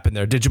really happened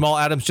there? Did Jamal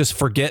Adams just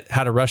forget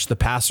how to rush the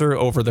passer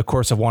over the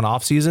course of one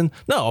offseason?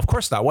 No, of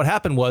course not. What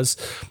happened was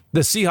the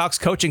Seahawks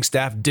coaching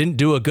staff didn't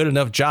do a good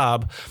enough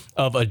job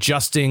of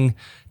adjusting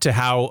to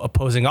how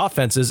opposing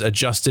offenses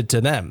adjusted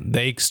to them.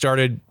 They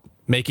started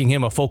making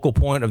him a focal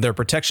point of their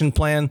protection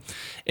plan,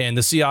 and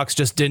the Seahawks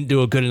just didn't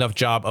do a good enough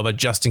job of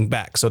adjusting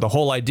back. So the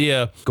whole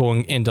idea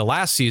going into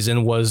last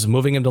season was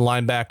moving him to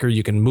linebacker.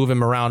 You can move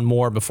him around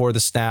more before the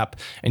snap,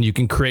 and you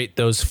can create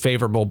those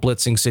favorable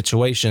blitzing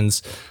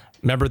situations.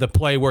 Remember the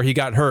play where he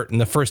got hurt in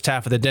the first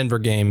half of the Denver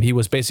game? He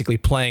was basically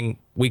playing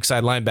weak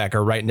side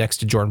linebacker right next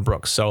to Jordan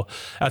Brooks. So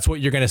that's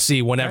what you're going to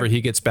see whenever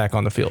he gets back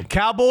on the field.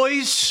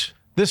 Cowboys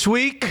this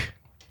week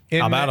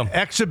in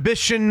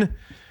exhibition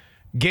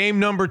game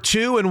number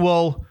 2, and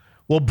we'll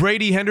Will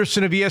Brady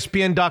Henderson of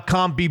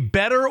ESPN.com be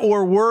better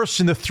or worse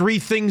in the 3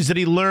 things that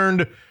he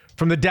learned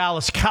from the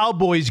Dallas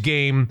Cowboys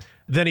game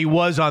than he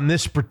was on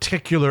this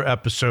particular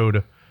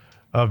episode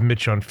of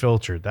Mitch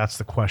Unfiltered? That's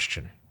the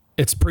question.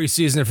 It's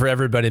preseason for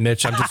everybody,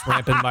 Mitch. I'm just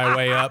ramping my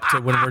way up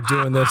to when we're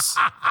doing this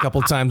a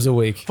couple times a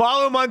week.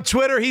 Follow him on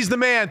Twitter. He's the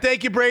man.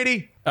 Thank you,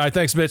 Brady. All right,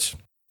 thanks, Mitch.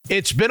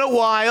 It's been a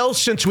while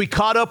since we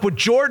caught up with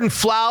Jordan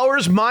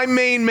Flowers, my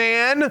main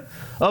man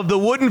of the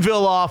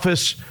Woodinville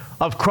office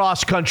of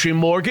Cross Country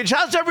Mortgage.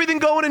 How's everything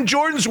going in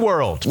Jordan's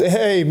world?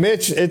 Hey,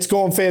 Mitch, it's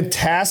going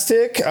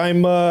fantastic.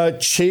 I'm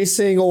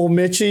chasing old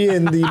Mitchie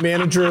in the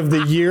Manager of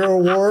the Year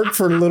award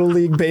for Little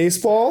League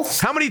Baseball.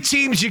 How many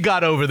teams you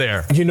got over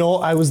there? You know,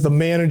 I was the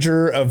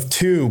manager of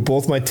 2,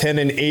 both my 10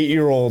 and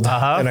 8-year-old.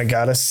 And I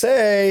got to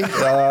say,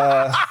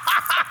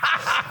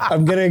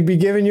 I'm going to be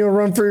giving you a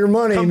run for your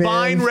money,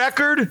 Combined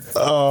record?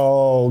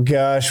 Oh,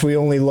 gosh. We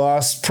only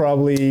lost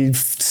probably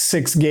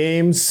 6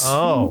 games.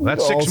 Oh,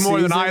 that's 6 more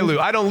than I lose.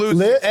 I don't lose.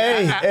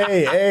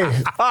 Hey.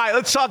 All right,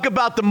 let's talk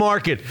about the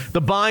market,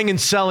 the buying and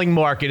selling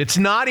market. It's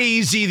not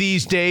easy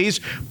these days,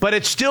 but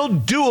it's still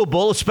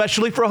doable,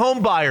 especially for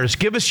home buyers.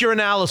 Give us your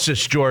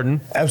analysis,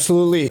 Jordan.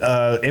 Absolutely.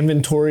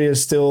 Inventory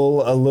is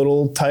still a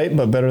little tight,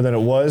 but better than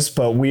it was.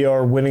 But we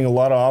are winning a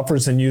lot of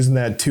offers and using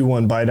that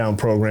 2-1 buy-down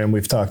program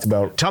we've talked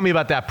about. Tell me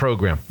about that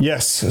program.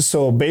 Yes.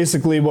 So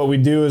basically what we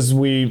do is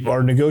we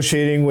are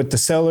negotiating with the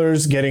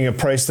sellers, getting a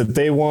price that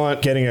they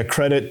want, getting a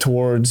credit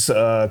towards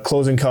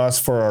closing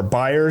costs for our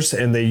buyers,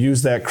 and they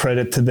use that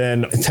credit to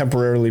then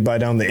temporarily buy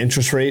down the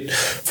interest rate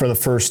for the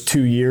first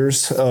 2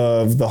 years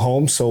of the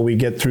home. So we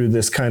get through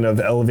this kind of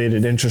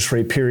elevated interest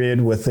rate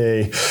period with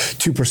a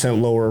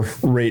 2% lower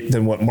rate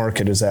than what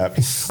market is at.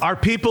 Are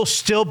people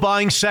still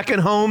buying second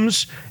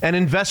homes and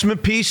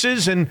investment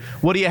pieces? And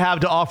what do you have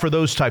to offer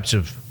those types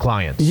of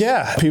clients?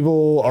 Yeah,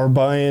 people are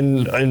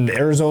buying in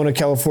Arizona,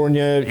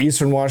 California,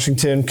 Eastern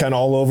Washington, kind of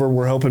all over.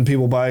 We're helping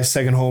people buy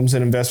second homes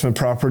and investment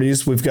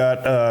properties. We've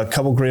got a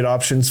couple great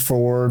options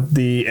for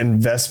the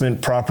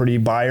investment property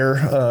buyer,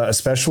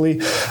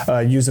 especially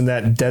using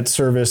that debt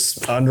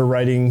service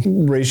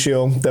underwriting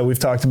ratio that we've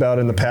talked about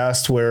in the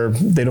past, where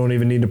they don't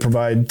even need to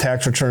provide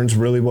tax returns.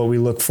 Really what we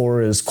look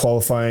for is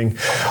qualifying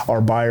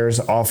our buyers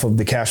off of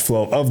the cash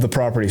flow of the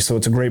property. So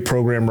it's a great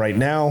program right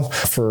now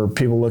for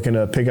people looking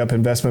to pick up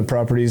investment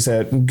properties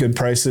at good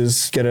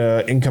prices, get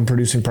a income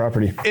producing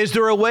property. Is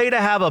there a way to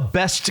have a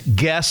best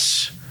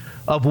guess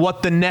of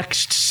what the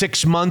next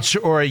 6 months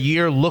or a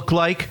year look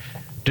like?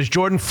 Does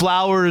Jordan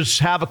Flowers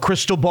have a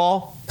crystal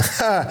ball?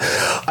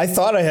 I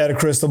thought I had a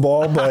crystal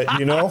ball, but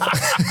you know,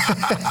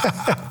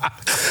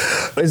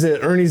 is it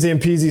Ernie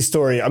Zampese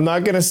story? I'm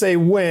not going to say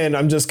when,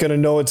 I'm just going to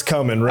know it's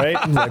coming, right?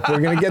 Like,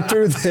 we're going to get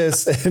through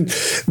this and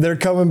they're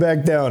coming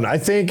back down. I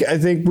think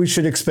we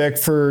should expect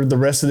for the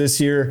rest of this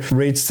year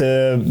rates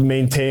to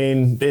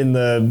maintain in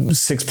the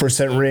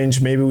 6% range.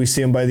 Maybe we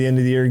see them by the end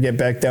of the year get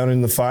back down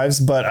in the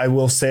 5s, but I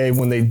will say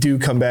when they do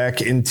come back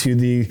into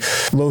the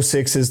low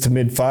 6s to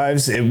mid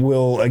 5s, it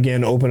will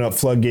again open up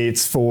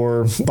floodgates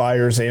for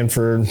buyers and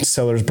for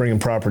sellers bringing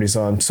properties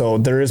on. So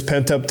there is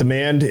pent up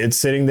demand. It's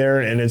sitting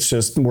there and it's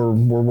just,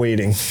 we're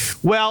waiting.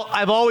 Well,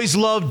 I've always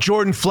loved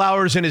Jordan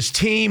Flowers and his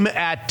team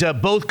at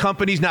both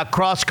companies, now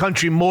Cross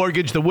Country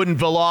Mortgage, the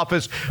Woodinville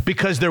office,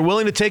 because they're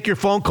willing to take your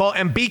phone call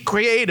and be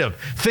creative.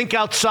 Think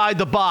outside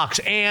the box.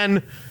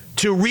 And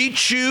to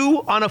reach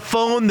you on a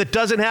phone that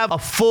doesn't have a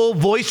full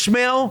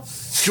voicemail,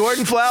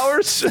 Jordan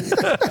Flowers?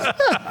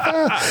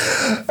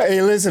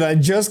 Hey, listen, I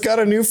just got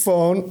a new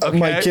phone. Okay.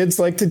 My kids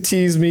like to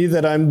tease me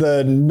that I'm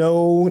the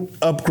no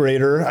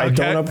upgrader. I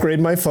don't upgrade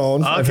my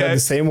phone. I've had the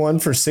same one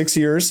for 6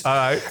 years. All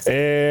right.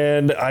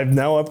 And I've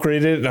now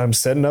upgraded and I'm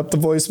setting up the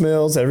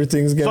voicemails.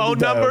 Everything's going to be phone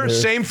number,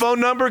 same phone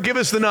number. Give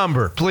us the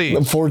number, please.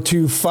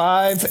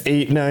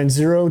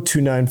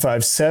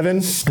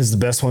 425-890-2957 is the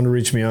best one to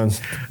reach me on.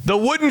 The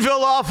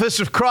Woodinville office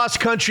of Cross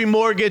Country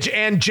Mortgage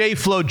and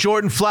J-Flow,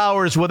 Jordan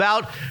Flowers.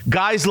 Without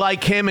guys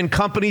like him and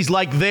companies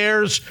like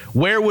theirs,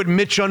 where would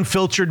Mitch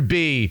Unfiltered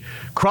be?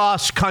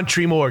 Cross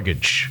Country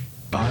Mortgage.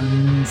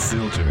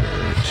 Unfiltered.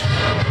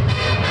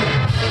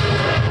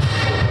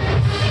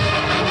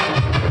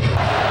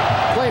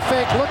 Play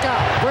fake, look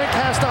out. Brink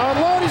has to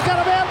unload. He's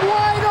got a man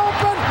wide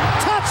open.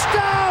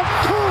 Touchdown,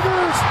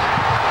 Cougars.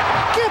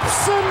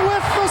 Gibson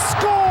with the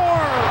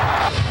score.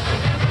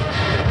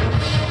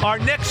 Our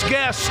next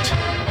guest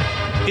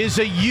is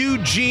a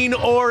Eugene,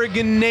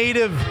 Oregon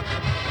native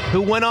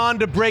who went on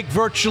to break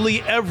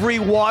virtually every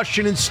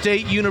Washington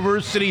State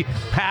University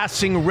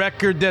passing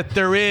record that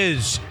there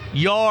is.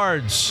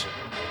 Yards,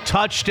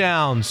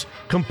 touchdowns,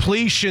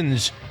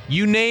 completions,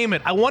 you name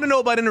it. I want to know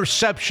about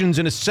interceptions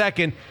in a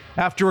second.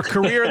 After a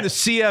career in the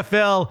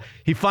CFL,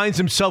 he finds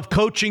himself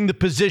coaching the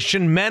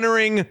position,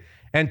 mentoring,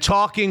 and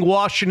talking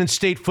Washington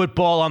State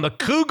football on the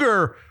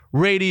Cougar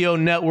Radio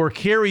Network.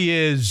 Here he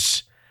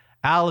is,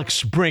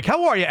 Alex Brink.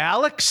 How are you,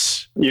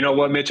 Alex? You know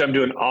what, Mitch? I'm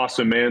doing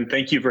awesome, man.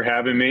 Thank you for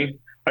having me.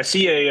 I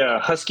see a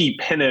Husky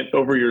pennant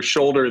over your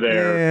shoulder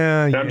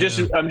there. Yeah,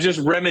 I'm just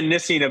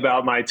reminiscing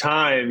about my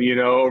time,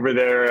 over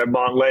there at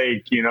Mont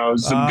Lake.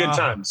 Some good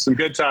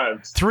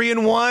times.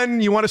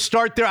 3-1. You want to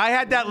start there? I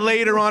had that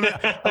later on.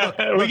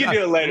 We can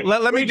do it later.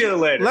 Let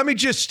me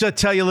just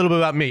tell you a little bit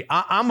about me.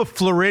 I'm a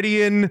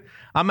Floridian.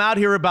 I'm out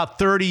here about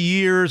 30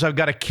 years. I've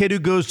got a kid who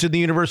goes to the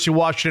University of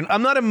Washington.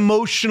 I'm not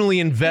emotionally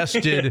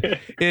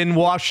invested in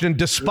Washington,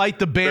 despite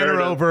the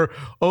banner over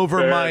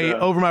my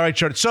right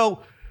shoulder.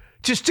 So,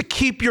 just to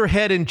keep your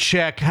head in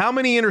check, how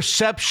many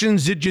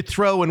interceptions did you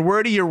throw, and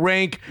where do you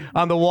rank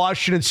on the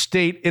Washington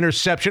State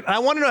interception? I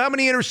want to know how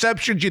many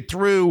interceptions you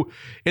threw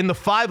in the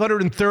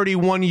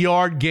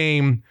 531-yard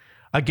game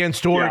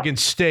against Oregon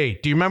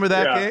State. Do you remember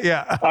that game?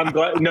 Yeah. I'm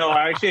glad. No,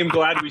 I actually am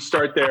glad we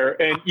start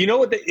there. And you know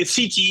what? It's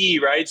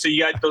CTE, right? So you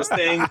got those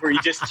things where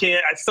you just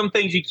can't, some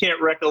things you can't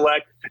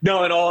recollect.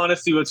 No, in all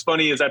honesty, what's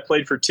funny is I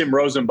played for Tim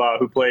Rosenbaugh,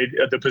 who played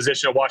at the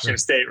position of Washington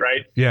State,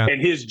 right? Yeah. And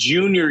his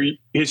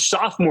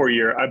sophomore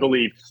year, I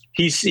believe,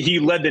 he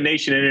led the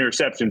nation in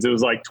interceptions. It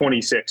was like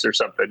 26 or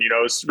something.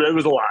 It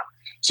was a lot.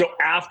 So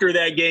after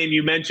that game,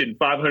 you mentioned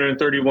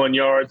 531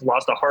 yards,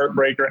 lost a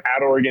heartbreaker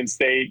at Oregon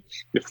State,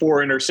 the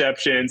 4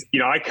 interceptions.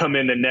 I come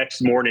in the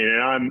next morning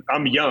and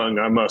I'm young.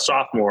 I'm a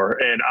sophomore,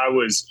 and I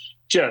was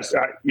just,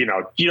 you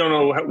don't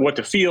know what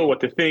to feel, what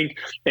to think.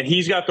 And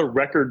he's got the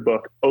record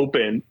book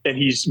open, and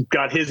he's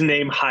got his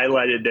name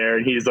highlighted there.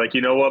 And he's like, you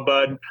know what,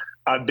 bud?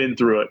 I've been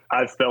through it.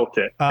 I've felt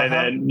it. And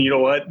then, you know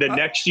what? The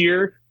next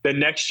year,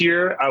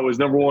 I was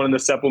number 1 in the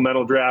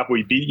supplemental draft.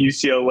 We beat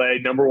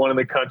UCLA, number 1 in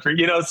the country.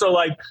 So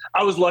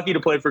I was lucky to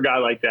play for a guy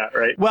like that,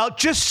 right? Well,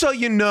 just so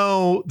you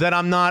know that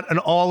I'm not an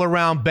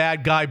all-around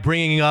bad guy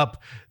bringing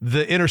up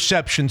the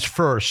interceptions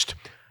first,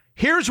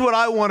 here's what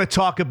I want to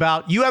talk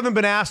about. You haven't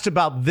been asked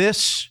about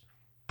this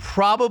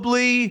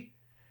probably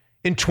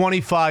in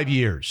 25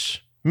 years,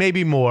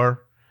 maybe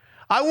more.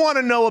 I want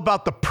to know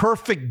about the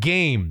perfect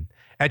game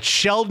at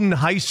Sheldon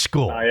High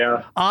School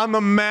on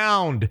the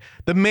mound.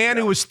 The man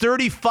who was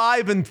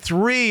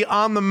 35-3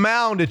 on the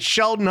mound at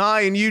Sheldon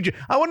High in Eugene.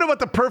 I wonder about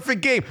the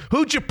perfect game.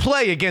 Who'd you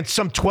play against?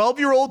 Some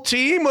 12-year-old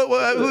team? No,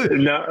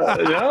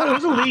 it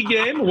was a league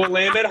game.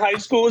 Willamette High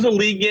School was a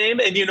league game.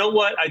 And you know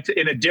what?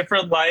 In a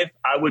different life,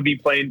 I would be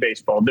playing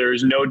baseball.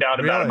 There's no doubt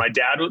about it. My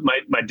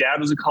dad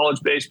was a college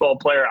baseball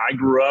player. I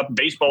grew up.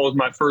 Baseball was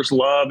my first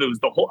love. It was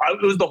the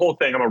whole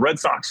thing. I'm a Red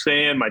Sox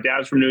fan. My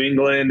dad's from New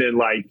England, and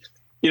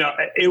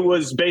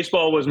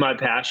baseball was my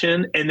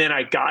passion. And then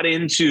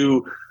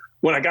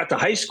when I got to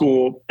high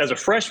school as a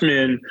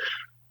freshman,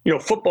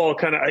 football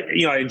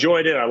I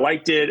enjoyed it. I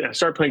liked it. I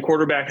started playing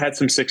quarterback, had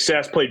some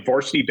success, played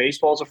varsity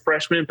baseball as a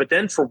freshman. But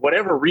then for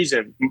whatever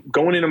reason,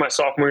 going into my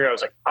sophomore year, I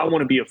was like, I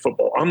want to be a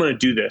football. I'm going to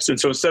do this. And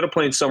so instead of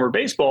playing summer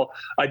baseball,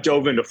 I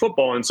dove into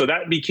football. And so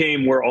that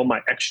became where all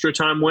my extra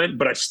time went.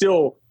 But I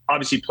still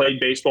obviously played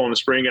baseball in the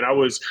spring, and I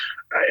was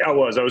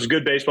a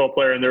good baseball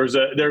player. And there's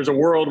a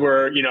world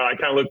where, I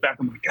kind of look back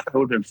and I'm like, God, it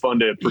would have been fun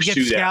to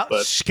pursue that.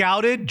 But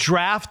scouted,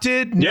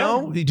 drafted?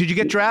 No? Did you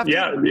get drafted?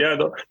 Yeah.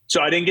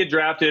 So I didn't get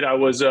drafted. I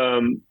was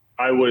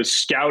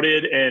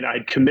scouted, and I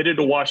committed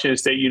to Washington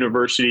State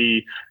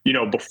University,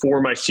 before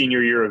my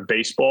senior year of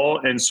baseball.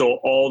 And so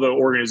all the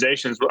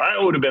organizations,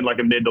 I would have been like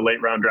a mid to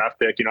late round draft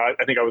pick.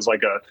 I think I was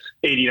like a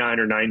 89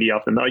 or 90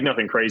 off the mound, like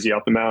nothing crazy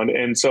off the mound.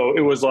 And so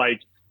it was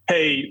like,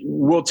 hey,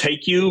 we'll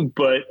take you,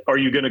 but are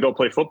you going to go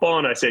play football?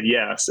 And I said,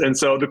 yes. And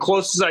so the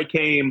closest I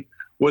came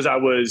was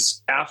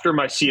after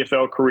my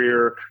CFL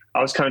career,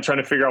 I was kind of trying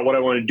to figure out what I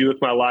wanted to do with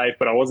my life,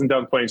 but I wasn't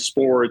done playing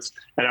sports.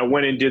 And I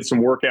went and did some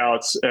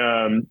workouts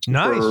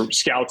for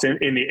scouts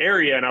in the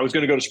area. And I was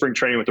going to go to spring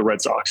training with the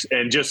Red Sox.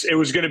 And it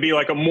was going to be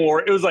like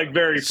it was like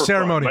very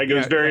ceremony. It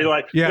was very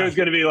it was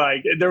going to be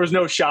like, there was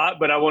no shot,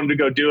 but I wanted to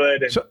go do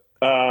it. And,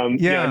 I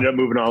ended up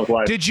moving on with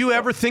life. Did you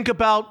ever think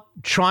about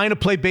trying to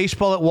play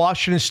baseball at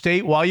Washington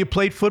State while you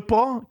played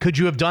football? Could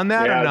you have done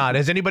that or not?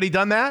 Has anybody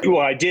done that? Well,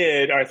 I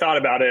did. I thought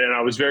about it, and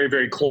I was very,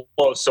 very close.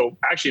 So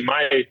actually,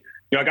 I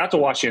got to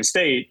Washington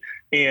State,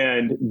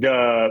 and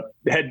the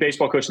head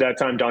baseball coach at that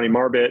time, Donnie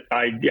Marbett,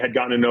 I had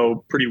gotten to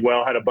know pretty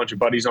well, had a bunch of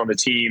buddies on the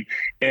team.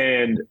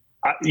 And,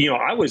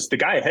 I was the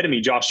guy ahead of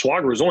me. Josh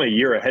Schwager was only a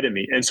year ahead of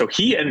me. And so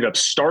he ended up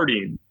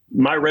starting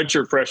my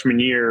redshirt freshman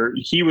year.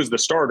 He was the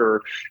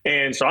starter.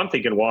 And so I'm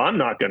thinking, well, I'm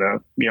not going to,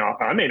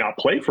 I may not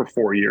play for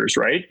 4 years.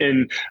 Right.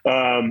 And,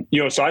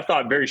 so I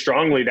thought very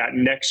strongly that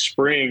next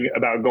spring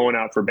about going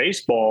out for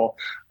baseball.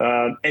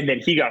 And then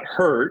he got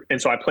hurt. And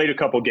so I played a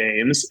couple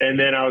games, and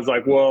then I was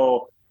like,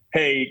 well,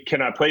 hey,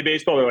 can I play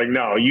baseball? They're like,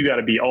 no, you got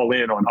to be all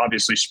in on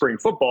obviously spring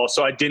football.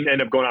 So I didn't end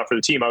up going out for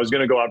the team. I was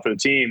going to go out for the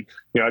team.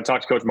 I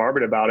talked to Coach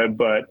Marbett about it,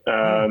 but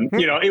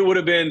it would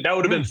have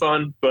been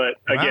fun. But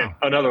again,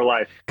 another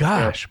life.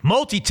 Gosh,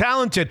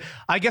 multi-talented.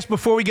 I guess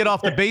before we get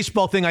off the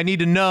baseball thing, I need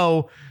to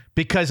know,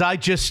 because I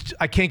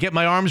can't get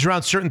my arms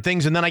around certain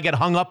things and then I get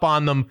hung up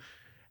on them.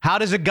 How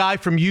does a guy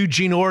from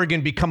Eugene, Oregon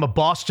become a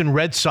Boston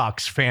Red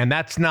Sox fan?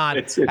 That's not,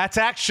 that's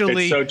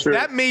actually, so true.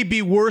 That may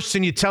be worse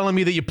than you telling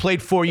me that you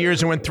played 4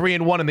 years and went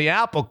 3-1 in the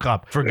Apple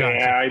Cup, for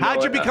God's sake.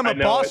 How'd you become a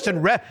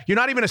Boston Red? You're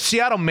not even a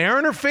Seattle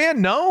Mariner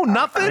fan? No,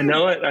 nothing? I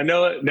know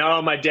it.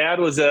 No, my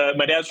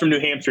dad's from New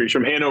Hampshire. He's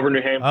from Hanover,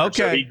 New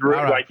Hampshire. Okay. So he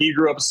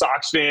grew up a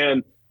Sox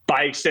fan.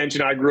 By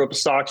extension, I grew up a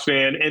Sox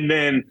fan. And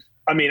then,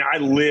 I mean, I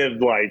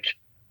lived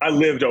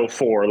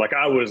 04. Like,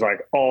 I was like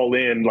all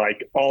in,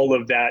 like all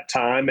of that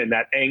time and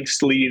that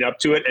angst leading up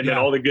to it. And then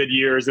all the good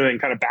years and then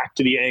kind of back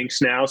to the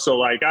angst now. So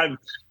like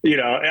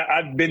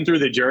I've been through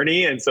the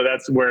journey. And so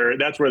that's where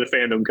the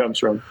fandom comes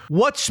from.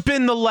 What's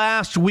been the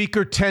last week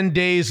or 10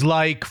 days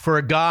like for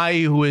a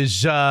guy who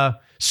is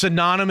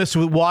synonymous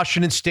with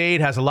Washington State,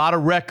 has a lot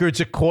of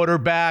records at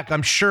quarterback?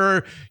 I'm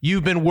sure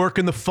you've been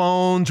working the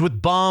phones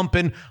with Bump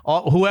and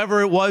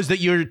whoever it was that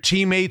your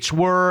teammates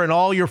were and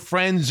all your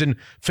friends and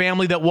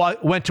family that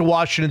went to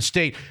Washington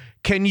State.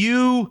 Can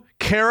you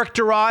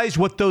characterize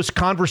what those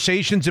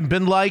conversations have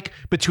been like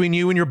between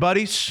you and your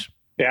buddies?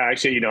 Yeah,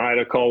 actually, I had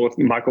a call with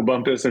Michael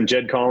Bumpus and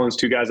Jed Collins,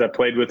 two guys I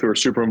played with who were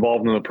super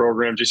involved in the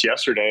program just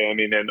yesterday. I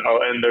mean, and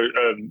there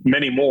are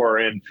many more.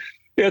 And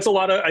it's a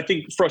lot of, I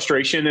think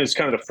frustration is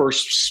kind of the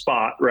first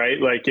spot, right?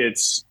 Like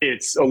it's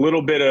a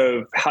little bit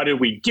of how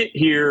did we get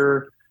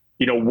here?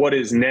 What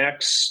is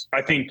next?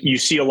 I think you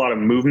see a lot of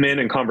movement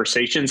and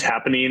conversations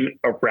happening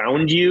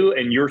around you,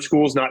 and your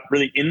school's not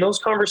really in those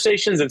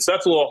conversations. And so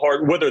that's a little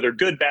hard, whether they're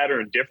good, bad,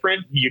 or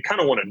indifferent. You kind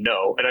of want to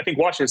know. And I think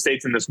Washington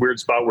State's in this weird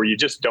spot where you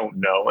just don't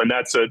know. And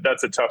that's a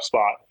tough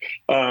spot.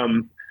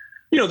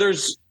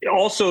 There's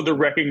also the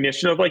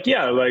recognition of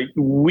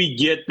we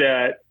get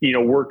that,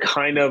 we're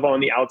kind of on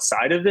the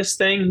outside of this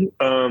thing,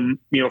 from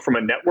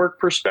a network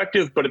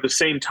perspective, but at the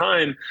same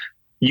time,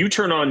 you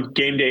turn on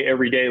game day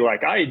every day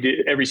like I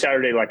do, every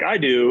Saturday like I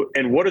do,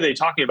 and what are they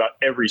talking about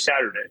every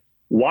Saturday?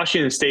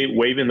 Washington State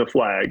waving the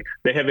flag.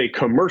 They have a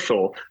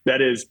commercial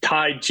that is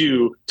tied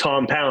to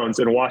Tom Pounds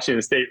and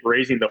Washington State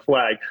raising the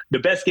flag. The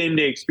best game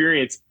day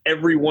experience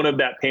every one of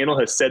that panel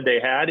has said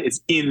they had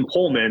is in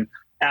Pullman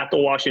at the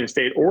Washington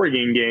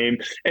State-Oregon game.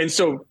 And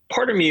so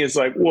part of me is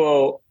like,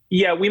 well,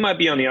 yeah, we might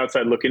be on the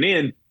outside looking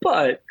in,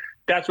 but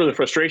that's where the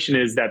frustration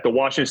is, that the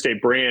Washington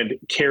State brand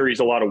carries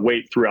a lot of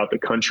weight throughout the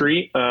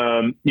country,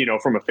 from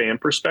a fan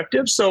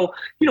perspective. So,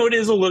 it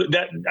is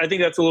I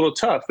think that's a little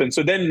tough. And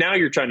so then now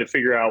you're trying to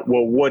figure out,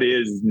 well, what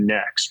is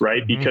next,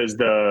 right? Mm-hmm. Because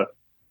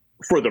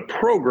for the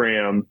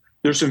program,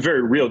 there's some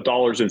very real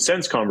dollars and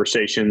cents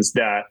conversations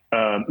that,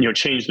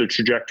 change the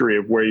trajectory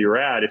of where you're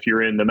at if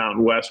you're in the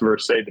Mountain West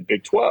versus, say, the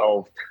Big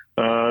 12.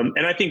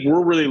 And I think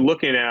we're really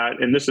looking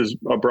at, and this is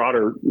a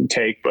broader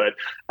take, but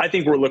I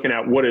think we're looking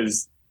at what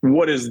is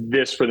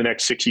this for the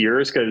next 6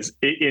 years? Because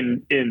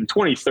in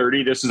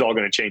 2030, this is all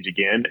going to change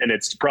again. And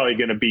it's probably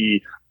going to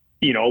be,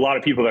 a lot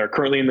of people that are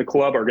currently in the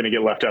club are going to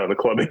get left out of the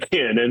club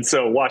again. And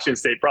so Washington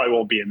State probably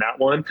won't be in that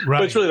one. Right.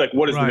 But it's really like,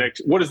 what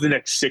does the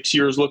next 6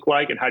 years look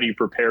like? And how do you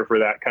prepare for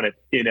that kind of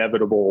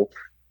inevitable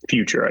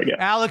future, I guess?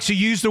 Alex, you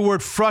used the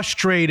word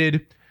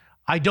frustrated.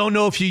 I don't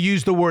know if you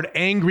use the word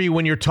angry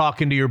when you're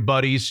talking to your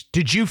buddies.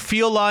 Did you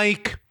feel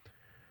like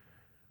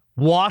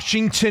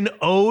Washington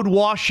owed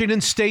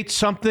Washington State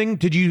something?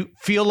 Did you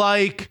feel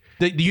like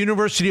the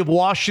University of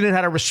Washington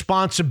had a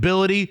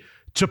responsibility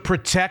to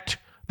protect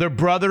their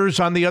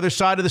brothers on the other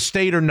side of the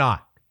state or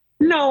not?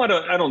 No,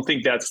 I don't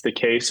think that's the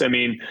case. I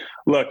mean,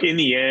 look, in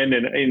the end,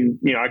 and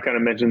I kind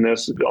of mentioned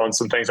this on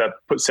some things I've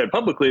said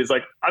publicly, is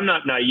like, I'm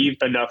not naive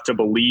enough to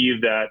believe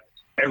that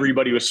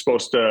everybody was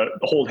supposed to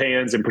hold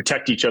hands and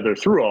protect each other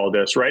through all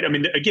this, right? I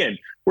mean, again,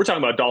 we're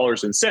talking about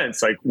dollars and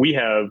cents. Like, we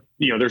have,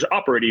 there's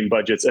operating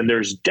budgets and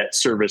there's debt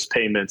service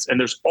payments and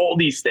there's all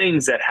these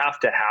things that have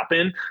to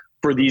happen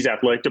for these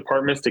athletic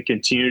departments to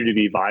continue to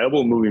be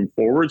viable moving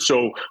forward.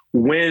 So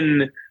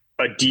when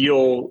a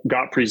deal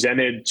got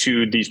presented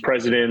to these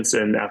presidents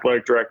and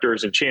athletic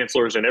directors and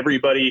chancellors and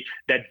everybody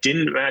that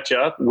didn't match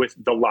up with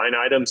the line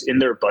items in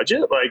their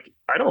budget, like,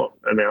 I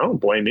don't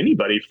blame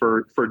anybody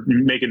for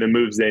making the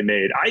moves they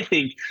made. I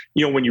think,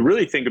 when you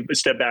really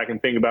step back and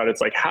think about it,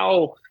 it's like,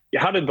 how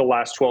did the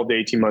last 12 to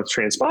 18 months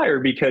transpire?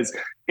 Because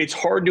it's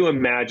hard to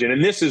imagine.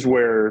 And this is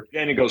where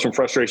then it goes from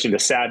frustration to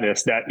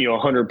sadness that,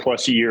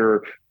 100+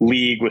 year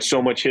league with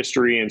so much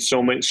history and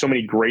so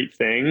many great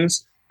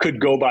things could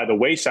go by the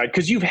wayside,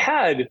 because you've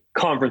had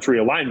conference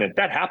realignment.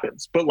 That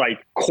happens. But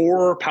like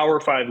core Power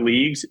 5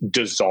 leagues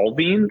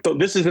dissolving. So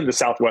this isn't the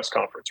Southwest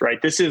Conference,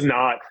 right? This is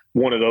not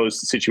one of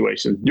those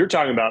situations. You're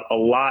talking about a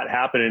lot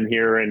happening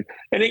here. And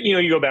it,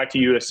 you go back to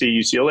USC,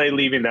 UCLA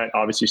leaving, that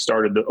obviously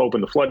started to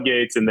open the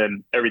floodgates, and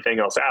then everything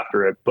else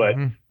after it. But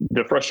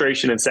the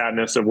frustration and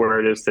sadness of where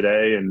it is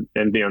today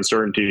and the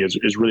uncertainty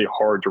is really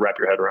hard to wrap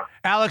your head around.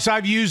 Alex,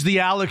 I've used the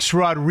Alex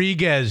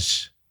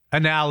Rodriguez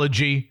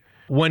analogy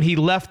when he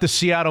left the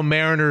Seattle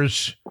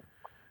Mariners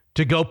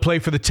to go play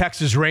for the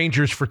Texas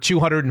Rangers for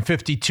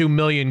 $252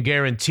 million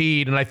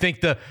guaranteed. And I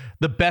think the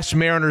best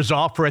Mariners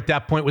offer at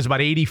that point was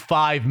about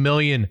 $85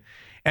 million.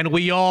 and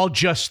we all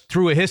just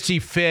threw a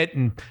hissy fit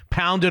and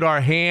pounded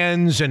our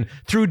hands and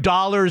threw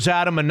dollars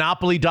at him,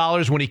 Monopoly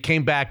dollars, when he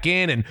came back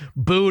in, and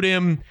booed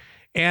him.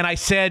 And I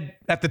said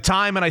at the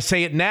time, and I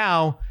say it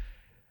now,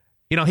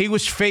 he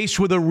was faced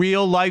with a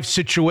real life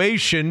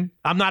situation.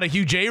 I'm not a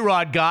huge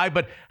A-Rod guy,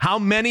 but how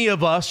many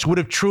of us would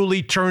have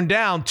truly turned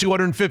down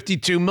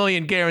 $252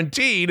 million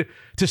guaranteed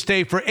to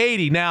stay for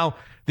 80? Now,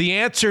 the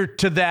answer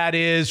to that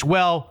is,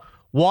 well,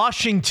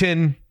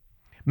 Washington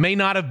may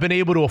not have been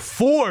able to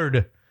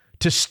afford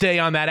to stay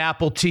on that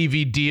Apple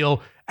TV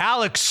deal.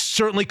 Alex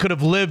certainly could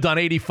have lived on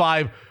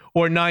 $85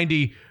 or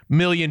 $90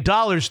 million.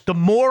 The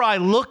more I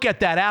look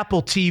at that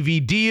Apple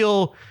TV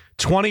deal,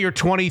 20 or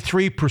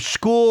 23 per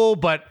school,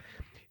 but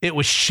it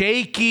was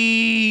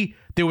shaky.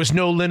 There was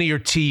no linear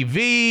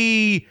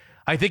TV.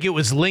 I think it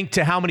was linked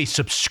to how many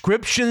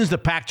subscriptions the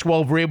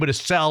Pac-12 were able to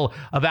sell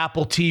of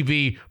Apple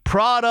TV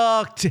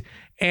product.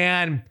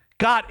 And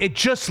God, it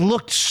just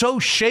looked so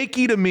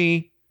shaky to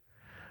me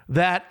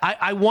that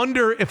I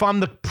wonder if I'm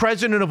the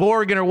president of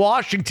Oregon or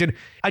Washington,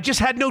 I just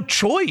had no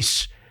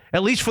choice,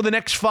 at least for the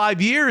next 5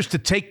 years, to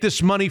take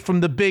this money from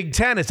the Big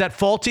Ten. Is that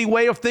faulty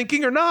way of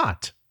thinking or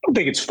not? I don't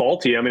think it's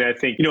faulty. I mean, I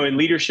think, in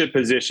leadership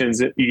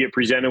positions, you get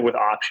presented with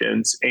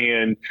options,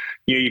 and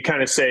you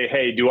kind of say,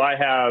 hey, do I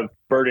have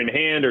bird in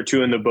hand or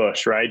two in the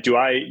bush, right? Do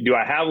I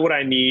have what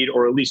I need,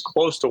 or at least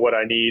close to what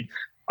I need?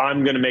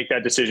 I'm going to make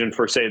that decision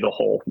for, say, the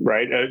whole,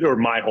 right? Or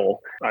my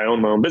whole. I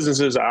own my own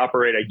businesses. I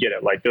operate. I get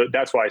it. Like,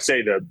 that's why I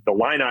say the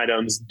line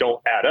items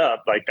don't add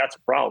up. Like, that's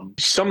a problem.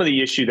 Some of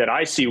the issue that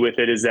I see with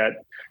it is that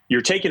you're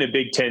taking a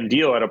Big Ten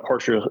deal at a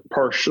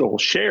partial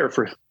share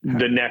for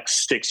the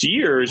next 6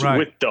 years, right,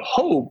 with the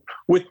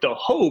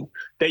hope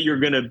that you're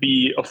going to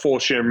be a full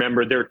share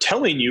member. They're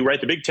telling you, right?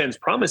 The Big Ten's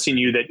promising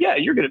you that, yeah,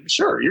 you're going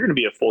to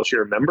be a full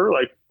share member.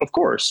 Like, of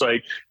course,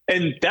 like,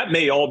 and that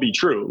may all be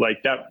true.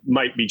 Like, that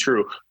might be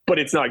true, but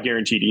it's not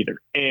guaranteed either.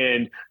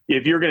 And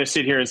if you're going to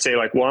sit here and say,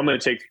 like, well, I'm going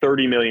to take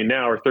 30 million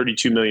now or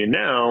 32 million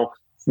now,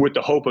 with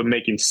the hope of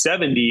making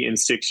 70 in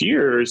 6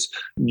 years,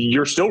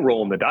 you're still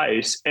rolling the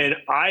dice. And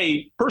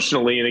I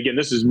personally, and again,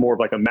 this is more of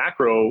like a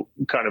macro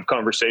kind of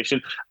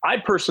conversation, I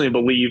personally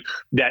believe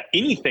that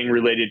anything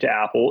related to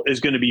Apple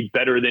is going to be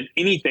better than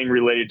anything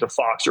related to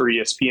Fox or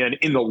ESPN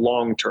in the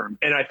long term.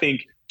 And I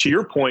think, to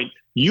your point,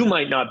 you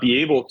might not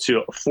be able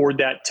to afford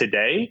that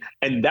today,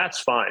 and that's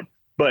fine.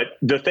 But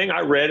the thing I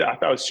read, I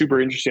thought was super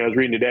interesting. I was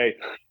reading today,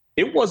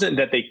 it wasn't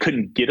that they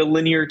couldn't get a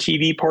linear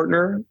TV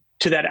partner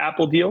to that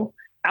Apple deal.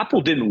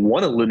 Apple didn't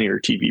want a linear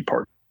TV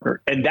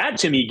partner. And that,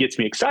 to me, gets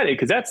me excited,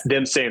 because that's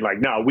them saying, like,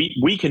 no,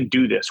 we can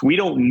do this. We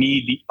don't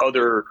need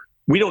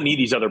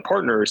these other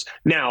partners.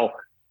 Now,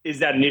 is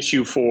that an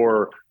issue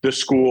for the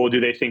school?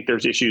 Do they think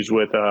there's issues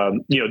with,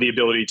 the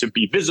ability to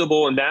be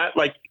visible and that?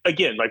 Like,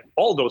 again, like,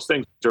 all those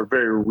things are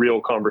very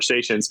real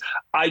conversations.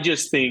 I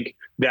just think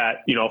that,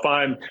 if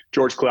I'm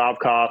George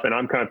Klavkoff and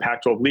I'm kind of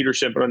Pac-12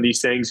 leadership on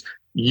these things,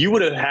 you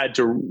would have had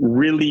to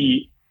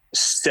really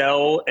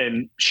sell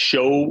and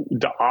show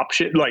the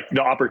option, like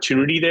the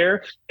opportunity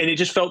there. And it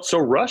just felt so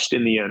rushed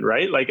in the end,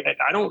 right? Like,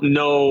 I don't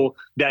know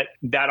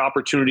that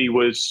opportunity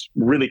was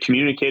really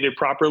communicated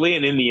properly.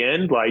 And in the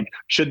end, like,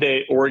 should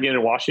Oregon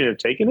and Washington have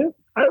taken it?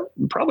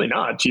 Probably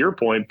not, to your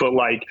point. But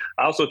like,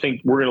 I also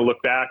think we're going to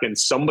look back and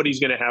somebody's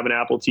going to have an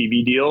Apple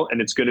TV deal, and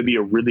it's going to be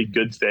a really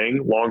good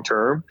thing long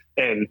term.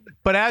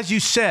 But as you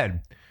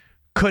said,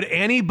 could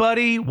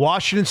anybody,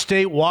 Washington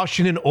State,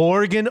 Washington,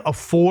 Oregon,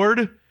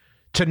 afford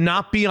to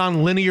not be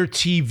on linear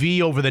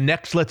TV over the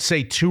next, let's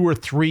say, 2 or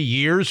 3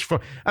 years?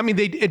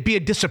 It'd be a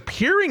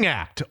disappearing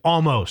act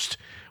almost,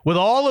 with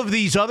all of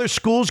these other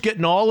schools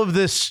getting all of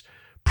this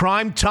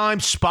primetime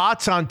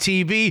spots on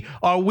TV.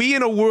 Are we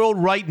in a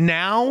world right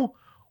now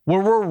where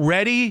we're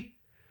ready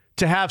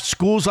to have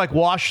schools like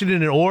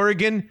Washington and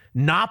Oregon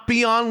not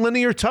be on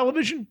linear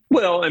television?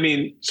 Well,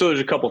 so there's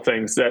a couple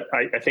things that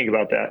I think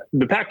about that.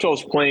 The Pac-12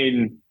 is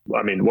playing,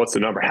 what's the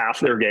number? Half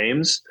their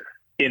games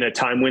in a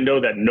time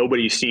window that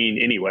nobody's seen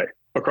anyway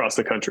across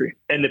the country.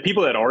 And the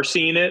people that are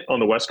seeing it on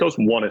the West Coast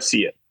want to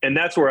see it. And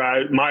that's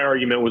where my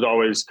argument was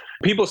always,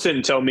 people sit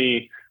and tell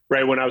me,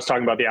 right, when I was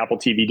talking about the Apple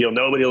TV deal,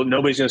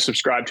 nobody's going to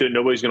subscribe to it,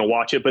 nobody's going to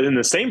watch it. But in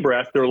the same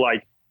breath, they're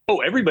like, oh,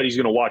 everybody's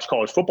going to watch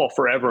college football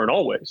forever and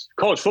always.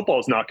 College football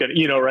is not going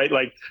to, right?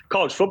 Like,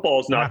 college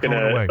football is not going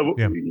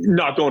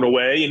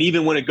away. And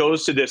even when it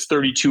goes to this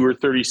 32 or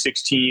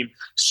 36 team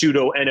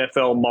pseudo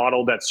NFL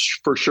model, that's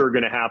for sure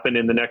going to happen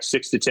in the next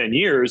 6 to 10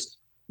 years.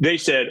 They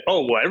said,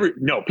 oh,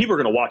 well, people are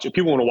going to watch it.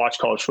 People want to watch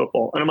college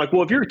football. And I'm like,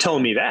 well, if you're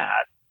telling me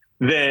that,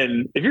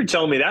 then if you're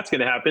telling me that's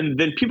going to happen,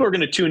 then people are going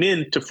to tune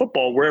in to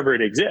football wherever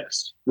it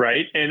exists,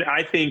 right? And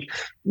I think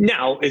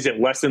now, is it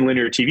less than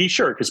linear TV?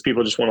 Sure, because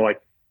people just want to, like,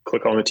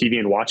 click on the TV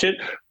and watch it.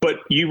 But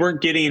you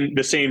weren't getting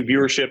the same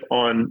viewership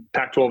on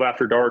Pac-12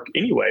 After Dark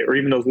anyway, or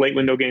even those late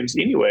window games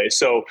anyway.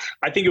 So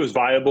I think it was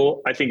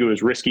viable. I think it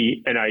was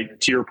risky. And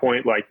to your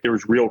point, like, there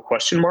was real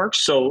question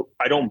marks. So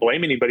I don't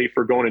blame anybody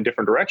for going a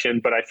different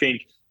direction. But I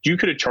think you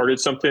could have charted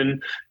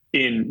something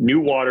in new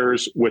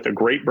waters with a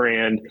great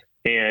brand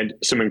and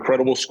some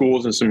incredible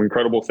schools and some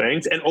incredible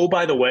things. And oh,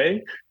 by the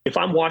way, if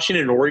I'm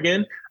Washington and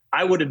Oregon,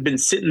 I would have been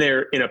sitting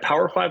there in a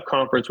Power 5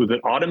 conference with an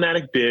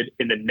automatic bid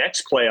in the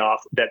next playoff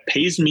that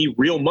pays me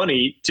real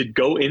money to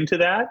go into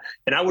that.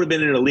 And I would have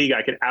been in a league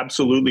I could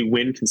absolutely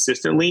win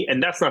consistently.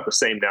 And that's not the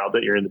same now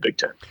that you're in the Big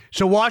Ten.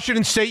 So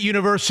Washington State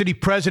University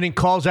president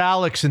calls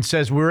Alex and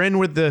says, we're in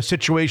with the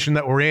situation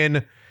that we're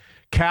in.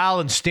 Cal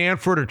and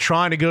Stanford are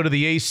trying to go to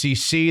the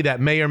ACC.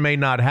 That may or may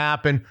not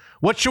happen.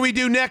 What should we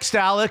do next,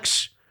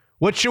 Alex?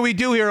 What should we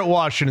do here at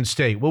Washington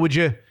State? What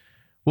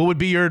would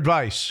be your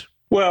advice?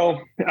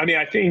 Well, I mean,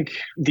 I think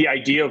the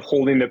idea of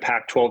holding the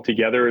Pac-12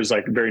 together is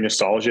like very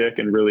nostalgic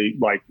and really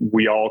like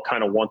we all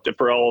kind of want that.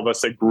 For all of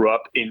us that grew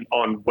up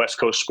on West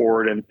Coast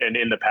sport and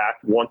in the Pac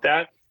want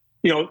that.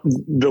 You know,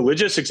 the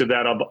logistics of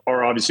that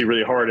are obviously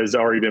really hard, has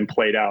already been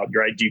played out,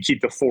 right? Do you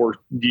keep the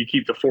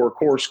four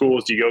core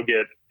schools? Do you go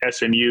get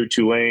SMU,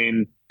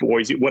 Tulane,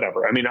 Boise,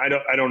 whatever? I mean, I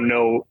don't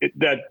know.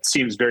 That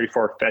seems very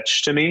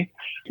far-fetched to me.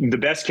 The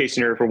best case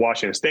scenario for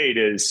Washington State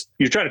is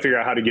you're trying to figure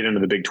out how to get into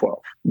the Big 12,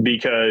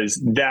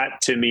 because that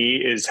to me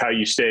is how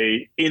you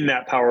stay in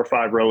that Power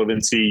 5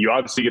 relevancy. You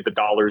obviously get the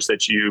dollars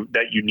that you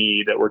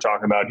need, that we're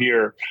talking about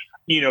here.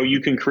 You know, you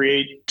can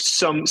create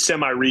some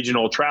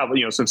semi-regional travel,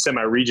 some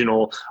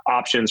semi-regional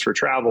options for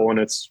travel. And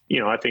it's,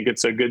 I think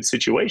it's a good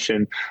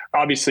situation.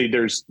 Obviously,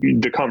 there's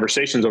the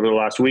conversations over the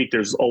last week.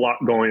 There's a lot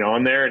going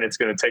on there, and it's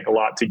going to take a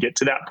lot to get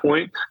to that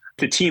point.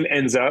 The team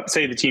ends up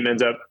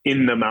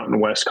in the Mountain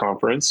West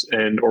Conference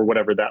or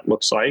whatever that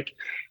looks like.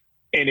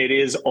 And it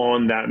is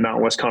on that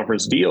Mountain West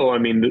Conference deal. I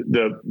mean,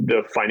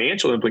 the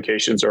financial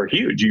implications are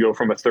huge. You go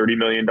from a $30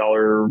 million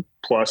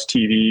plus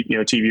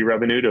TV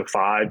revenue to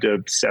 $5 to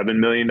 $7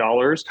 million.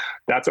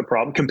 That's a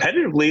problem.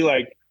 Competitively,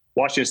 like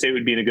Washington State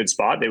would be in a good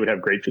spot. They would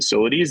have great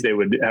facilities. They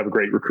would have a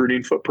great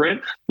recruiting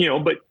footprint,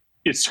 but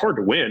it's hard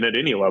to win at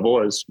any level,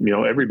 as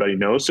everybody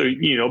knows. So,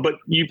 but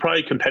you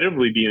probably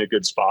competitively be in a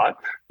good spot.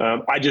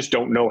 I just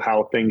don't know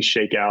how things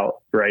shake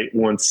out, right,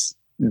 once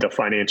the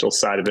financial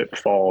side of it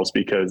falls,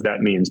 because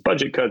that means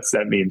budget cuts,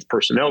 that means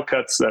personnel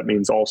cuts, that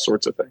means all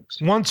sorts of things.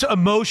 Once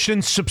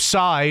emotions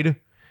subside,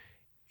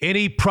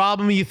 any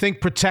problem you think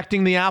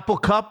protecting the Apple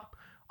Cup?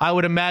 I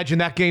would imagine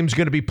that game's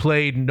going to be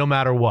played no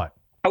matter what.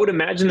 I would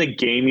imagine the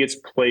game gets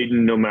played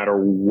no matter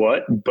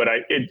what, but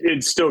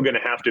it's still going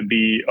to have to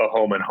be a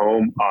home and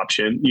home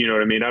option. You know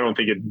what I mean? I don't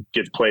think it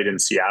gets played in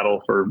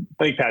Seattle I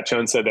think Pat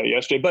Chun said that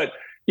yesterday, but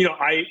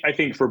I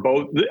think for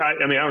both, I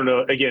don't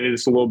know. Again,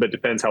 it's a little bit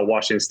depends how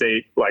Washington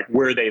State, like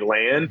where they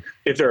land.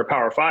 If they're a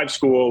Power 5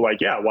 school,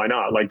 like, yeah, why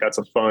not? Like, that's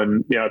it's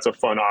a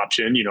fun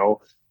option.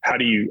 I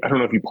don't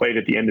know if you played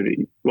at the end of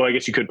well, I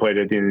guess you could play it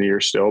at the end of the year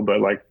still,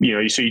 but like,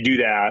 so you do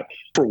that.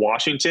 For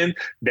Washington,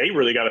 they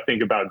really got to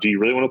think about, do you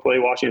really want to play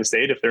Washington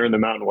State if they're in the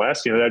Mountain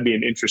West? That'd be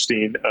an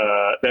interesting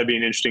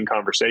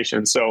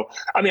conversation. So,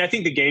 I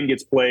think the game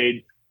gets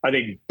played. I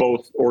think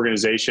both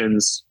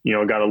organizations,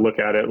 got to look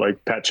at it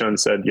like Pat Chun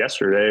said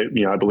yesterday,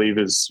 I believe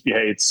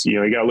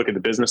you got to look at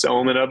the business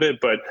element of it,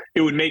 but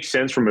it would make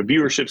sense from a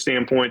viewership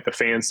standpoint, the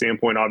fan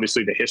standpoint,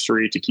 obviously the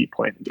history to keep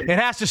playing the game. It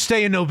has to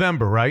stay in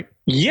November, right?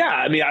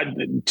 Yeah.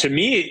 To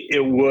me,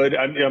 it would.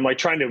 I'm like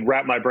trying to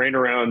wrap my brain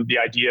around the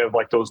idea of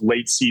like those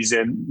late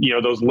season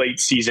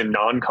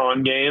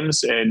non-con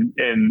games.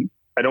 And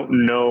I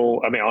don't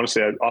know.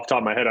 Honestly, off the top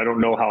of my head, I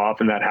don't know how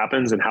often that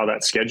happens and how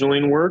that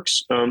scheduling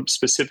works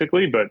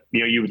specifically. But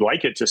you would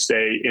like it to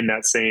stay in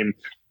that same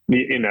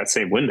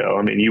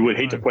window. You would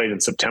hate to play it in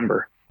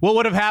September. What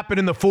would have happened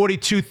in the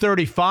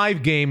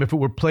 42-35 game if it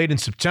were played in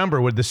September?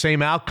 Would the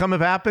same outcome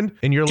have happened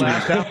in your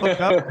last Apple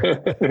Cup?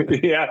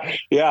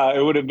 Yeah,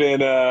 it would have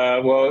been.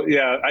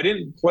 I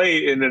didn't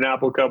play in an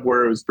Apple Cup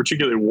where it was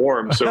particularly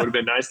warm, so it would have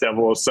been nice to have a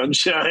little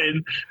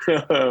sunshine.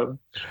 But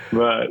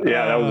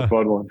yeah, that was a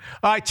fun one.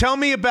 All right, tell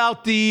me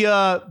about the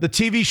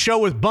TV show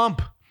with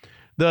Bump,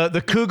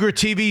 the Cougar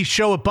TV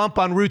show with Bump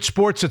on Root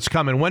Sports that's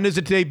coming. When does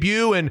it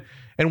debut and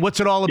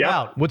what's it all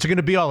about? Yeah. What's it going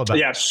to be all about?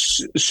 Yeah,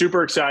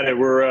 super excited.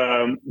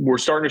 We're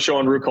starting a show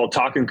on Root called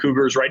Talking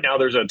Cougars. Right now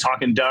there's a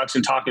Talking Ducks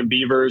and Talking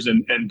Beavers,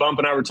 and Bump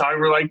and I were talking.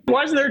 We're like,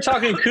 why isn't there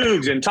Talking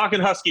Cougs and Talking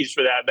Huskies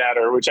for that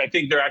matter? Which I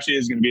think there actually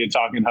is going to be a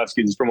Talking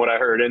Huskies from what I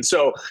heard. And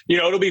so,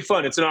 it'll be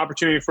fun. It's an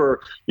opportunity for,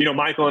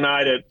 Michael and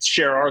I to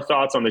share our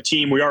thoughts on the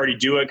team. We already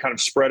do it, kind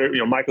of spread it.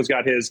 Michael's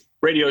got his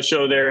radio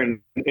show there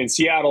in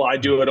Seattle. I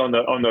do it on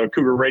the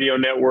Cougar Radio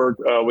Network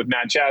with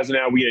Matt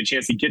Chasnow. We had a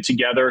chance to get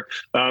together.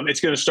 It's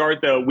going to start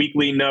the week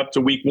leading up to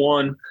week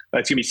one.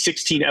 It's going to be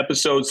 16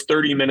 episodes,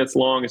 30 minutes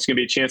long. It's going to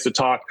be a chance to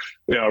talk,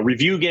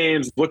 review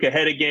games, look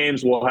ahead at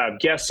games. We'll have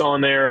guests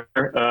on there.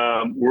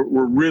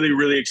 We're really,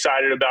 really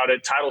excited about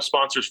it. Title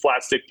sponsors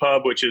Flat Stick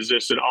Pub, which is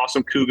just an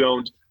awesome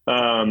Cougar-owned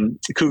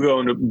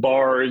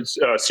bars,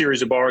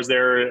 series of bars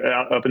there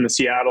up in the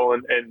Seattle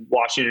and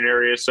Washington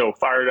area. So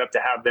fired up to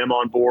have them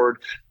on board.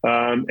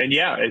 And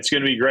yeah, it's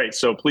going to be great.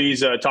 So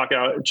please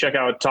check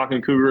out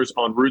Talking Cougars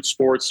on Root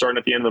Sports starting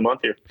at the end of the month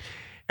here.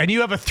 And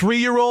you have a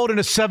 3-year-old and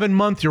a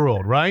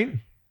 7-month-year-old, right?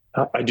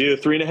 I do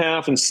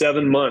 3.5 and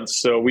 7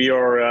 months. So we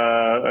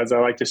are, as I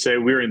like to say,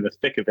 we're in the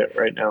thick of it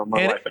right now,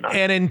 my wife and I.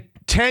 And in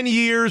 10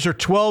 years or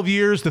 12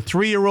 years, the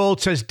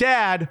 3-year-old says,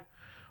 Dad,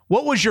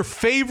 what was your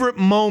favorite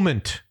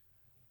moment?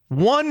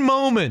 One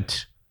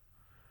moment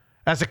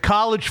as a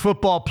college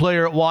football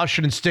player at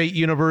Washington State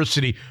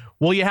University.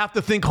 Will you have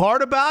to think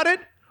hard about it?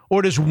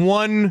 Or does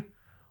one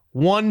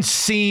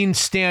scene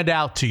stand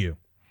out to you?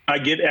 I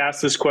get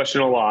asked this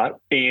question a lot,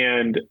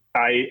 and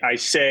I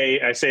say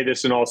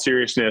this in all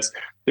seriousness.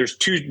 There's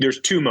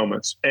two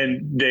moments,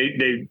 and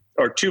they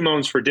are two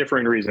moments for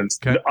different reasons.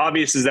 Okay. The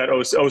obvious is that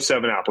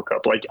 07 Apple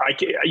Cup. Like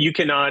you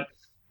cannot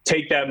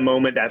take that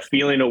moment, that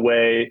feeling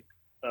away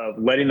of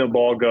letting the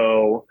ball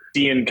go,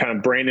 seeing kind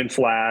of Brandon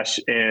flash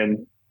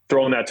and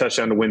throwing that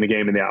touchdown to win the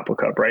game in the Apple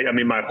Cup, right? I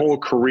mean, my whole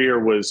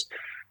career was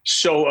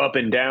so up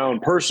and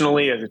down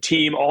personally, as a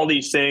team, all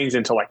these things,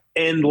 and to like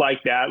end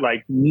like that,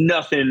 like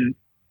nothing.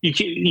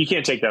 You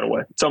can't take that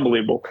away. It's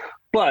unbelievable.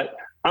 But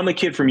I'm a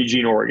kid from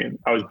Eugene, Oregon.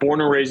 I was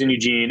born and raised in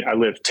Eugene. I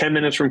lived 10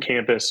 minutes from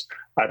campus.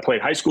 I played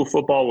high school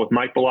football with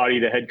Mike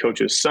Bellotti, the head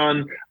coach's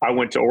son. I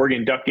went to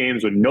Oregon Duck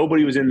games when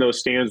nobody was in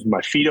those stands, with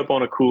my feet up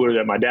on a cooler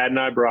that my dad and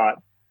I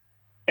brought.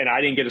 And I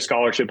didn't get a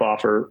scholarship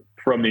offer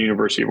from the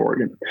University of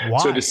Oregon. Why?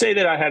 So to say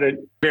that I had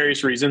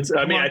various reasons.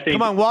 I think.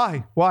 Come on,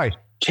 why? Why?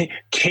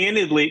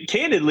 Candidly,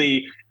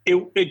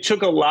 it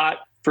took a lot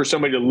for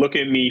somebody to look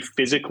at me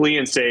physically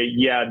and say,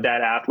 yeah,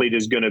 that athlete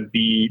is going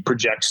to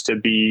projects to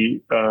be,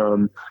 a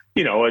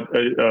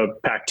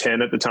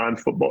Pac-10 at the time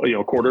football,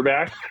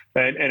 quarterback.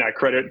 And I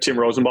credit Tim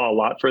Rosenbaugh a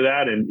lot for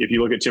that. And if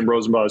you look at Tim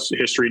Rosenbaugh's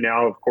history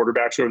now of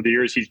quarterbacks over the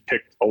years, he's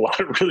picked a lot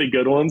of really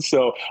good ones.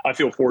 So I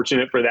feel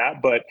fortunate for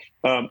that. But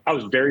I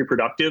was very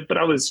productive, but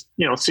I was,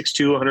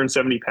 6'2",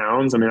 170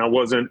 pounds. I mean, I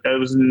was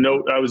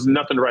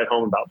nothing to write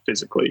home about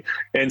physically.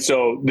 And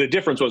so the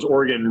difference was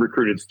Oregon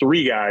recruited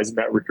 3 guys in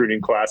that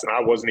recruiting class, and I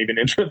wasn't even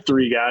into the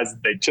 3 guys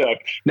that they took.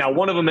 Now,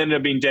 one of them ended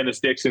up being Dennis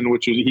Dixon,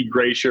 which was he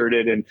gray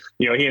shirted, and,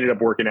 he ended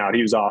up working out.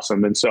 He was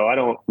awesome. And so I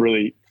don't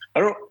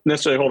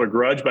necessarily hold a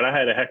grudge, but I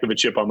had a heck of a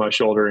chip on my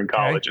shoulder in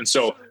college. Okay. And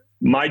so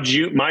my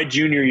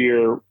junior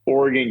year,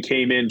 Oregon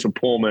came into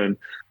Pullman,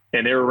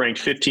 and they were ranked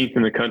 15th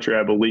in the country,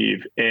 I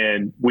believe.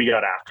 And we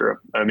got after them.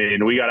 I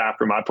mean, we got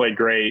after them. I played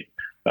great.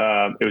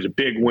 It was a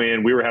big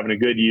win. We were having a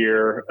good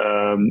year,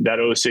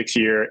 that 06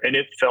 year, and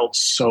it felt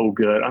so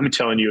good. I'm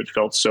telling you, it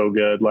felt so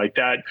good. Like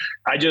that.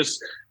 I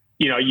just,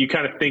 you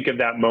kind of think of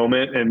that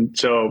moment. And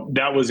so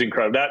that was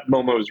incredible. That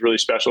moment was really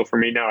special for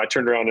me. Now I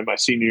turned around in my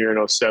senior year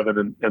in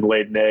 07 and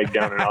laid an egg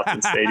down in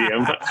Austin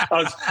Stadium.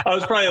 I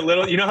was probably a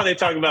little, how they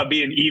talk about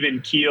being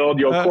even keeled,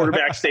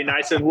 quarterbacks stay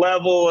nice and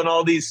level and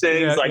all these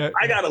things. Yeah,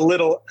 I got a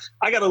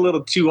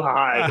little too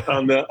high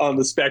on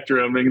the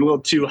spectrum and a little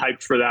too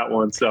hyped for that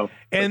one. So,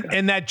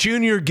 and that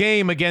junior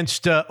game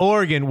against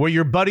Oregon, were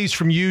your buddies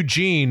from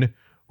Eugene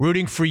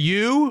rooting for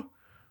you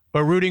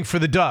or rooting for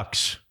the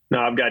Ducks? No,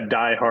 I've got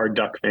diehard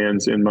Duck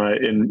fans in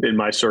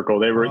my circle.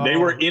 They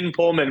were in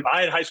Pullman.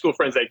 I had high school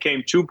friends that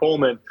came to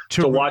Pullman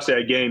to watch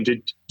that game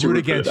to root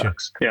against the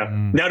Ducks. Yeah.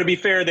 Now, to be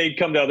fair, they'd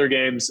come to other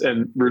games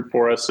and root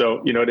for us.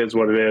 So it is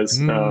what it is.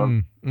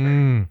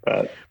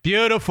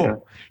 Beautiful. Yeah.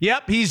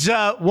 Yep, he's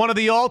one of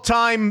the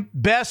all-time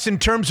best in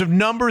terms of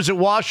numbers at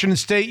Washington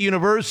State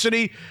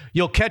University.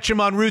 You'll catch him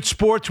on Root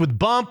Sports with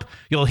Bump.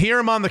 You'll hear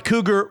him on the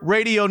Cougar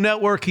Radio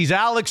Network. He's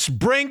Alex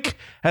Brink,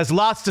 has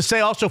lots to say.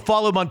 Also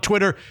follow him on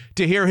Twitter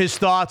to hear his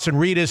thoughts and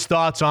read his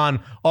thoughts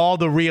on all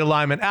the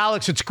realignment.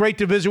 Alex, it's great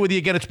to visit with you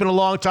again. It's been a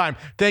long time.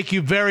 Thank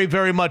you very,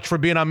 very much for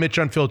being on Mitch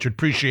Unfiltered.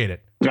 Appreciate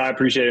it. I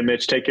appreciate it,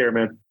 Mitch. Take care,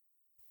 man.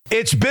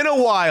 It's been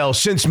a while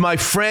since my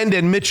friend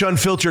and Mitch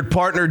Unfiltered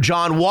partner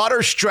John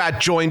Waterstrat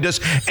joined us,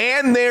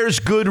 and there's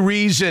good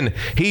reason.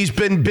 He's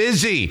been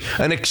busy.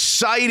 An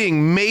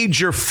exciting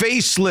major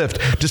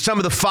facelift to some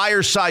of the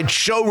Fireside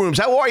showrooms.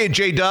 How are you,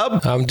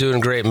 J-Dub? I'm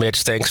doing great,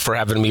 Mitch. Thanks for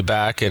having me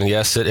back. And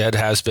yes, it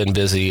has been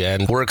busy,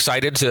 and we're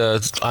excited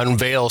to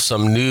unveil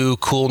some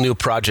cool new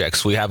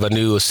projects. We have a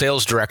new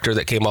sales director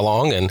that came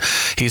along, and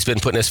he's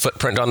been putting his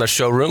footprint on the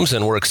showrooms,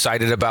 and we're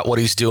excited about what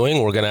he's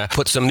doing. We're going to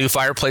put some new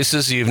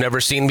fireplaces you've never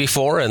seen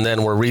before, and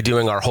then we're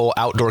redoing our whole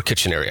outdoor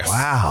kitchen area.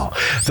 Wow.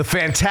 The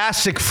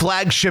fantastic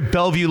flagship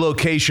Bellevue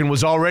location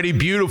was already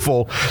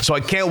beautiful, so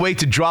I can't wait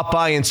to drop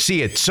by and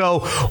see it.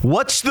 So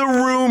what's the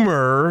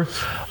rumor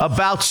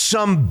about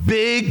some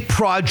big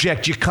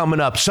project you're coming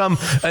up, some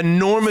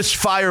enormous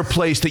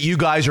fireplace that you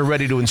guys are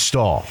ready to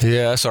install?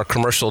 Yes, our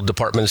commercial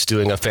department is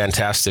doing a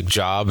fantastic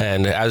job,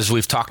 and as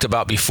we've talked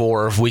about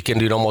before, we can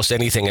do almost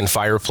anything in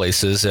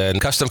fireplaces, and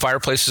custom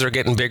fireplaces are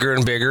getting bigger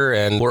and bigger,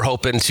 and we're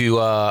hoping to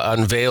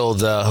unveil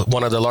the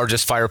one of the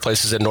largest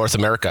fireplaces in North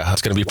America.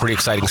 It's going to be pretty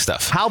exciting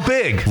stuff. How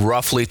big?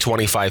 Roughly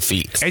 25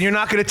 feet. And you're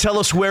not going to tell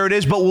us where it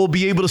is, but we'll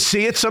be able to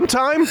see it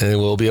sometime? And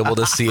we'll be able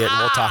to see it, and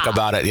we'll talk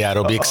about it. Yeah,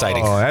 it'll be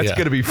exciting. Oh, that's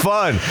going to be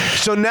fun.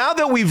 So now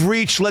that we've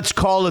reached, let's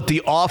call it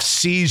the off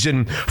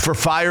season for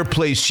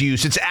fireplace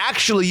use, it's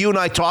actually, you and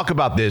I talk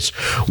about this,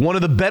 one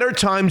of the better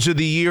times of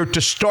the year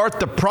to start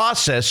the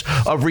process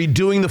of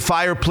redoing the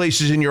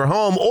fireplaces in your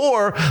home,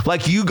 or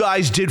like you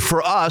guys did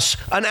for us,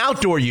 an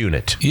outdoor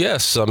unit.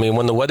 Yes. I mean,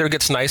 when the weather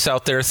gets nice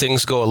out there,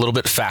 things go a little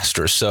bit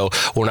faster. So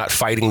we're not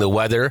fighting the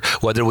weather,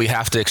 whether we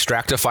have to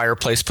extract a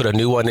fireplace, put a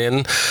new one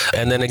in.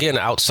 And then again,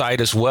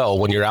 outside as well.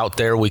 When you're out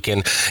there, we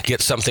can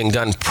get something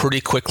done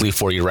pretty quickly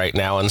for you right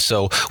now. And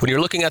so when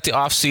you're looking at the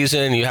off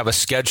season and you have a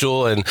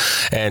schedule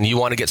and you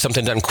want to get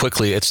something done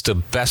quickly, it's the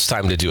best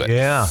time to do it.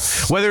 Yeah.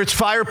 Whether it's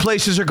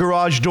fireplaces or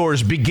garage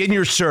doors, begin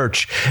your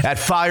search at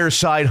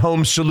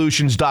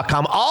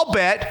firesidehomesolutions.com. I'll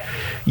bet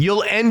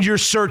you'll end your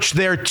search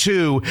there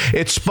too.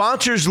 It's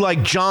sponsors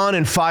like John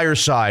and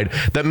Fireside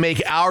that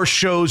make our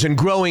shows and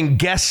growing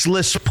guest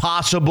lists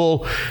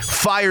possible.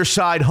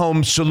 Fireside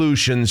Home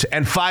Solutions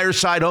and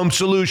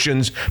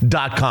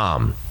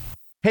firesidehomesolutions.com.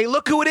 Hey,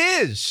 look who it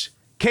is.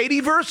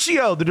 Katie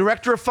Versio, the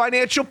Director of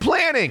Financial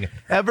Planning,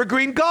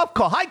 Evergreen Golf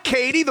Call. Hi,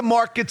 Katie. The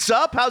market's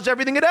up. How's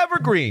everything at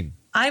Evergreen?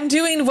 I'm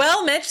doing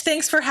well, Mitch.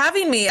 Thanks for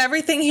having me.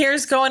 Everything here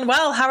is going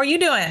well. How are you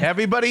doing?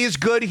 Everybody is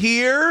good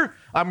here.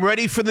 I'm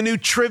ready for the new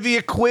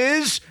trivia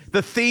quiz.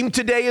 The theme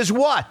today is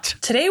what?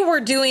 Today we're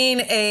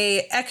doing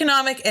a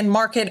economic and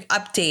market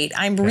update.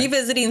 I'm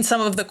revisiting some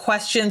of the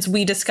questions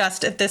we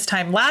discussed at this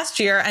time last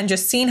year and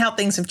just seeing how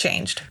things have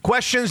changed.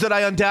 Questions that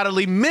I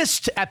undoubtedly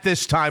missed at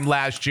this time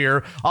last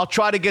year. I'll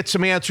try to get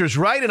some answers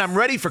right, and I'm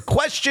ready for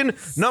question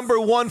number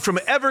 1 from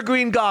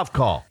Evergreen Golf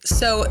Call.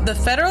 So the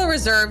Federal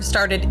Reserve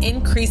started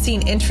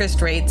increasing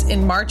interest rates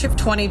in March of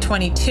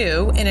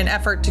 2022 in an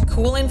effort to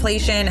cool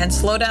inflation and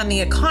slow down the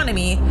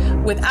economy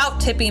without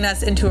tipping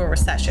us into a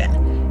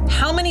recession.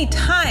 How many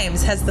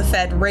times has the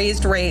Fed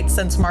raised rates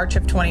since March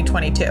of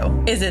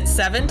 2022? Is it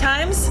 7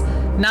 times,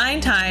 9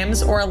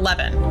 times, or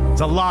 11?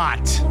 It's a lot.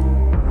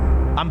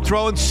 I'm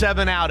throwing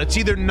 7 out. It's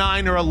either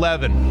 9 or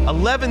 11.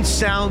 11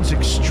 sounds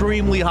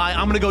extremely high.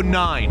 I'm going to go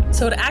 9.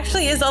 So it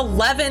actually is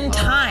 11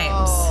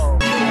 times.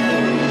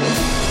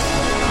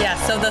 Yeah,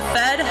 so the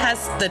Fed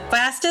has the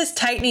fastest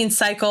tightening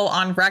cycle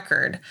on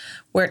record,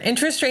 where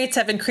interest rates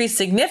have increased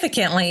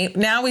significantly.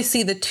 Now we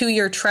see the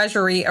 2-year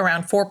Treasury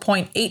around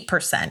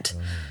 4.8%.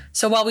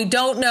 So while we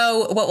don't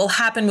know what will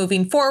happen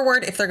moving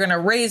forward, if they're going to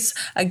raise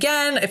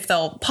again, if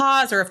they'll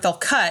pause, or if they'll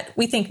cut,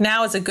 we think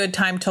now is a good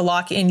time to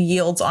lock in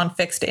yields on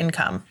fixed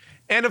income.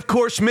 And of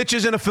course, Mitch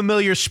is in a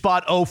familiar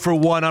spot, 0 for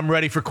 1. I'm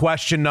ready for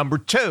question number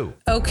 2.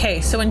 Okay,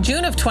 so in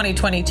June of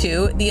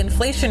 2022, the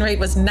inflation rate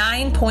was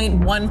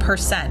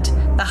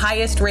 9.1%, the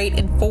highest rate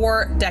in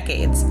 4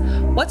 decades.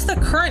 What's the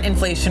current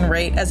inflation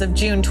rate as of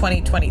June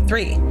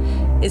 2023?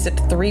 Is it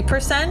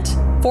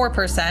 3%, 4%, or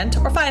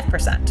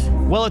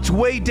 5%? Well, it's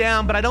way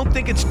down, but I don't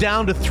think it's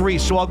down to 3,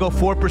 so I'll go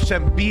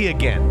 4% B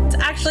again. It's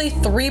actually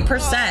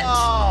 3%.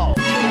 Oh.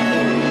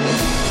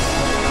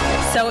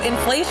 So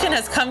inflation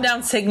has come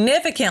down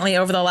significantly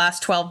over the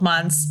last 12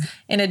 months.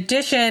 In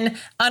addition,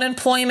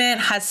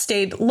 unemployment has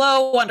stayed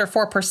low, under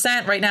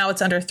 4%. Right now,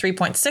 it's under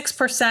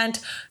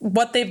 3.6%.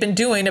 What they've been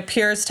doing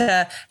appears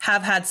to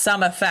have had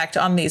some effect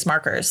on these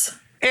markers.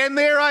 And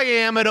there I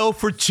am at 0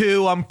 for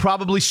 2. I'm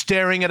probably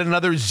staring at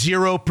another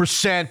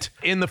 0%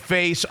 in the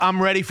face. I'm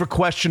ready for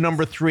question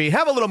number 3.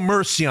 Have a little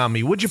mercy on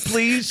me, would you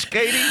please,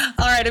 Katie?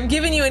 All right, I'm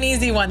giving you an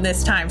easy one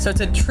this time. So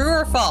it's a true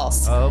or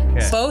false.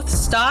 Okay. Both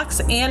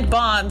stocks and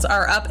bonds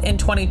are up in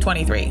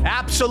 2023.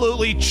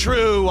 Absolutely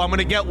true. I'm going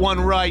to get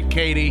one right,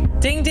 Katie.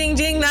 Ding, ding,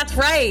 ding. That's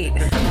right.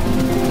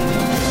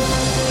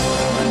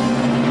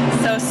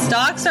 So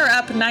stocks are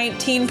up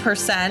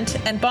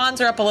 19% and bonds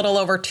are up a little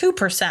over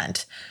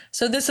 2%.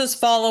 So this is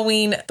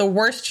following the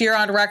worst year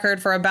on record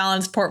for a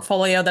balanced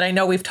portfolio that I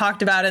know we've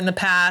talked about in the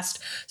past.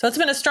 So it's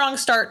been a strong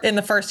start in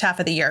the first half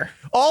of the year.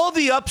 All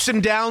the ups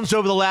and downs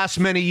over the last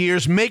many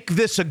years make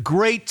this a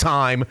great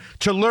time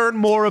to learn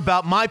more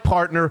about my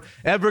partner,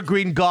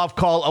 Evergreen Golf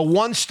Call, a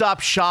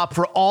one-stop shop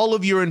for all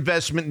of your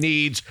investment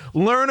needs.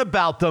 Learn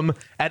about them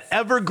at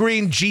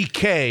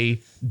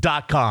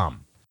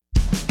evergreengk.com.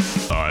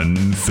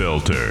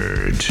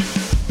 Unfiltered.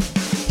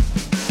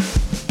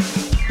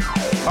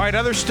 All right,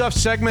 other stuff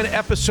segment,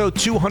 episode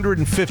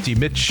 250.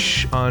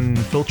 Mitch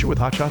Unfiltered with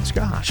Hotshot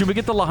Scott. Should we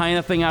get the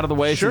Lahaina thing out of the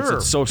way since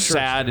it's so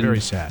sad and very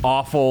sad,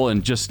 awful,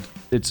 and just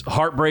it's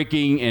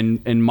heartbreaking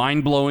and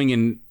mind-blowing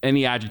in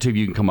any adjective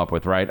you can come up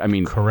with, right? I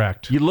mean,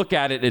 correct. You look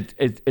at it,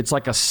 it's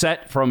like a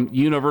set from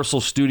Universal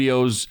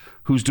Studios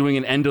who's doing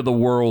an end of the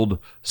world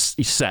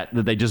set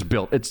that they just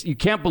built. You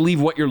can't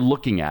believe what you're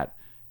looking at.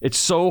 It's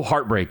so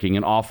heartbreaking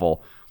and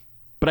awful.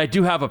 But I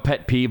do have a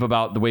pet peeve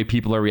about the way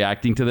people are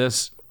reacting to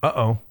this.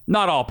 Uh-oh.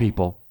 Not all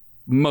people.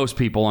 Most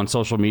people on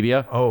social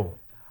media. Oh.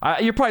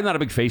 You're probably not a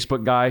big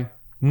Facebook guy.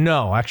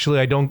 No, actually,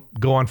 I don't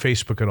go on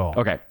Facebook at all.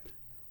 Okay.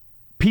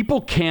 People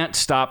can't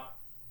stop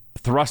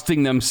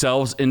thrusting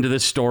themselves into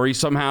this story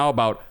somehow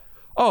about,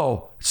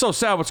 Oh, so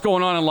sad what's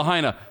going on in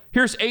Lahaina.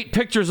 Here's 8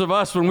 pictures of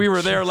us when we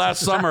were there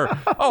last summer.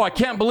 Oh, I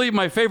can't believe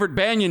my favorite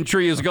banyan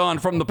tree is gone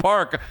from the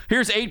park.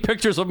 Here's 8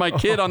 pictures of my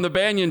kid on the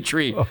banyan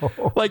tree.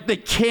 Like, they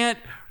can't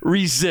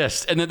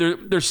resist. And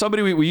then there's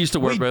somebody we used to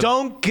work with. We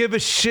don't give a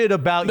shit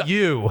about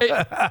you.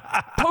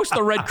 Post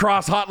the Red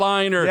Cross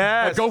hotline or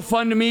a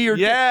GoFundMe or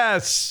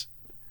yes.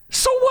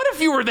 So what if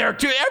you were there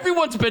too?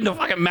 Everyone's been to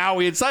fucking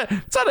Maui. It's not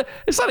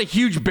a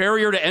huge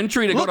barrier to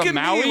entry to go to Maui.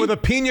 Look at me with a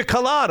pina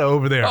colada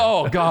over there.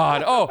 Oh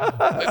God.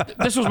 Oh,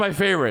 this was my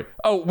favorite.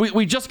 Oh,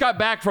 we just got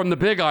back from the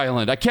Big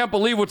Island. I can't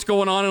believe what's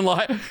going on in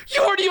Lahaina.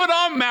 You weren't even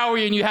on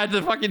Maui, and you had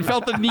to fucking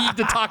felt the need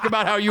to talk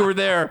about how you were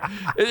there.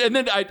 And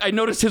then I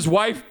noticed his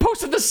wife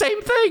posted the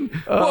same thing.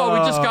 Well, we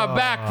just got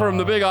back from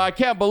the Big Island. I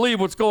can't believe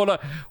what's going on.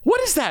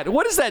 What is that?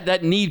 What is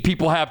that need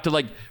people have to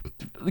like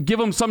give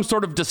them some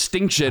sort of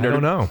distinction? I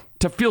don't know.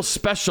 To feel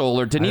special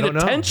or to need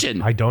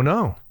attention. I don't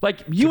know.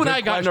 Like you and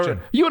I got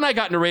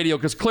into radio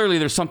because clearly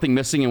there's something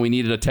missing and we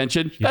needed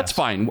attention. Yes. That's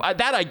fine.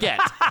 That I get.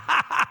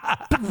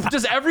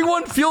 Does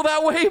everyone feel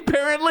that way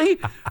apparently?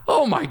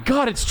 Oh my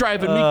God, it's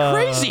driving me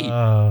crazy.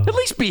 At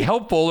least be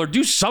helpful or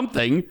do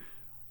something.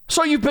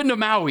 So you've been to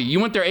Maui. You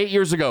went there 8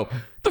 years ago.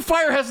 The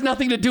fire has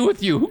nothing to do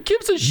with you. Who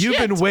gives a shit? You've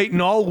been waiting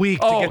all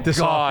week to get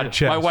this off your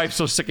chest. My wife's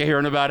so sick of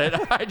hearing about it.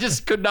 I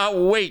just could not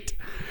wait.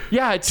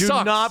 Yeah, it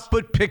sucks. Do not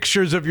put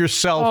pictures of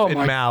yourself in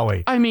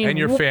Maui and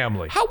your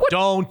family.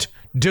 Don't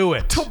do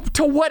it.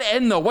 To what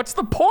end, though? What's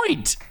the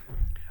point?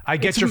 I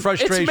get your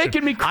frustration. It's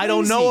making me crazy. I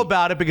don't know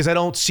about it because I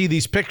don't see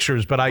these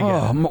pictures, but I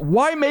get it.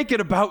 Why make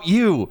it about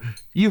you?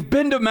 You've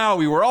been to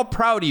Maui. We're all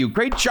proud of you.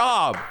 Great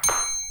job.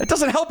 It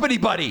doesn't help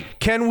anybody.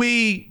 Can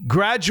we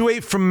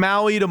graduate from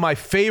Maui to my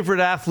favorite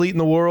athlete in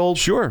the world?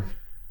 Sure.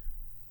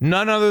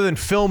 None other than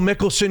Phil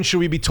Mickelson. Should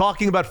we be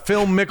talking about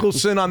Phil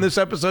Mickelson on this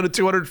episode of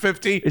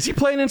 250? Is he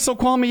playing in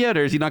Snoqualmie yet,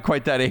 or is he not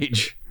quite that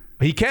age?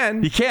 He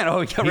can. He can.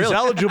 Oh, yeah, really? He's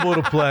eligible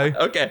to play.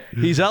 Okay.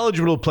 He's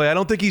eligible to play. I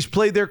don't think he's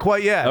played there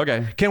quite yet.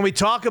 Okay. Can we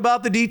talk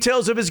about the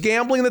details of his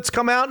gambling that's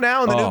come out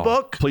now in the new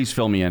book? Please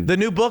fill me in. The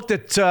new book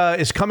that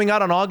is coming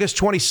out on August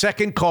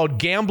 22nd called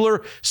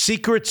Gambler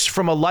Secrets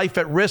from a Life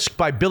at Risk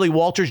by Billy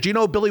Walters. Do you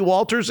know who Billy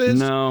Walters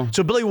is? No.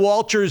 So Billy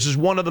Walters is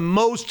one of the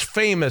most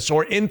famous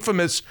or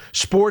infamous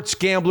sports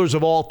gamblers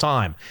of all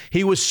time.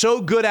 He was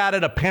so good at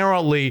it,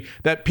 apparently,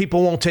 that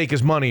people won't take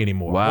his money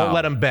anymore. Wow. Won't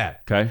let him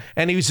bet. Okay.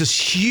 And he was this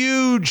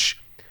huge,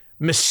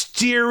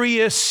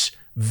 mysterious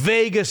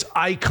Vegas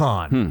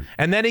icon.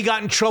 And then he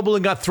got in trouble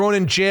and got thrown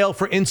in jail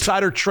for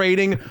insider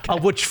trading,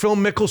 of which Phil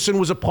Mickelson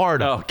was a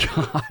part of. Oh,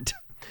 God.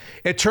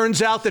 It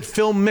turns out that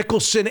Phil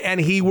Mickelson and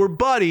he were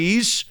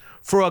buddies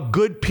for a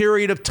good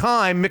period of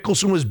time.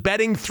 Mickelson was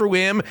betting through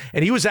him,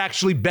 and he was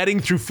actually betting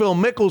through Phil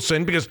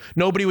Mickelson because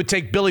nobody would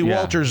take Billy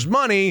Walters'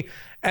 money.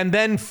 And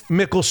then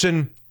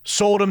Mickelson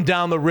sold him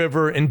down the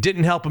river and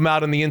didn't help him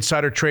out in the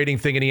insider trading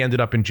thing, and he ended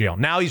up in jail.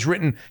 Now he's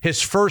written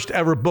his first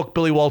ever book,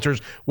 Billy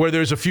Walters, where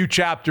there's a few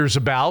chapters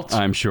about...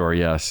 I'm sure,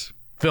 yes.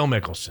 Phil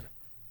Mickelson.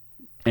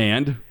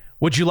 And?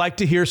 Would you like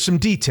to hear some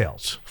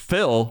details?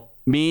 Fill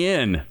me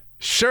in.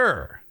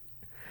 Sure.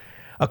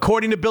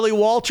 According to Billy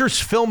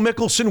Walters, Phil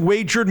Mickelson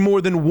wagered more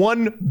than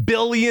 $1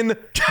 billion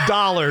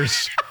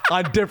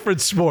on different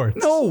sports.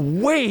 No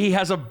way he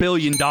has $1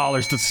 billion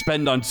to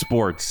spend on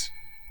sports.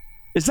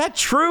 Is that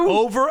true?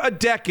 Over a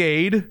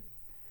decade,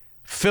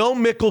 Phil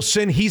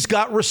Mickelson, he's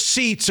got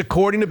receipts,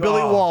 according to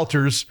Billy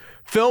Walters.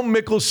 Phil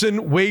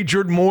Mickelson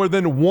wagered more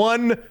than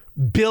 $1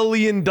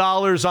 billion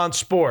on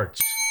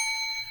sports.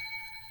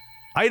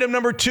 Item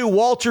number 2,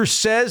 Walters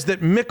says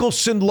that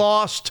Mickelson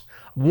lost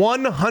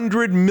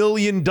 $100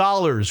 million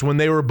when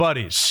they were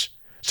buddies.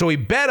 So he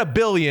bet $1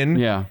 billion.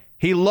 Yeah.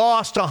 He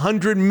lost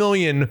 $100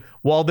 million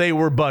while they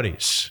were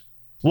buddies.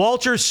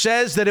 Walters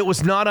says that it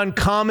was not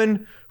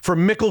uncommon for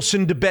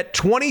Mickelson to bet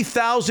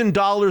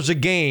 $20,000 a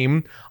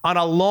game on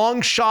a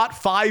long shot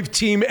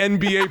 5-team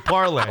NBA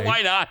parlay.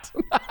 Why not?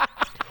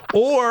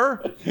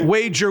 Or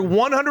wager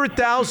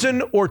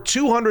 $100,000 or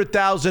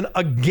 $200,000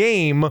 a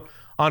game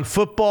on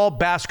football,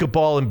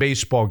 basketball, and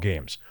baseball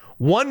games.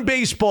 One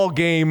baseball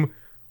game,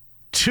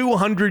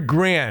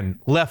 $200,000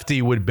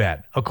 lefty would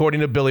bet, according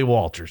to Billy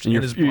Walters. And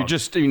you're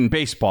just in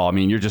baseball. I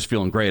mean, you're just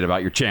feeling great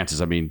about your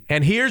chances. I mean,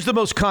 and here's the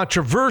most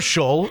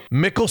controversial.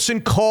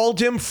 Mickelson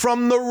called him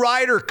from the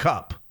Ryder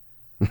Cup.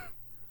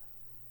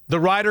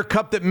 The Ryder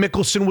Cup that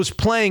Mickelson was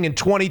playing in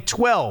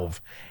 2012,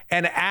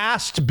 and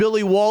asked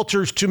Billy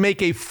Walters to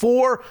make a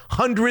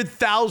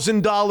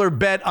 $400,000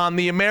 bet on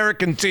the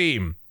American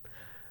team.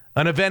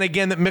 An event,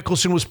 again, that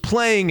Mickelson was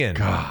playing in.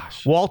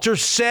 Gosh.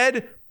 Walters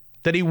said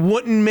that he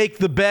wouldn't make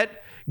the bet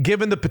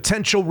given the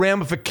potential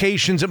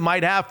ramifications it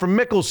might have for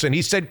Mickelson.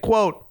 He said,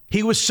 quote,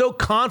 "He was so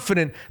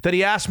confident that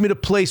he asked me to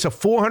place a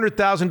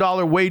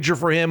 $400,000 wager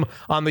for him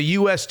on the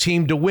U.S.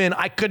 team to win.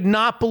 I could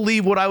not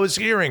believe what I was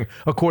hearing,"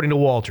 according to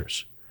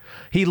Walters.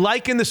 He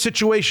likened the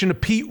situation to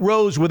Pete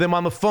Rose with him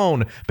on the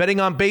phone, betting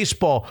on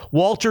baseball.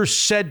 Walters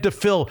said to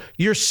Phil,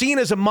 "You're seen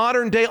as a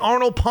modern-day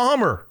Arnold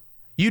Palmer.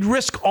 You'd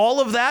risk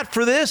all of that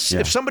for this?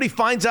 If somebody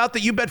finds out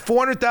that you bet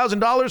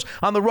 $400,000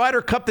 on the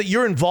Ryder Cup that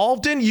you're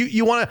involved in,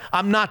 you want to,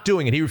 I'm not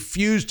doing it. He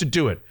refused to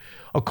do it.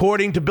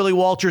 According to Billy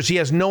Walters, he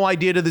has no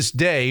idea to this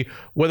day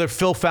whether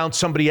Phil found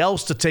somebody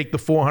else to take the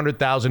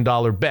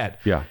 $400,000 bet.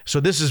 Yeah. So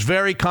this is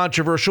very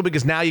controversial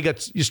because now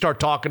you start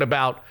talking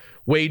about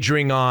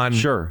wagering on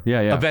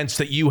events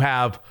that you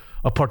have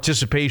a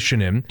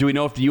participation in. Do we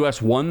know if the U.S.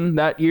 won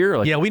that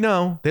year? Yeah, we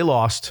know. They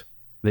lost.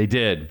 They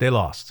did. They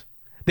lost.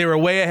 They were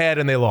way ahead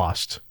and they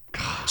lost.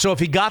 So if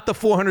he got the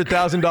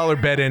 $400,000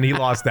 bet in, he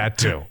lost that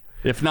too.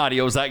 If not, he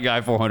owes that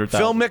guy $400,000.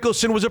 Phil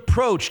Mickelson was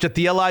approached at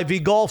the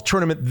LIV golf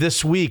tournament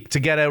this week to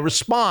get a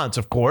response,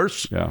 of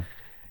course. Yeah.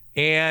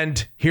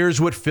 And here's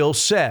what Phil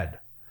said.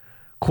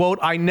 Quote,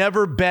 I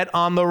never bet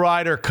on the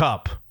Ryder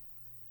Cup.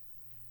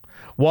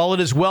 While it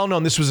is well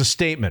known, this was a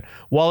statement,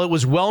 while it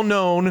was well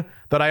known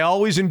that I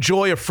always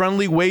enjoy a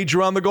friendly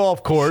wager on the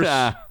golf course,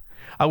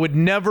 I would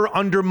never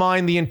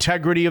undermine the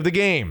integrity of the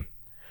game.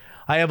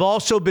 I have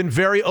also been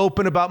very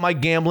open about my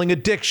gambling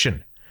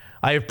addiction.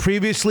 I have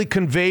previously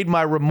conveyed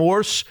my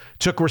remorse,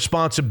 took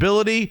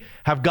responsibility,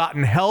 have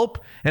gotten help,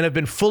 and have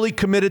been fully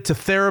committed to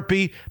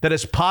therapy that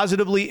has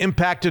positively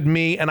impacted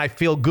me, and I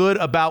feel good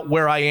about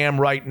where I am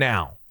right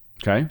now.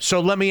 Okay. So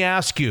let me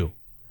ask you,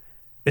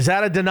 is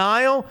that a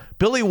denial?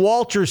 Billy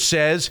Walters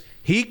says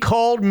he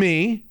called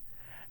me,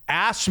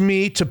 asked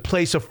me to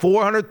place a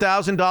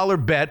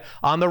 $400,000 bet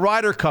on the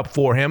Ryder Cup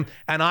for him,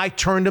 and I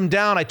turned him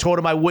down. I told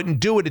him I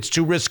wouldn't do it. It's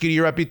too risky to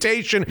your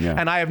reputation,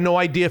 and I have no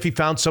idea if he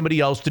found somebody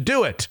else to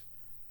do it.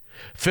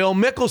 Phil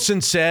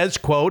Mickelson says,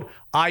 quote,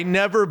 I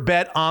never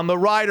bet on the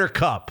Ryder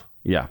Cup.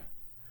 Yeah.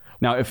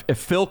 Now, if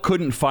Phil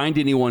couldn't find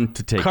anyone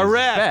to take his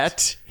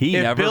bet, he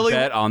never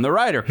bet on the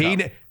Ryder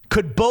Cup.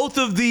 Could both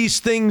of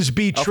these things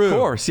be true? Of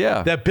course,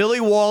 yeah. That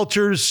Billy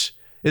Walters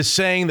is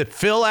saying that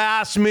Phil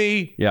asked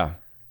me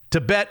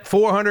to bet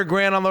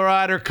 $400,000 on the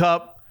Ryder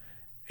Cup,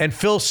 and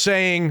Phil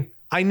saying,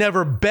 I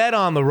never bet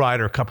on the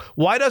Ryder Cup.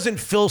 Why doesn't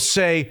Phil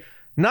say,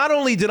 not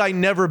only did I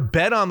never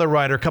bet on the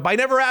Ryder Cup, I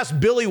never asked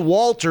Billy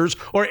Walters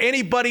or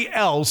anybody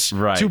else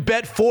to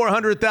bet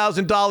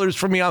 $400,000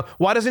 for me on.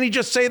 Why doesn't he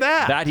just say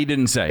that? That he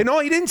didn't say. No,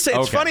 he didn't say.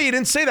 It's funny he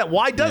didn't say that.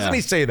 Why doesn't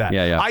he say that?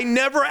 Yeah. I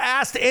never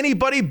asked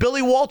anybody,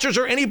 Billy Walters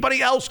or anybody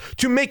else,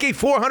 to make a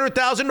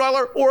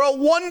 $400,000 or a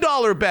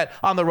 $1 bet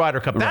on the Ryder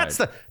Cup.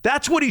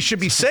 That's what he should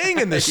be saying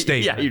in this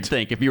statement. Yeah, you'd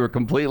think if you were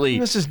completely.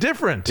 This is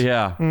different.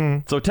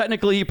 Yeah. So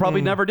technically, he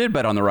probably never did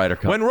bet on the Ryder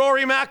Cup. When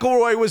Rory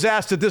McIlroy was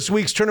asked at this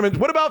week's tournament,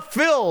 what about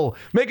Phil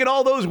making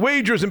all those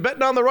wagers and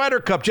betting on the Ryder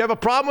Cup? Do you have a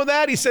problem with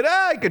that? He said,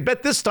 I could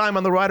bet this time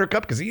on the Ryder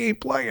Cup because he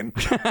ain't playing.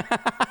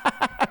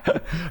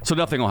 So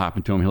nothing will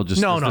happen to him. He'll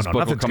just this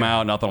book will come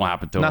out. Nothing will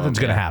happen to him. Nothing's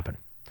going to happen.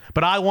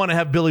 But I want to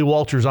have Billy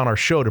Walters on our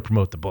show to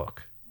promote the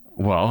book.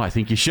 Well, I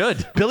think you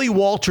should. Billy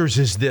Walters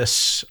is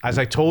this, as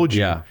I told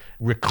you,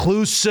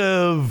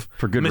 reclusive,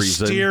 for good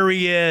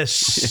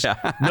mysterious.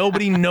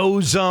 Nobody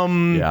knows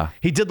him.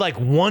 He did like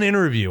one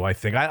interview, I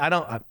think. I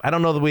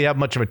don't know that we have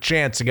much of a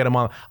chance to get him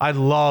on. I'd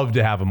love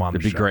to have him on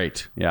the show. It'd be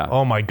great. Yeah.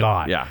 Oh my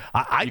God. Yeah.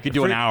 You could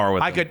do an hour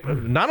with him. I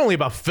could not only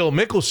about Phil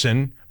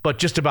Mickelson, but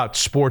just about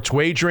sports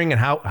wagering and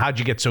how'd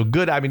you get so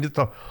good. I mean,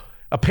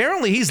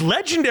 apparently he's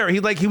legendary.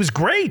 He was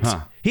great.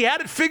 He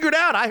had it figured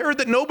out. I heard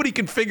that nobody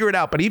can figure it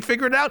out, but he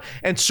figured it out.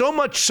 And so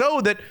much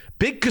so that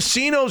big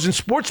casinos and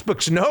sports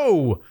books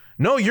know,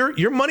 no,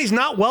 your money's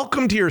not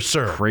welcomed here,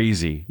 sir.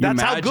 Crazy.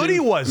 That's how good he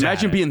was.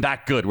 Imagine being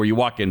that good where you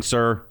walk in,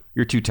 sir,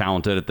 you're too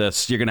talented at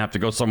this. You're going to have to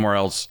go somewhere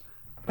else.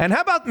 And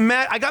how about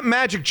I got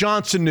Magic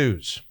Johnson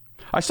news.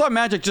 I saw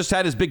Magic just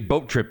had his big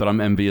boat trip that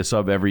I'm envious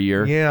of every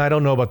year. Yeah, I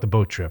don't know about the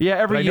boat trip. Yeah,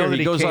 every year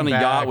he goes on a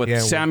yacht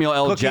with Samuel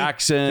L. Cookie.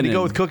 Jackson. Did he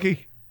go with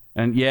Cookie?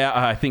 And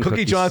I think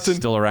Cookie Johnson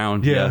still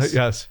around. Yeah,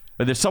 yes.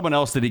 But there's someone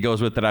else that he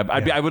goes with that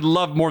I would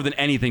love more than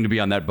anything to be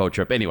on that boat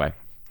trip. Anyway,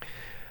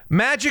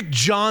 Magic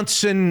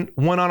Johnson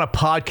went on a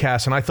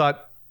podcast and I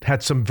thought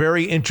had some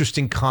very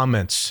interesting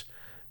comments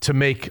to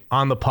make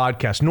on the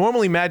podcast.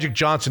 Normally, Magic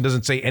Johnson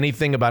doesn't say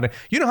anything about it.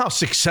 You know how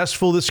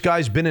successful this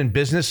guy's been in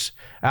business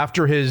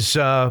after his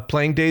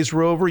playing days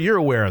were over? You're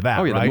aware of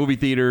that, right? The movie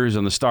theaters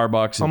and the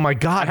Starbucks. Oh, my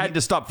God. I had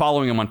to stop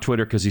following him on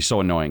Twitter because he's so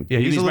annoying. Yeah,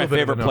 he's my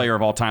favorite player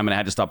of all time, and I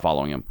had to stop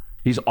following him.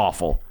 He's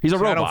awful. He's a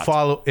robot. I don't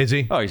follow. Is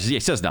he? Oh,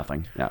 he says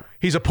nothing. Yeah.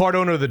 He's a part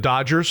owner of the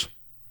Dodgers.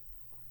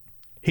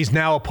 He's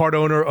now a part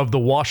owner of the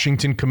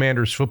Washington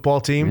Commanders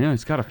football team. Yeah,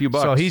 he's got a few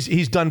bucks. So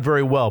he's done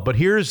very well. But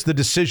here's the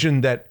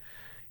decision that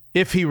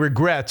if he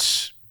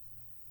regrets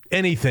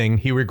anything,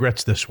 he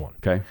regrets this one.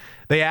 Okay.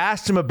 They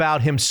asked him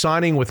about him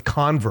signing with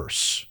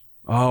Converse.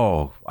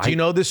 Oh. Do you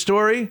know this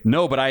story?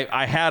 No, but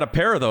I had a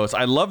pair of those.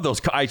 I love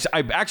those. I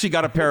actually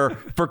got a pair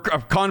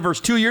of Converse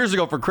 2 years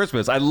ago for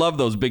Christmas. I love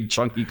those big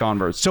chunky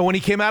Converse. So when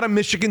he came out of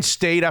Michigan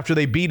State after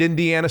they beat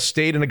Indiana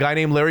State and a guy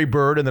named Larry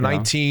Bird in the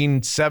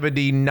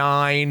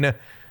 1979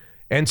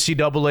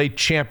 NCAA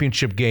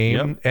championship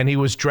game, and he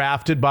was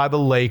drafted by the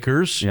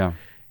Lakers,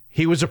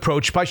 he was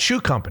approached by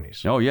shoe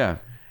companies. Oh, yeah.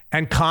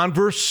 And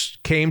Converse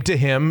came to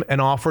him and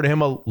offered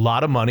him a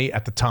lot of money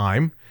at the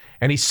time,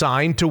 and he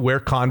signed to wear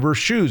Converse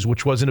shoes,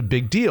 which wasn't a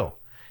big deal.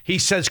 He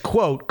says,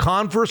 quote,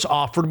 Converse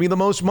offered me the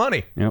most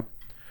money. Yep.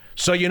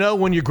 So,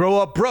 when you grow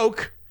up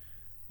broke,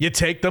 you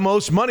take the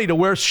most money to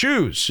wear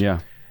shoes. Yeah.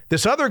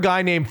 This other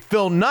guy named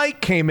Phil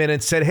Knight came in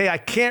and said, hey, I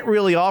can't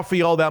really offer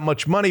you all that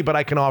much money, but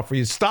I can offer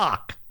you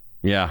stock.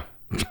 Yeah.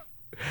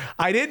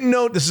 I didn't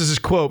know, this is his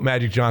quote,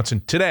 Magic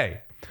Johnson,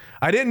 today.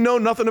 I didn't know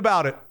nothing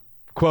about it.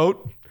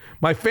 Quote,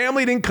 my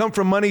family didn't come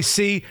from money.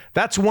 See,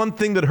 that's one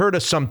thing that hurt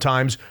us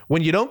sometimes.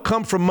 When you don't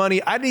come from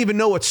money, I didn't even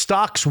know what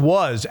stocks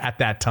was at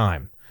that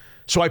time.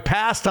 So I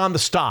passed on the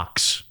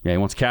stocks. Yeah, he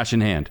wants cash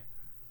in hand.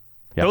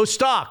 Yep. Those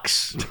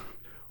stocks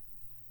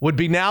would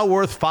be now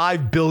worth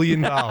 $5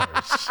 billion.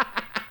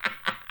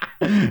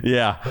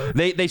 Yeah.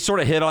 They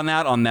sort of hit on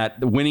that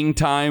Winning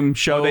Time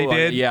show. Oh, they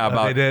did?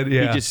 They did,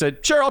 yeah. He just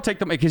said, sure, I'll take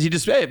them. Because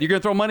if you're going to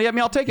throw money at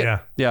me, I'll take it.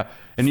 Yeah.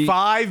 And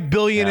 $5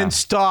 billion in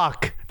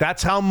stock.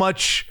 That's how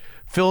much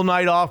Phil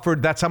Knight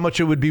offered. That's how much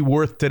it would be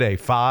worth today.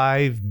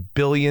 5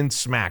 billion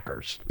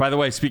smackers. By the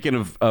way, speaking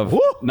of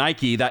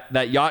Nike,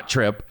 that yacht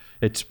trip,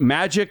 it's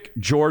Magic,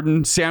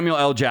 Jordan, Samuel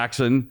L.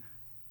 Jackson,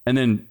 and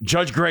then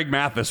Judge Greg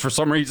Mathis, for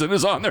some reason,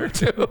 is on there,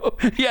 too.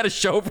 He had a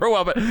show for a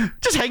while, but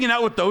just hanging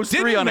out with those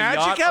three on a yacht.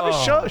 Didn't Magic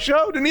have a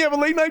show? Didn't he have a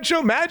late-night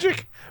show?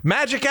 Magic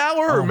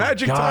Hour or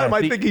Magic Time?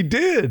 I think he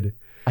did.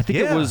 I think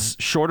it was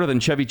shorter than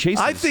Chevy Chase's.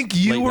 I think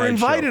you were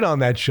invited on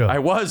that show. I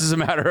was, as a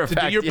matter of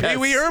fact. Your Pee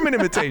Wee Herman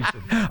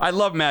invitation. I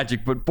love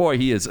Magic, but boy,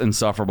 he is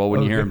insufferable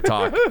when you hear him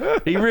talk.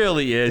 He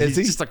really is.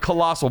 He's just a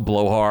colossal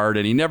blowhard,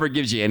 and he never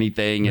gives you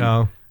anything.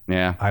 No.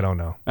 Yeah. I don't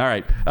know. All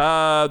right.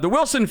 The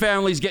Wilson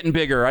family's getting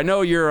bigger. I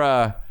know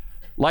you're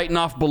lighting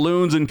off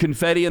balloons and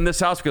confetti in this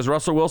house because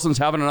Russell Wilson's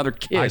having another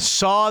kid. I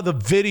saw the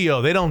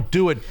video. They don't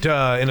do it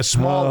in a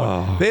small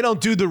one. They don't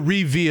do the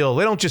reveal.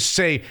 They don't just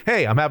say,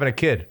 hey, I'm having a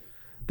kid.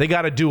 They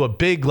got to do a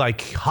big,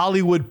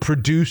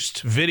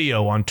 Hollywood-produced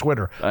video on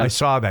Twitter. I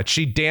saw that.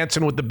 She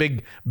dancing with the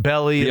big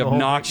belly. The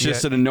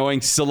obnoxious and annoying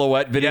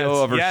silhouette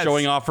video of her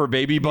showing off her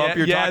baby bump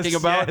you're talking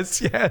about?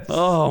 Yes.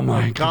 Oh,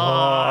 my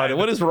God.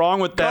 What is wrong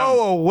with them?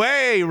 Go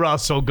away,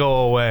 Russell. Go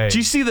away. Do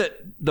you see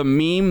the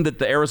meme that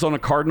the Arizona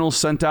Cardinals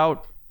sent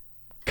out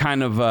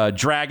kind of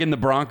dragging the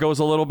Broncos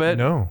a little bit?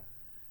 No.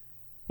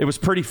 It was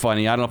pretty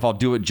funny. I don't know if I'll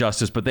do it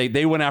justice, but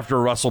they went after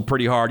Russell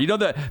pretty hard. You know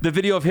the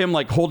video of him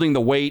holding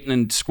the weight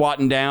and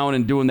squatting down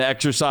and doing the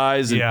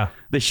exercise? And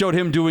they showed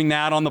him doing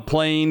that on the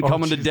plane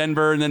coming to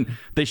Denver, and then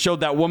they showed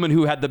that woman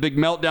who had the big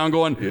meltdown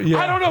going,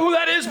 I don't know who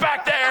that is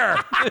back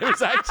there. It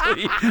was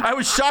actually, I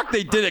was shocked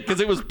they did it because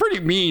it was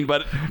pretty mean,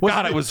 but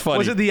it was funny.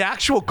 Was it the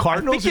actual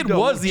Cardinals? I think it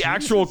was the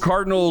actual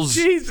Cardinals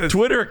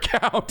Twitter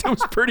account. It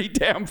was pretty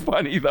damn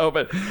funny, though.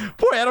 But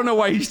boy, I don't know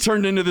why he's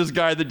turned into this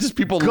guy that just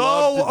people love.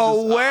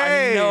 Go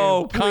away.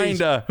 No,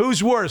 kind of.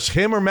 Who's worse,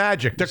 him or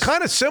Magic? They're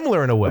kind of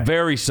similar in a way.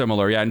 Very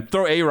similar, yeah. And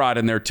throw A-Rod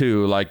in there,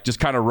 too. Just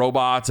kind of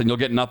robots, and you'll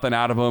get nothing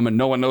out of them, and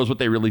no one knows what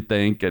they really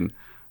think. And,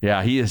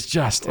 yeah, he is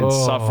just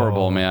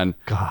insufferable, man.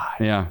 God.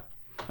 Yeah.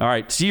 All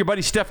right. See your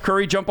buddy Steph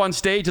Curry jump on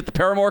stage at the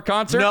Paramore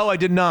concert? No, I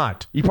did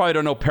not. You probably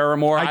don't know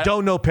Paramore. I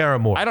don't know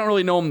Paramore. I don't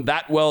really know him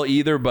that well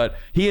either, but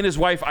he and his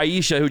wife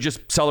Aisha, who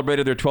just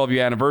celebrated their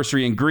 12-year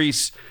anniversary in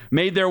Greece,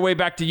 made their way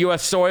back to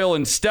U.S. soil,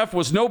 and Steph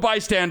was no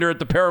bystander at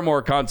the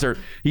Paramore concert.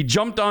 He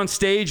jumped on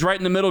stage right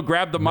in the middle,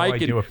 grabbed the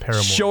mic,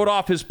 and showed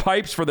off his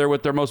pipes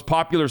with their most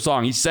popular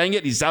song. He sang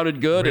it. He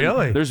sounded good.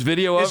 Really? There's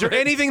video of it. Is there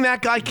anything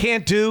that guy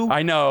can't do?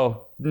 I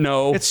know.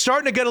 No. It's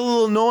starting to get a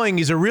little annoying.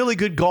 He's a really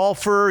good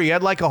golfer. He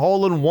had a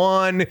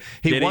hole-in-one.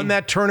 He won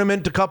that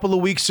tournament a couple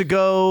of weeks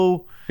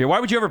ago. Yeah, why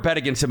would you ever bet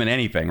against him in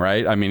anything,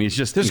 right? I mean, he's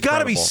just There's got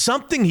to be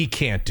something he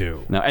can't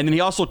do. No, and then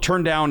he also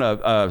turned down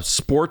a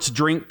sports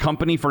drink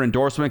company for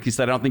endorsement. He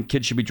said, I don't think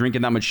kids should be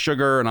drinking that much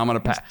sugar, and I'm going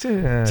to pass.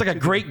 It's like a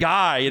great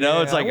guy, you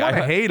know? It's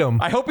I hate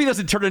him. I hope he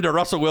doesn't turn into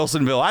Russell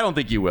Wilsonville. I don't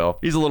think he will.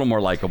 He's a little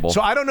more likable.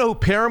 So I don't know who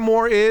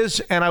Paramore is,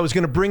 and I was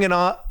going to bring it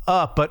up,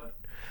 but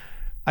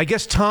I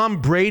guess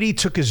Tom Brady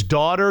took his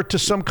daughter to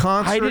some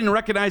concert. I didn't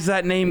recognize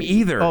that name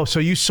either. Oh, so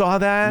you saw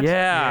that?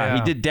 Yeah.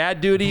 He did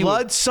dad duty.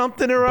 Blood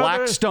something or other?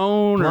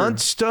 Blackstone.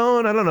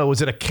 Bloodstone? I don't know.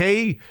 Was it a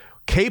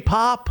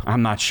K-pop?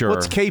 I'm not sure.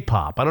 What's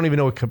K-pop? I don't even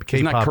know what K-pop is.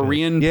 Isn't that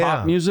Korean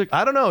pop music?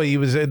 I don't know. He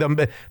was.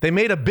 They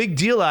made a big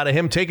deal out of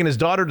him taking his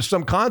daughter to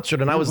some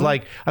concert, and I was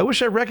like, I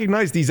wish I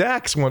recognized these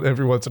acts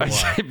every once in a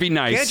while. It'd be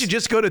nice. Can't you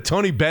just go to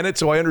Tony Bennett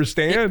so I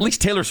understand? At least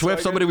Taylor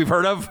Swift, somebody we've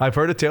heard of. I've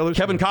heard of Taylor Swift.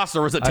 Kevin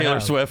Costner was at Taylor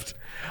Swift.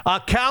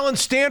 Cal and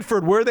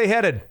Stanford, where are they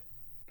headed?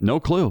 No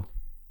clue.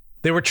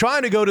 They were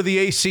trying to go to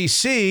the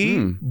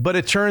ACC, but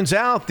it turns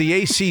out the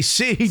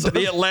ACC... So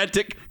the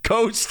Atlantic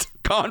Coast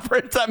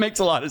Conference? That makes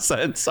a lot of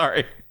sense.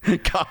 Sorry.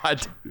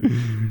 God.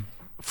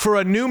 For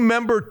a new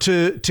member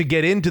to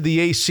get into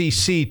the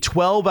ACC,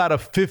 12 out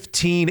of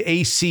 15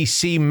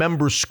 ACC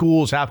member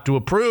schools have to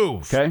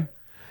approve. Okay.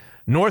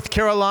 North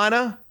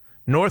Carolina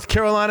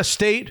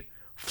State,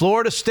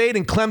 Florida State,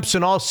 and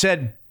Clemson all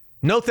said...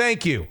 No,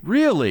 thank you.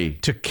 Really?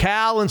 To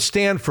Cal and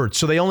Stanford.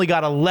 So they only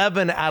got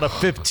 11 out of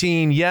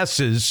 15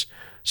 yeses.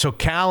 So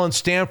Cal and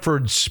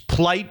Stanford's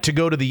plight to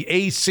go to the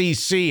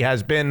ACC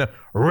has been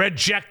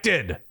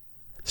rejected.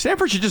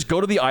 Stanford should just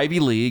go to the Ivy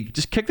League.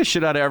 Just kick the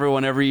shit out of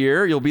everyone every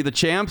year. You'll be the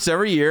champs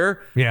every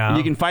year. Yeah. And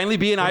you can finally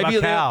be an Ivy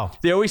League.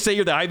 They always say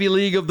you're the Ivy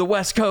League of the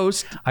West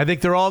Coast. I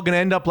think they're all going to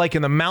end up like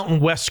in the Mountain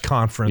West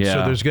Conference. Yeah.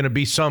 So there's going to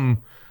be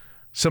some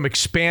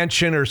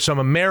expansion or some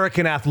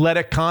American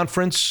Athletic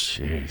Conference.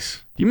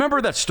 Jeez. Do you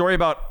remember that story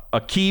about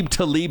Aqib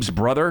Talib's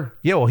brother?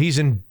 Yeah, well,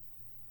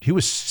 he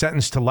was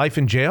sentenced to life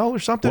in jail or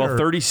something? Well,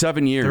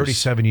 37 years.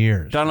 37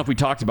 years. I don't know if we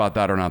talked about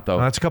that or not, though.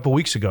 That's a couple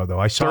weeks ago, though.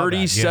 I saw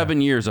 37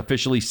 years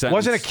officially sentenced.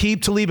 Wasn't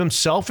Aqib Talib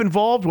himself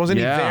involved? Wasn't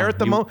he there at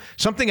the moment?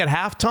 Something at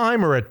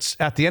halftime or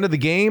at the end of the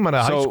game on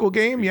a high school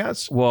game?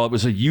 Yes. Well, it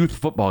was a youth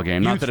football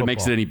game. Not that it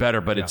makes it any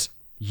better, but it's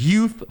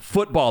youth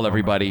football,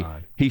 everybody.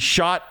 He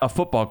shot a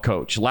football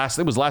coach.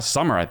 It was last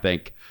summer, I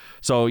think.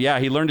 So, yeah,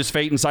 he learned his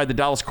fate inside the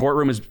Dallas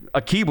courtroom.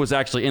 Aqib was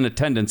actually in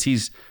attendance.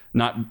 He's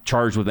not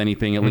charged with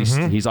anything. At least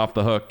he's off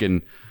the hook.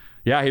 And,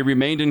 yeah, he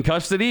remained in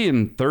custody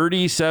in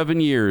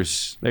 37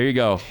 years. There you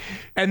go.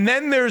 And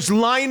then there's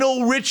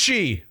Lionel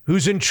Richie,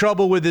 who's in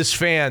trouble with his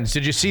fans.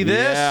 Did you see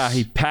this? Yeah,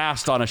 he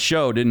passed on a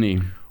show, didn't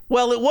he?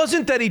 Well, it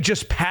wasn't that he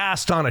just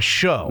passed on a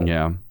show.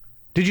 Yeah.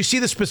 Did you see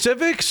the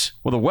specifics?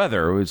 Well, the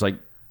weather, it was like...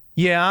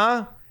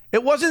 Yeah.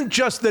 It wasn't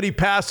just that he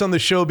passed on the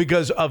show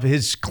because of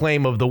his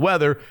claim of the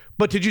weather,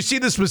 but did you see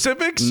the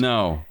specifics?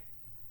 No.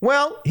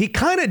 Well, he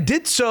kind of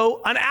did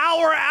so an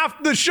hour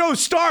after the show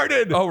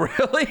started. Oh,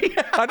 really?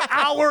 An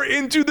hour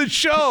into the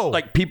show.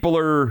 Like people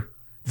are...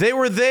 They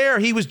were there.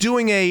 He was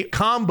doing a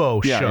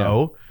combo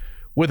show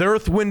with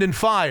Earth, Wind, and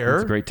Fire.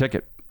 That's a great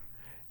ticket.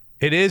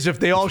 It is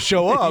if they all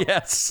show up.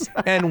 Yes.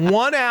 And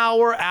 1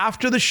 hour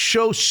after the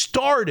show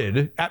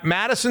started at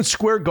Madison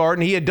Square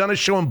Garden, he had done a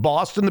show in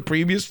Boston the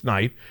previous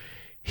night.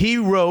 He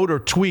wrote or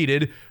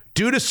tweeted,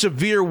 due to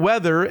severe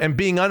weather and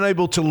being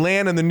unable to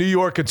land in the New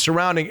York and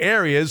surrounding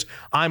areas,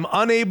 I'm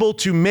unable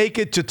to make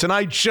it to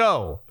tonight's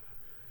show.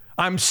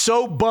 I'm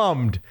so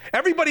bummed.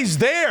 Everybody's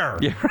there.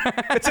 Yeah.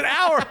 It's an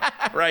hour.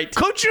 Right.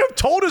 Couldn't you have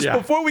told us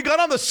before we got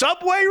on the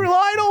subway,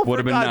 Lionel? Would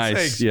have been nice.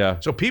 Sakes. Yeah.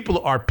 So people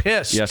are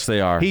pissed. Yes, they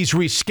are. He's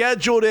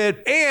rescheduled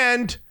it.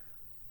 And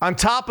on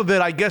top of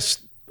it, I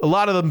guess a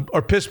lot of them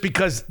are pissed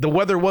because the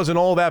weather wasn't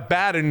all that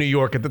bad in New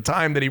York at the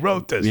time that he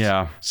wrote this.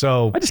 Yeah.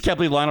 So I just can't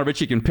believe Lionel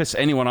Richie can piss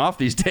anyone off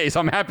these days.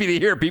 I'm happy to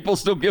hear people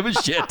still give a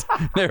shit.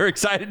 They're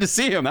excited to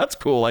see him. That's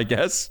cool, I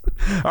guess.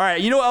 All right.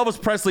 You know,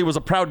 Elvis Presley was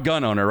a proud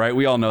gun owner, right?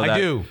 We all know that. I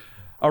do.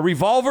 A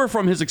revolver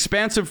from his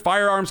expansive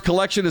firearms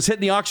collection is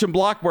hitting the auction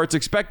block where it's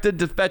expected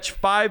to fetch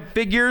 5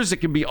 figures. It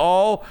can be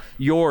all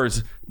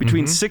yours.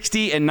 Between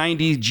 60 and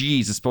 90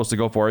 G's it's supposed to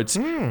go for. It's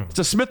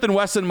a Smith &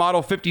 Wesson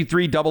Model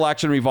 53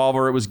 double-action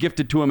revolver. It was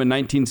gifted to him in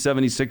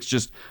 1976,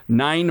 just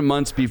 9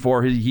 months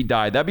before he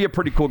died. That'd be a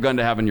pretty cool gun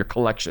to have in your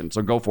collection.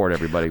 So go for it,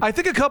 everybody. I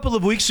think a couple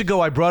of weeks ago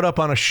I brought up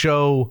on a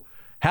show,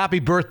 happy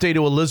birthday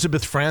to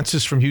Elizabeth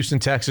Francis from Houston,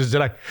 Texas.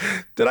 Did I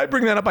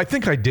bring that up? I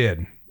think I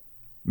did.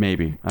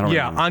 Maybe. I don't know.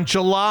 Yeah, on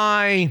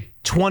July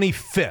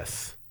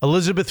 25th,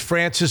 Elizabeth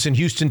Francis in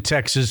Houston,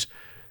 Texas,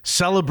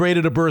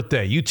 celebrated a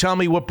birthday. You tell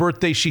me what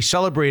birthday she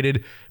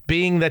celebrated,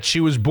 being that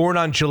she was born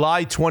on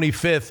July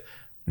 25th,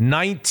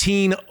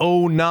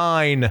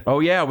 1909. Oh,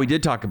 yeah, we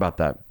did talk about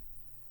that.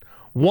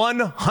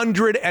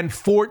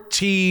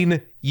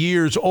 114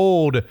 years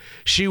old.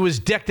 She was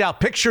decked out.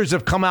 Pictures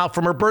have come out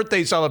from her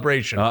birthday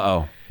celebration.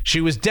 Uh-oh. She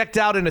was decked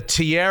out in a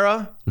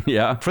tiara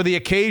for the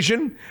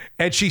occasion,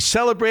 and she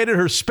celebrated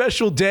her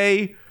special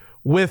day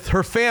with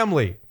her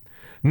family.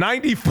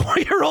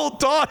 94-year-old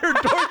daughter,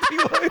 Dorothy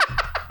Williams.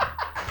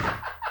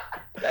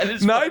 That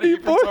is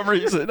 94 for some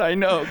reason. I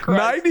know.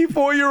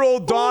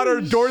 94-year-old daughter,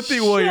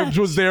 Dorothy Williams,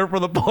 was there for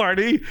the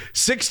party.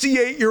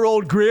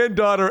 68-year-old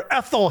granddaughter,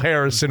 Ethel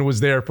Harrison, was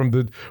there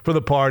for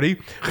the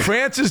party.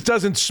 Frances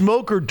doesn't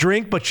smoke or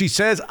drink, but she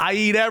says, I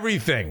eat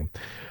everything.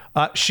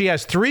 She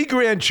has 3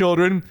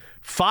 grandchildren,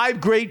 5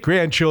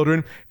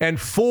 great-grandchildren, and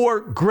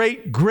 4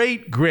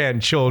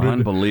 great-great-grandchildren.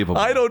 Unbelievable.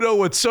 I don't know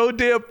what's so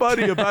damn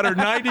funny about her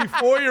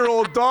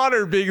 94-year-old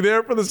daughter being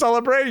there for the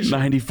celebration.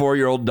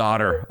 94-year-old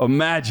daughter.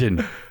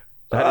 Imagine.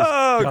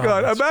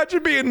 God.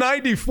 Imagine being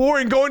 94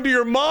 and going to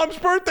your mom's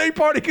birthday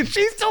party because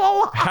she's still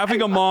alive.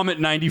 Having a mom at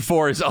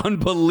 94 is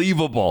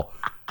unbelievable.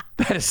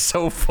 That is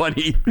so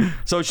funny.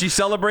 So she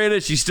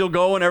celebrated. She's still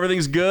going.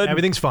 Everything's good.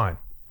 Everything's fine.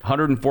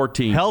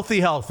 114.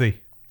 Healthy.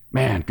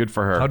 Man, good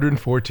for her.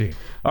 114.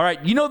 All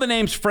right. You know the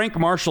names Frank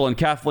Marshall and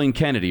Kathleen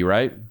Kennedy,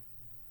 right?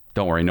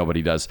 Don't worry,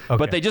 nobody does. Okay.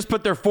 But they just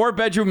put their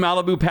 4-bedroom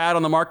Malibu pad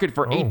on the market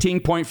for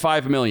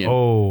 $18.5 million.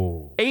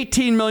 Oh.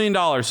 $18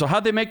 million. So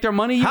how'd they make their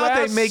money, you How'd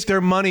ask? they make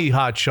their money,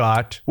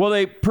 Hotshot? Well,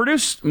 they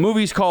produced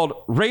movies called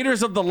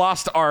Raiders of the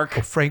Lost Ark.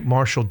 Well, Frank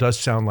Marshall does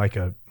sound like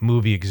a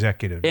movie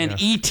executive. And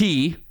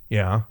E.T.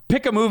 Yeah.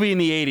 Pick a movie in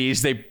the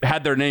 80s. They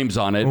had their names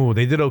on it. Oh,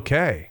 they did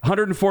okay.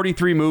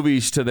 143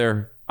 movies to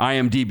their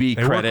IMDb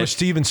they credit. Worked with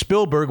Steven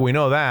Spielberg. We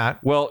know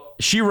that. Well,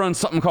 she runs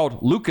something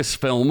called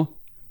Lucasfilm,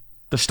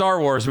 the Star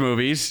Wars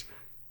movies.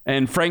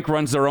 And Frank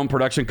runs their own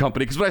production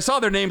company. Because when I saw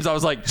their names, I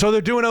was like... So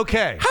they're doing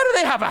okay. How do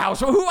they have a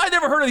house? I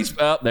never heard of these...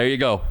 there you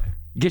go.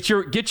 Get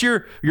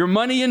your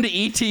money into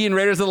E.T. and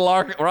Raiders of the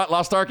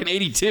Lost Ark in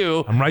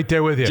 82. I'm right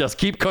there with you. Just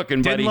keep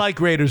cooking, buddy. Didn't like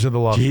Raiders of the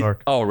Lost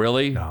Ark. Oh,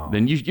 really? No.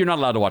 Then you're not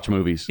allowed to watch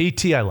movies.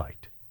 E.T. I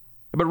liked.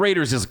 But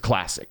Raiders is a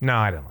classic. No,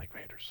 I didn't like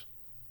Raiders.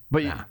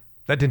 But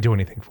that didn't do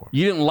anything for me.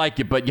 You didn't like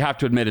it, but you have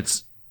to admit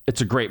it's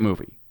a great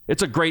movie.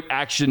 It's a great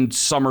action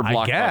summer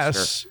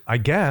blockbuster. I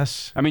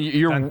guess. I mean,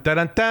 you're dun, dun,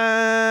 dun,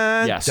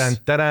 dun, yes. Dun,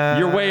 dun, dun,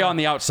 you're way on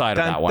the outside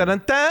of that one. Dun,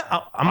 dun,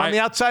 dun. I'm on the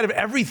outside of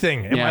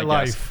everything in my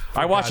life.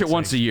 I watch it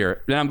once a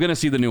year, and I'm going to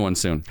see the new one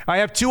soon. I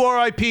have 2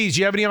 RIPs.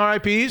 You have any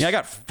RIPs? Yeah, I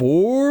got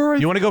 4.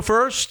 You want to go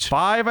first?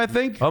 5, I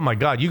think. Oh my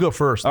God, you go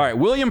first. All right,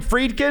 William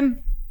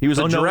Friedkin. He was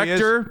a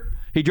director.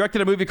 He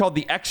directed a movie called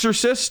The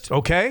Exorcist.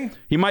 Okay.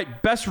 He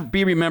might best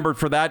be remembered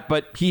for that,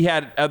 but he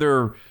had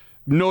other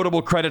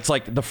notable credits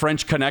like The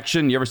French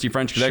Connection. You ever see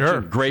French Connection?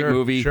 Sure, great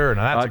movie. Sure,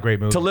 no, that's a great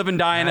movie. To Live and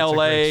Die in L.A.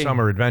 A great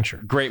summer adventure.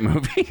 Great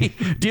movie.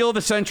 Deal of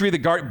the Century,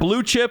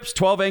 Blue Chips,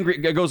 12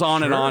 Angry, it goes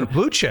on and on.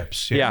 Blue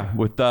Chips. Yeah,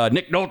 with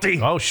Nick Nolte.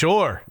 Oh,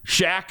 sure.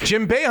 Shaq.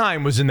 Jim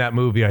Boeheim was in that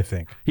movie, I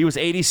think. He was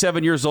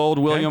 87 years old,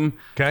 William.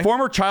 Okay.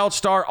 Former child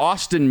star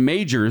Austin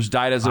Majors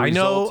died as a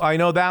result. I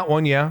know that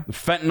one, yeah.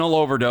 Fentanyl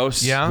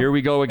overdose. Yeah. Here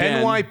we go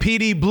again.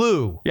 NYPD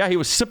Blue. Yeah, he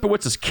was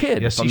Sipowitz's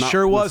kid. Yes, he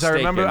sure was.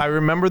 Mistaken. I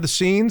remember the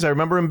scenes. I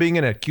remember him being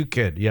in it. Cute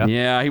kid. Yeah.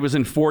 Yeah, he was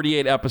in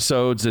 48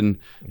 episodes, and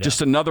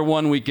just another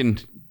one we can,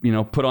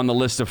 put on the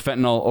list of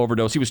fentanyl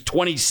overdose. He was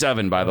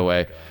 27, by the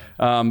way.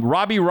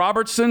 Robbie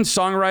Robertson,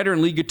 songwriter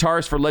and lead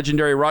guitarist for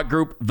legendary rock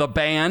group The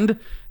Band,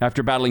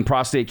 after battling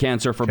prostate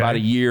cancer for about a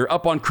year.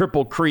 Up on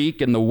Cripple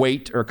Creek and The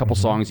Wait are a couple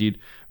songs you'd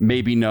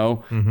maybe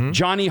know.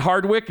 Johnny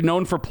Hardwick,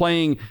 known for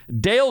playing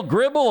Dale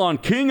Gribble on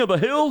King of the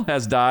Hill,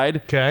 has died.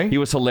 Okay. He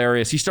was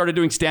hilarious. He started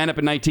doing stand-up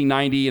in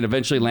 1990 and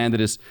eventually landed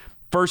his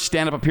first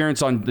stand-up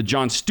appearance on the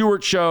Jon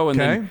Stewart Show, and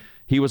then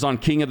he was on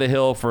King of the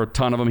Hill for a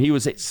ton of them. He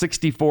was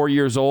 64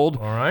 years old.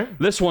 All right.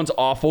 This one's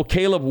awful.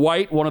 Caleb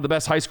White, one of the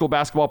best high school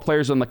basketball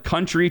players in the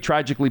country,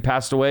 tragically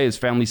passed away. His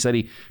family said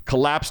he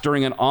collapsed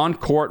during an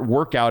on-court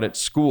workout at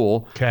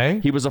school.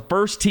 Okay. He was a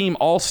first-team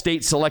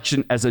All-State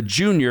selection as a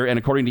junior, and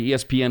according to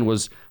ESPN,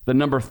 was the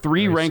number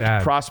 3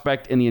 ranked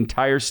prospect in the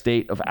entire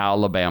state of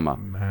Alabama.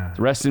 Man.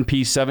 Rest in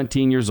peace,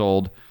 17 years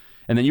old.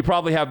 And then you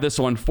probably have this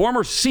one.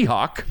 Former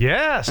Seahawk.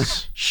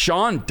 Yes.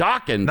 Sean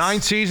Dawkins.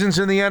 9 seasons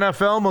in the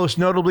NFL, most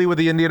notably with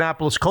the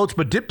Indianapolis Colts,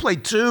 but did play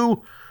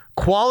 2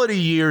 quality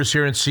years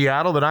here in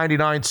Seattle, the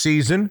 99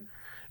 season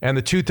and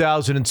the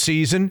 2000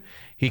 season.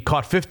 He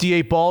caught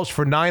 58 balls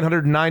for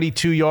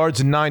 992 yards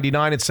and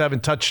 99 and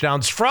 7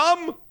 touchdowns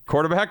from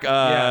quarterback.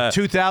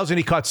 2000,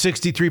 he caught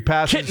 63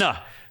 passes. Kitna.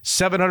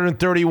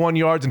 731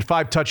 yards and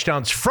 5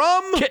 touchdowns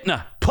from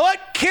Kitna. Put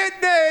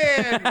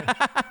Kitna in.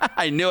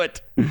 I knew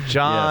it.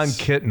 John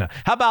Kitna.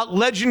 How about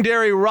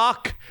legendary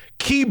rock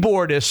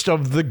keyboardist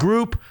of the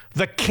group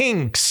The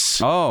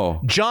Kinks?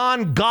 Oh.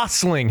 John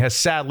Gosling has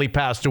sadly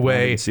passed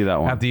away. I didn't see that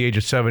one. At the age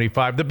of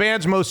 75. The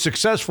band's most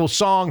successful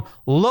song,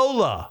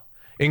 Lola,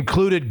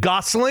 included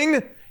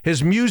Gosling.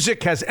 His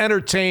music has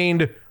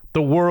entertained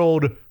the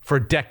world for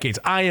decades.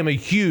 I am a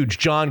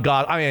huge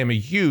I am a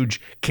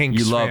huge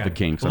Kinks fan. You love the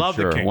Kinks, I'm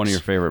sure. The Kinks. One of your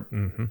favorite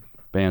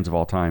bands of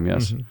all time,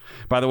 yes.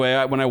 By the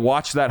way, when I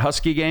watched that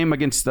Husky game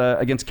against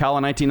Cal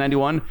in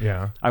 1991,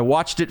 I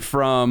watched it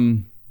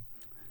from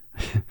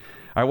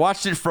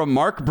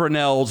Mark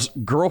Brunell's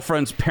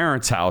girlfriend's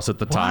parents' house at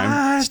the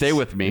time. What? Stay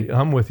with me.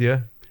 I'm with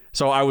you.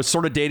 So I was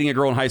sort of dating a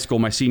girl in high school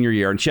my senior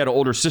year, and she had an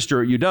older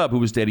sister at UW who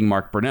was dating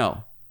Mark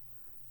Brunell.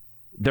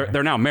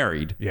 They're now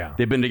married. Yeah.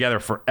 They've been together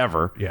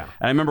forever. Yeah. And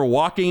I remember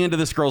walking into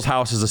this girl's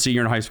house as a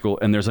senior in high school,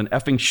 and there's an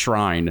effing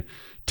shrine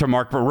to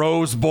Mark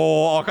Rose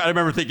Bowl. I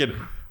remember thinking,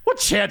 what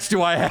chance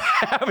do I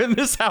have in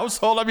this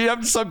household? I mean,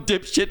 I'm some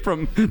dipshit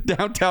from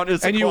downtown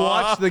Issaquah. And you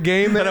watched the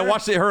game there? And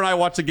her and I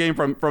watched the game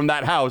from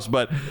that house.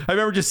 But I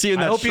remember just seeing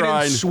that I hope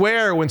shrine. you didn't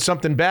swear when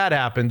something bad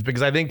happens,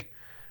 because I think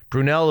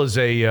Brunell is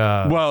a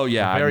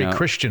very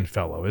Christian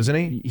fellow, isn't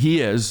he? He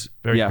is.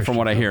 Very Christian from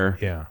what I hear.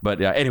 Yeah. But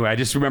anyway, I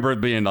just remember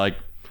it being like,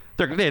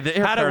 how'd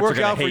it work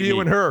out for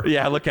you and her?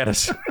 Yeah, look at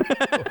us.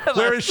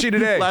 Where is she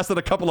today? Lasted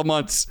a couple of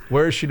months.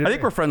 Where is she today? I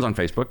think we're friends on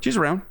Facebook. She's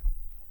around.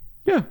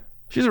 Yeah,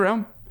 she's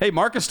around. Hey,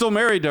 Mark is still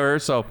married to her,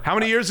 so... How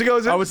many years ago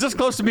is it? I was this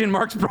close to being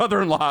Mark's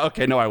brother-in-law.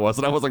 Okay, no, I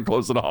wasn't. I wasn't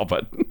close at all,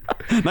 but...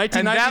 1991.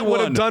 And that would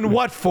have done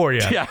what for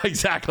you? Yeah,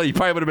 exactly. He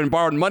probably would have been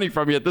borrowing money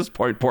from you at this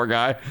point, poor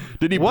guy.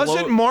 Didn't he?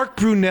 Wasn't Mark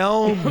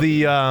Brunell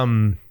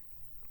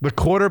the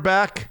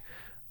quarterback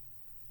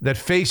that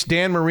faced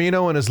Dan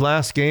Marino in his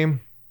last game?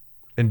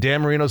 In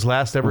Dan Marino's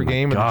last ever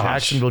game in the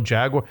Jacksonville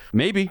Jaguars?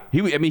 Maybe. He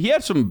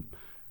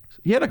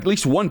had at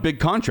least one big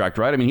contract,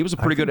 right? I mean, he was a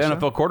pretty good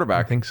NFL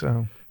quarterback. I think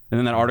so. And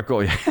then that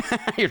article,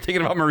 you're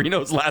thinking about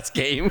Marino's last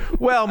game.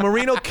 Well,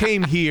 Marino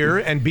came here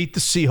and beat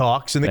the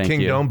Seahawks in the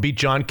Kingdome, beat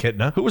John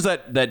Kitna. Who was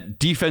that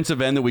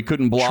defensive end that we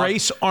couldn't block?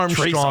 Trace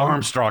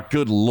Armstrong.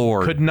 Good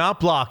Lord. Could not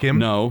block him.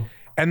 No.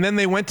 And then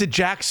they went to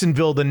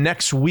Jacksonville the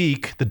next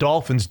week, the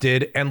Dolphins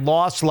did, and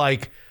lost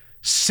like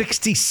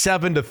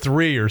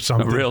 67-3 or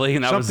something. Really?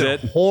 And that was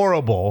it?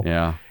 Horrible.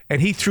 Yeah. And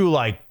he threw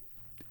like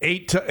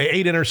 8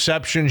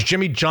 interceptions.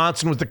 Jimmy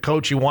Johnson was the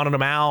coach. He wanted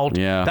him out.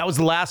 Yeah. That was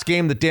the last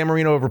game that Dan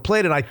Marino ever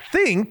played. And I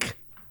think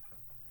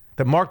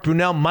that Mark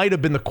Brunell might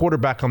have been the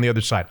quarterback on the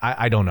other side.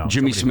 I don't know.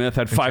 Jimmy Smith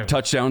had 5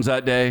 touchdowns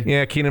that day.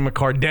 Yeah, Keenan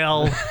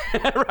McCardell.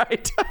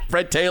 Right.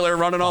 Fred Taylor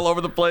running all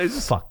over the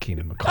place. Fuck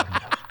Keenan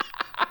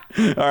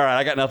McCardell. All right,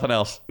 I got nothing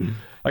else.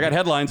 I got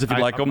headlines if you'd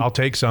like them. I'll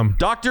take some.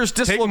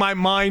 Take my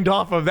mind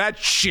off of that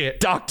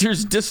shit.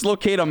 Doctors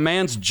dislocate a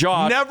man's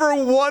jaw.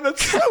 Never won a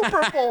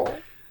Super Bowl.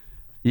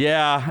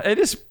 Yeah, it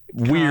is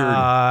weird.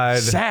 God.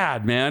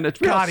 Sad, man.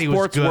 It's how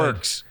sports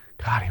works.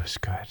 God, he was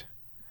good.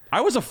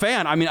 I was a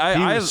fan. I mean,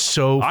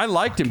 I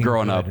liked him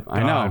growing up. I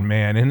know, God,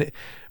 man. And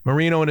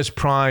Marino in his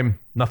prime,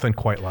 nothing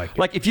quite like it.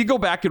 Like, if you go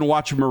back and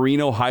watch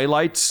Marino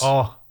highlights.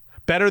 Oh,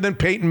 better than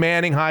Peyton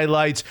Manning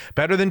highlights,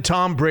 better than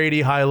Tom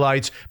Brady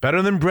highlights,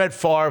 better than Brett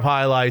Favre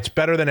highlights,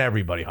 better than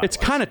everybody highlights.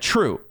 It's kind of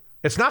true.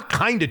 It's not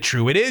kind of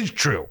true. It is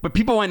true. But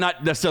people might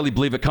not necessarily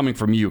believe it coming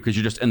from you because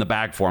you're just in the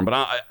bag for him.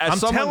 But I'm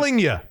telling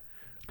you.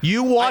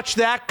 You watch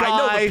that guy. I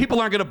know, but people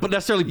aren't going to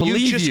necessarily believe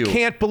you. You just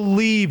can't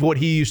believe what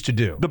he used to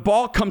do. The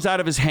ball comes out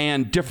of his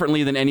hand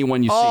differently than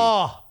anyone you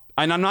see.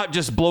 And I'm not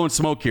just blowing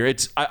smoke here.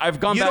 I've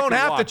gone back and watched. You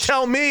don't have to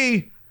tell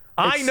me.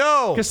 I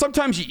know. Because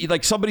sometimes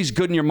somebody's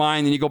good in your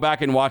mind and you go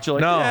back and watch it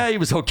like, yeah, he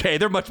was okay.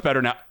 They're much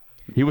better now.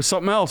 He was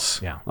something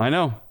else. Yeah. I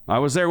know. I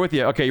was there with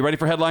you. Okay, you ready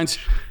for headlines?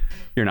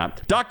 You're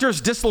not. Doctors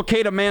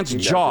dislocate a man's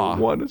jaw.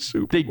 Won a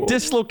Super Bowl. They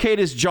dislocate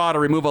his jaw to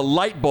remove a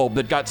light bulb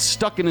that got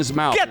stuck in his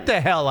mouth. Get the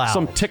hell out.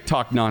 Some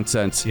TikTok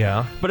nonsense.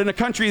 Yeah. But in a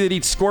country that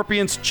eats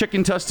scorpions,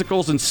 chicken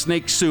testicles, and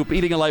snake soup,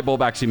 eating a light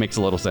bulb actually makes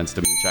a little sense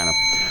to me in China.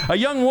 A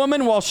young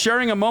woman, while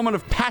sharing a moment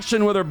of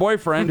passion with her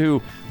boyfriend,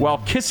 who, while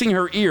kissing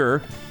her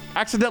ear,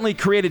 accidentally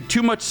created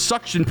too much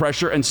suction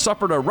pressure and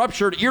suffered a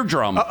ruptured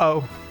eardrum.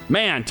 Uh-oh.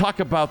 Man, talk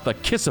about the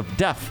kiss of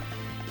death.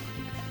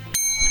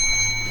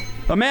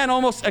 A man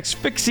almost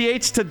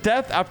asphyxiates to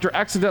death after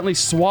accidentally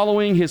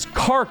swallowing his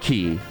car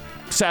key.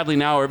 Sadly,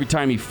 now every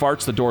time he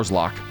farts, the doors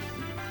lock.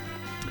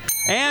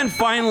 And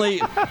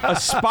finally, a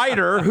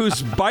spider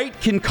whose bite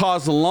can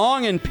cause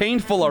long and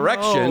painful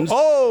erections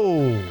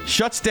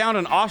shuts down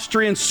an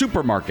Austrian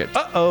supermarket.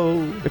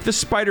 If this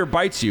spider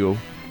bites you,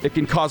 it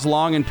can cause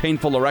long and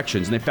painful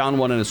erections. And they found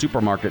one in a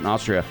supermarket in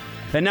Austria.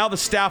 And now the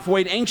staff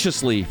wait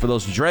anxiously for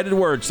those dreaded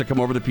words to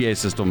come over the PA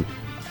system.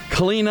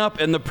 Clean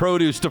up in the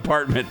produce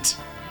department.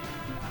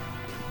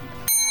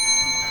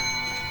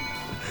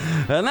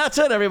 And that's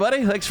it,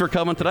 everybody. Thanks for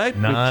coming tonight.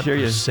 Not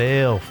for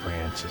sale,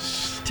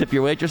 Francis. Tip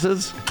your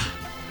waitresses.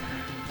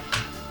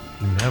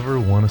 You never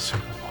won a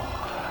Super Bowl.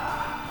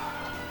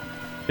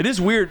 It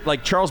is weird.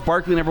 Like, Charles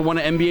Barkley never won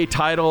an NBA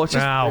title. It's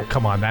just, no,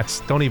 come on.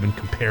 Don't even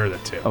compare the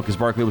two. Oh, because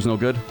Barkley was no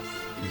good?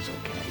 He was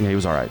okay. Yeah, he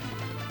was all right.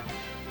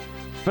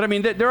 But, I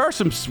mean, there are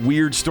some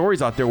weird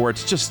stories out there where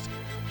it's just,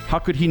 how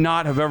could he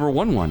not have ever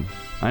won one?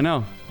 I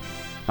know.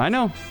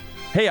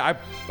 Hey,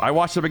 I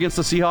watched him against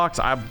the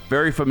Seahawks. I'm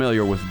very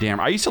familiar with Dan.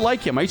 I used to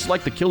like him. I used to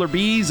like the Killer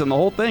Bees and the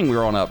whole thing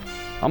growing up.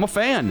 I'm a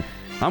fan.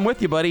 I'm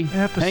with you, buddy.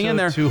 Episode Hang in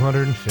there.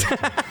 250.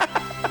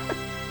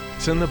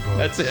 It's in the book.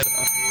 That's it.